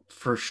real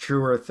for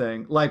sure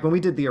thing. Like when we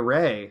did the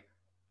array,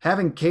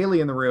 having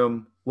Kaylee in the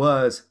room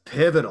was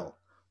pivotal.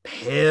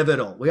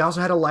 We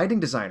also had a lighting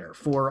designer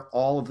for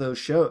all of those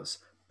shows.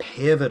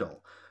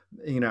 Pivotal.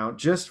 You know,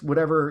 just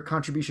whatever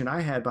contribution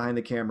I had behind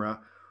the camera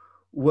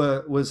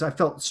was I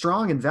felt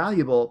strong and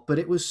valuable, but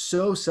it was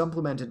so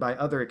supplemented by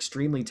other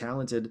extremely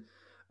talented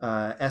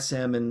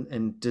SM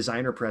and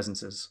designer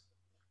presences.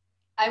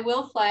 I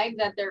will flag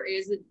that there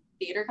is a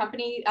theater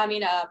company,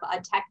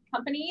 a tech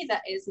company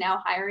that is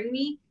now hiring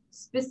me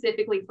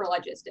specifically for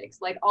logistics.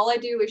 Like, all I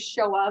do is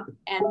show up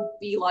and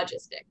be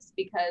logistics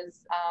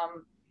because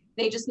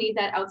they just need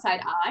that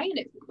outside eye, and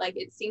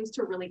it seems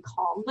to really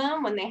calm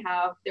them when they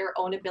have their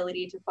own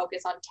ability to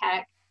focus on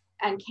tech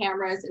and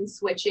cameras and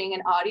switching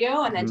and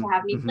audio, and then to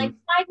have me like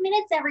 5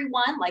 minutes,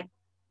 everyone, like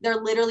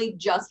they're literally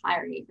just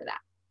hiring me for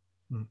that.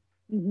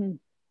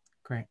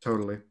 Great.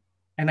 Totally.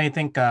 And I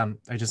think I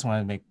just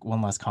want to make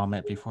one last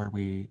comment before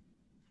we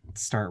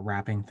start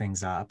wrapping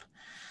things up.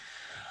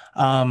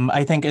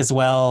 I think as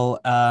well,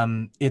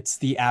 it's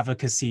the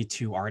advocacy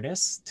to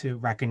artists to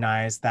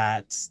recognize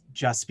that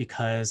just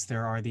because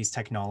there are these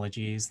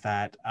technologies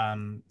that,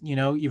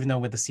 even though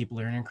with the steep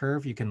learning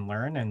curve, you can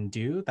learn and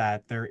do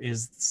that, there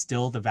is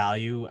still the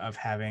value of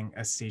having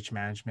a stage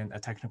management, a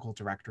technical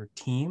director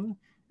team,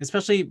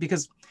 especially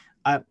because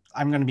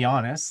I'm going to be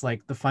honest,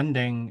 like the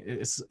funding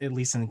is, at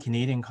least in the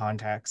Canadian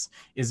context,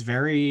 is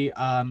very,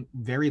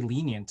 very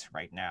lenient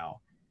right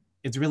now.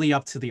 It's really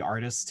up to the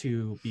artists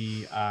to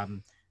be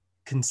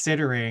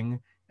considering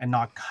and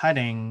not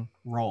cutting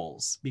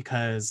roles,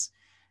 because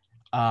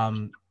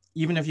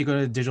even if you go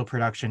to digital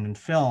production and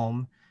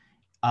film,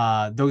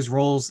 those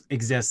roles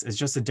exist. It's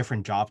just a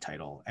different job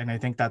title. And I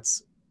think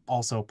that's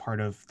also part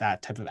of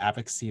that type of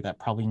advocacy that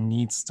probably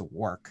needs to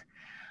work.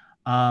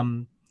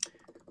 I'm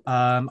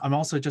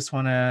also just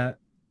want to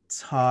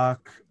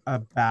talk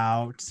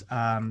about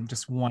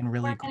just one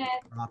really quick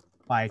talk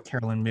by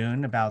Carolyn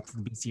Moon about the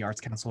BC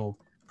Arts Council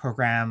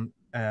program,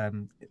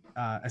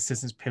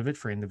 Assistance Pivot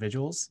for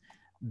Individuals.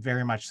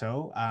 Very much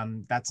so.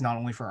 That's not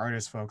only for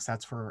artists, folks,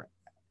 that's for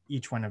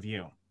each one of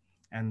you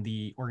and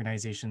the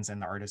organizations and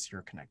the artists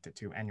you're connected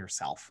to and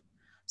yourself.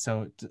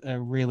 So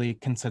really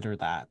consider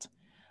that.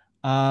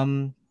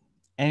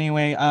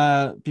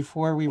 Anyway,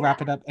 before we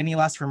wrap it up, any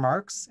last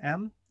remarks,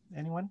 Em?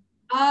 Anyone?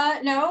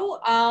 No,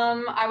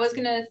 I was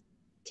gonna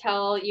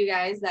tell you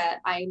guys that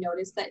I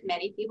noticed that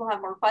many people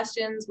have more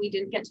questions. We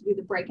didn't get to do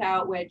the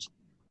breakout, which,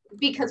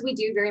 because we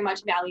do very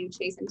much value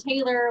Chase and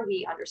Taylor,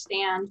 we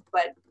understand,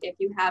 but if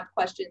you have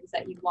questions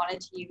that you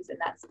wanted to use in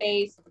that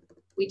space,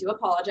 we do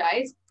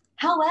apologize.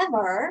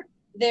 However,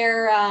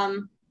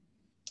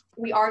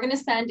 we are gonna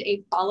send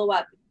a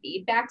follow-up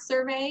feedback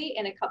survey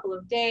in a couple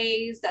of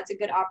days. That's a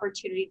good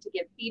opportunity to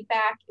give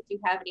feedback if you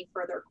have any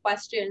further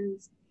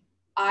questions.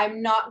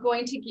 I'm not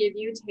going to give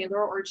you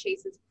Taylor or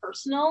Chase's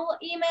personal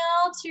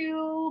email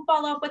to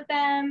follow up with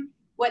them.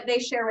 What they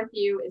share with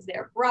you is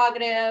their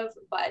prerogative,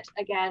 but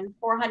again,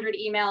 400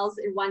 emails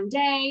in one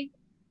day.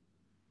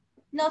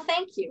 No,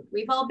 thank you.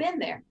 We've all been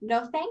there.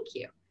 No, thank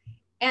you.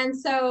 And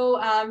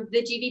so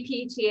the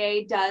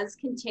GVPTA does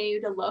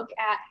continue to look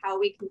at how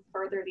we can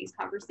further these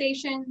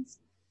conversations.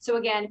 So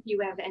again, if you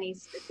have any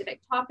specific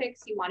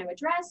topics you want to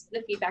address,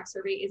 the feedback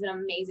survey is an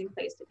amazing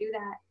place to do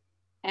that.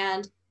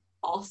 And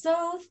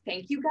also,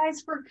 thank you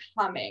guys for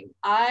coming.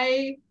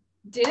 I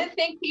didn't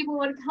think people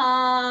would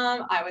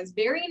come. I was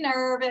very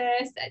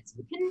nervous, as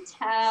you can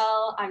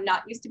tell. I'm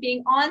not used to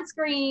being on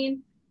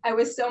screen. I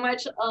was a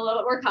little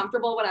bit more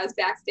comfortable when I was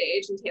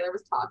backstage and Taylor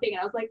was talking,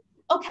 and I was like,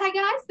 okay,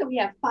 guys, so we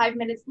have 5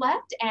 minutes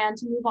left, and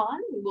to move on,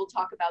 we will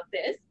talk about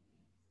this.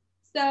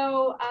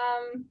 So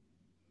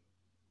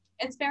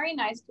it's very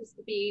nice just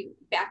to be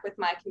back with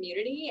my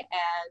community,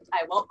 and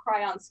I won't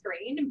cry on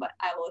screen, but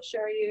I will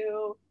assure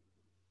you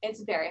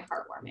it's very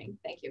heartwarming.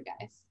 Thank you,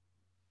 guys.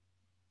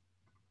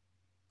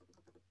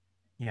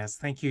 Yes,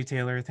 thank you,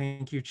 Taylor.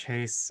 Thank you,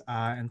 Chase.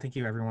 And thank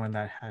you, everyone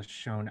that has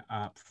shown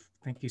up.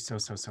 Thank you so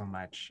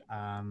much.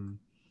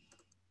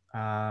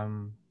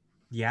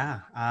 Yeah,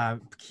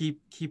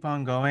 keep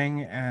on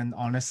going. And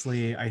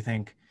honestly, I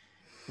think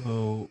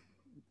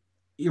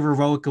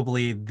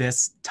irrevocably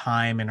this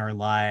time in our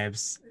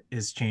lives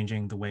is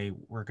changing the way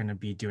we're going to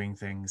be doing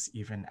things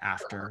even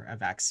after a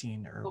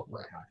vaccine or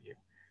what have you.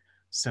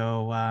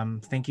 So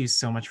thank you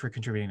so much for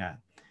contributing that.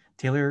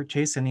 Taylor,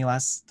 Chase, any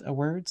last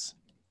words?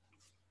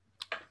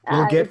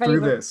 We'll get through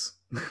this.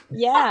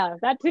 Yeah,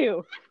 that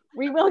too.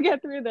 We will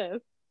get through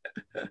this.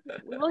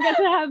 We will get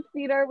to have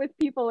theater with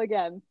people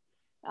again.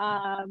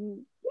 Yeah,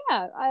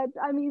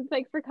 I mean,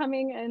 thanks for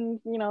coming and,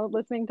 you know,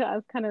 listening to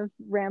us kind of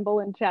ramble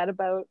and chat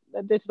about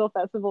a digital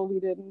festival we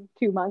did in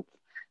 2 months,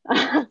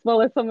 as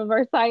well as some of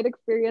our side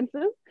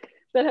experiences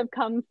that have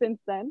come since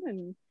then,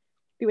 and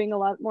doing a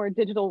lot more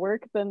digital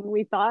work than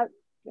we thought.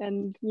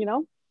 And, you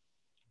know,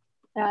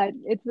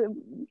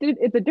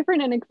 it's a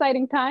different and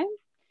exciting time.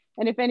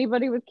 And if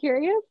anybody was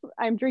curious,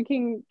 I'm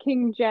drinking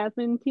King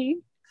Jasmine tea.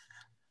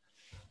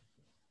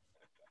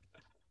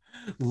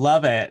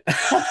 Love it.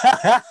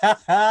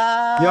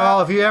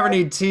 Y'all, if you ever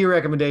need tea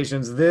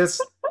recommendations,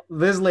 this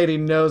lady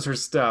knows her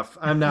stuff.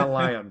 I'm not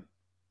lying.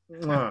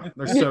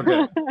 They're so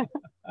good.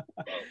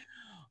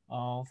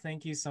 Oh,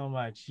 thank you so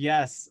much.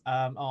 Yes,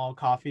 all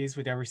coffees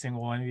with every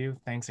single one of you.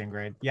 Thanks,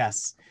 Ingrid.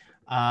 Yes,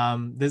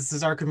 this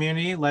is our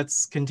community.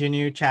 Let's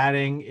continue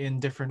chatting in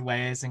different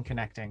ways and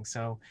connecting.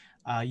 So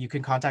you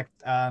can contact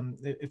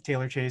if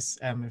Taylor, Chase,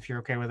 if you're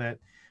okay with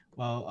it.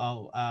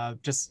 Well, I'll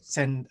just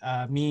send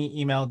me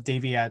email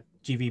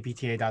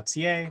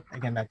davey@gvpta.ca.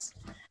 Again, that's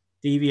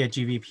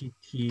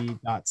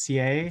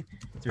davey@gvpt.ca.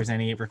 If there's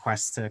any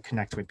requests to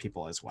connect with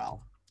people as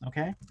well.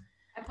 Okay.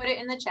 I put it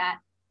in the chat.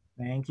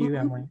 Thank you,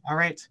 Emily. All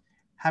right.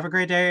 Have a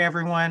great day,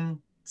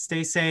 everyone.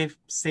 Stay safe.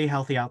 Stay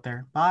healthy out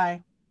there.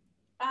 Bye.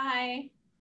 Bye.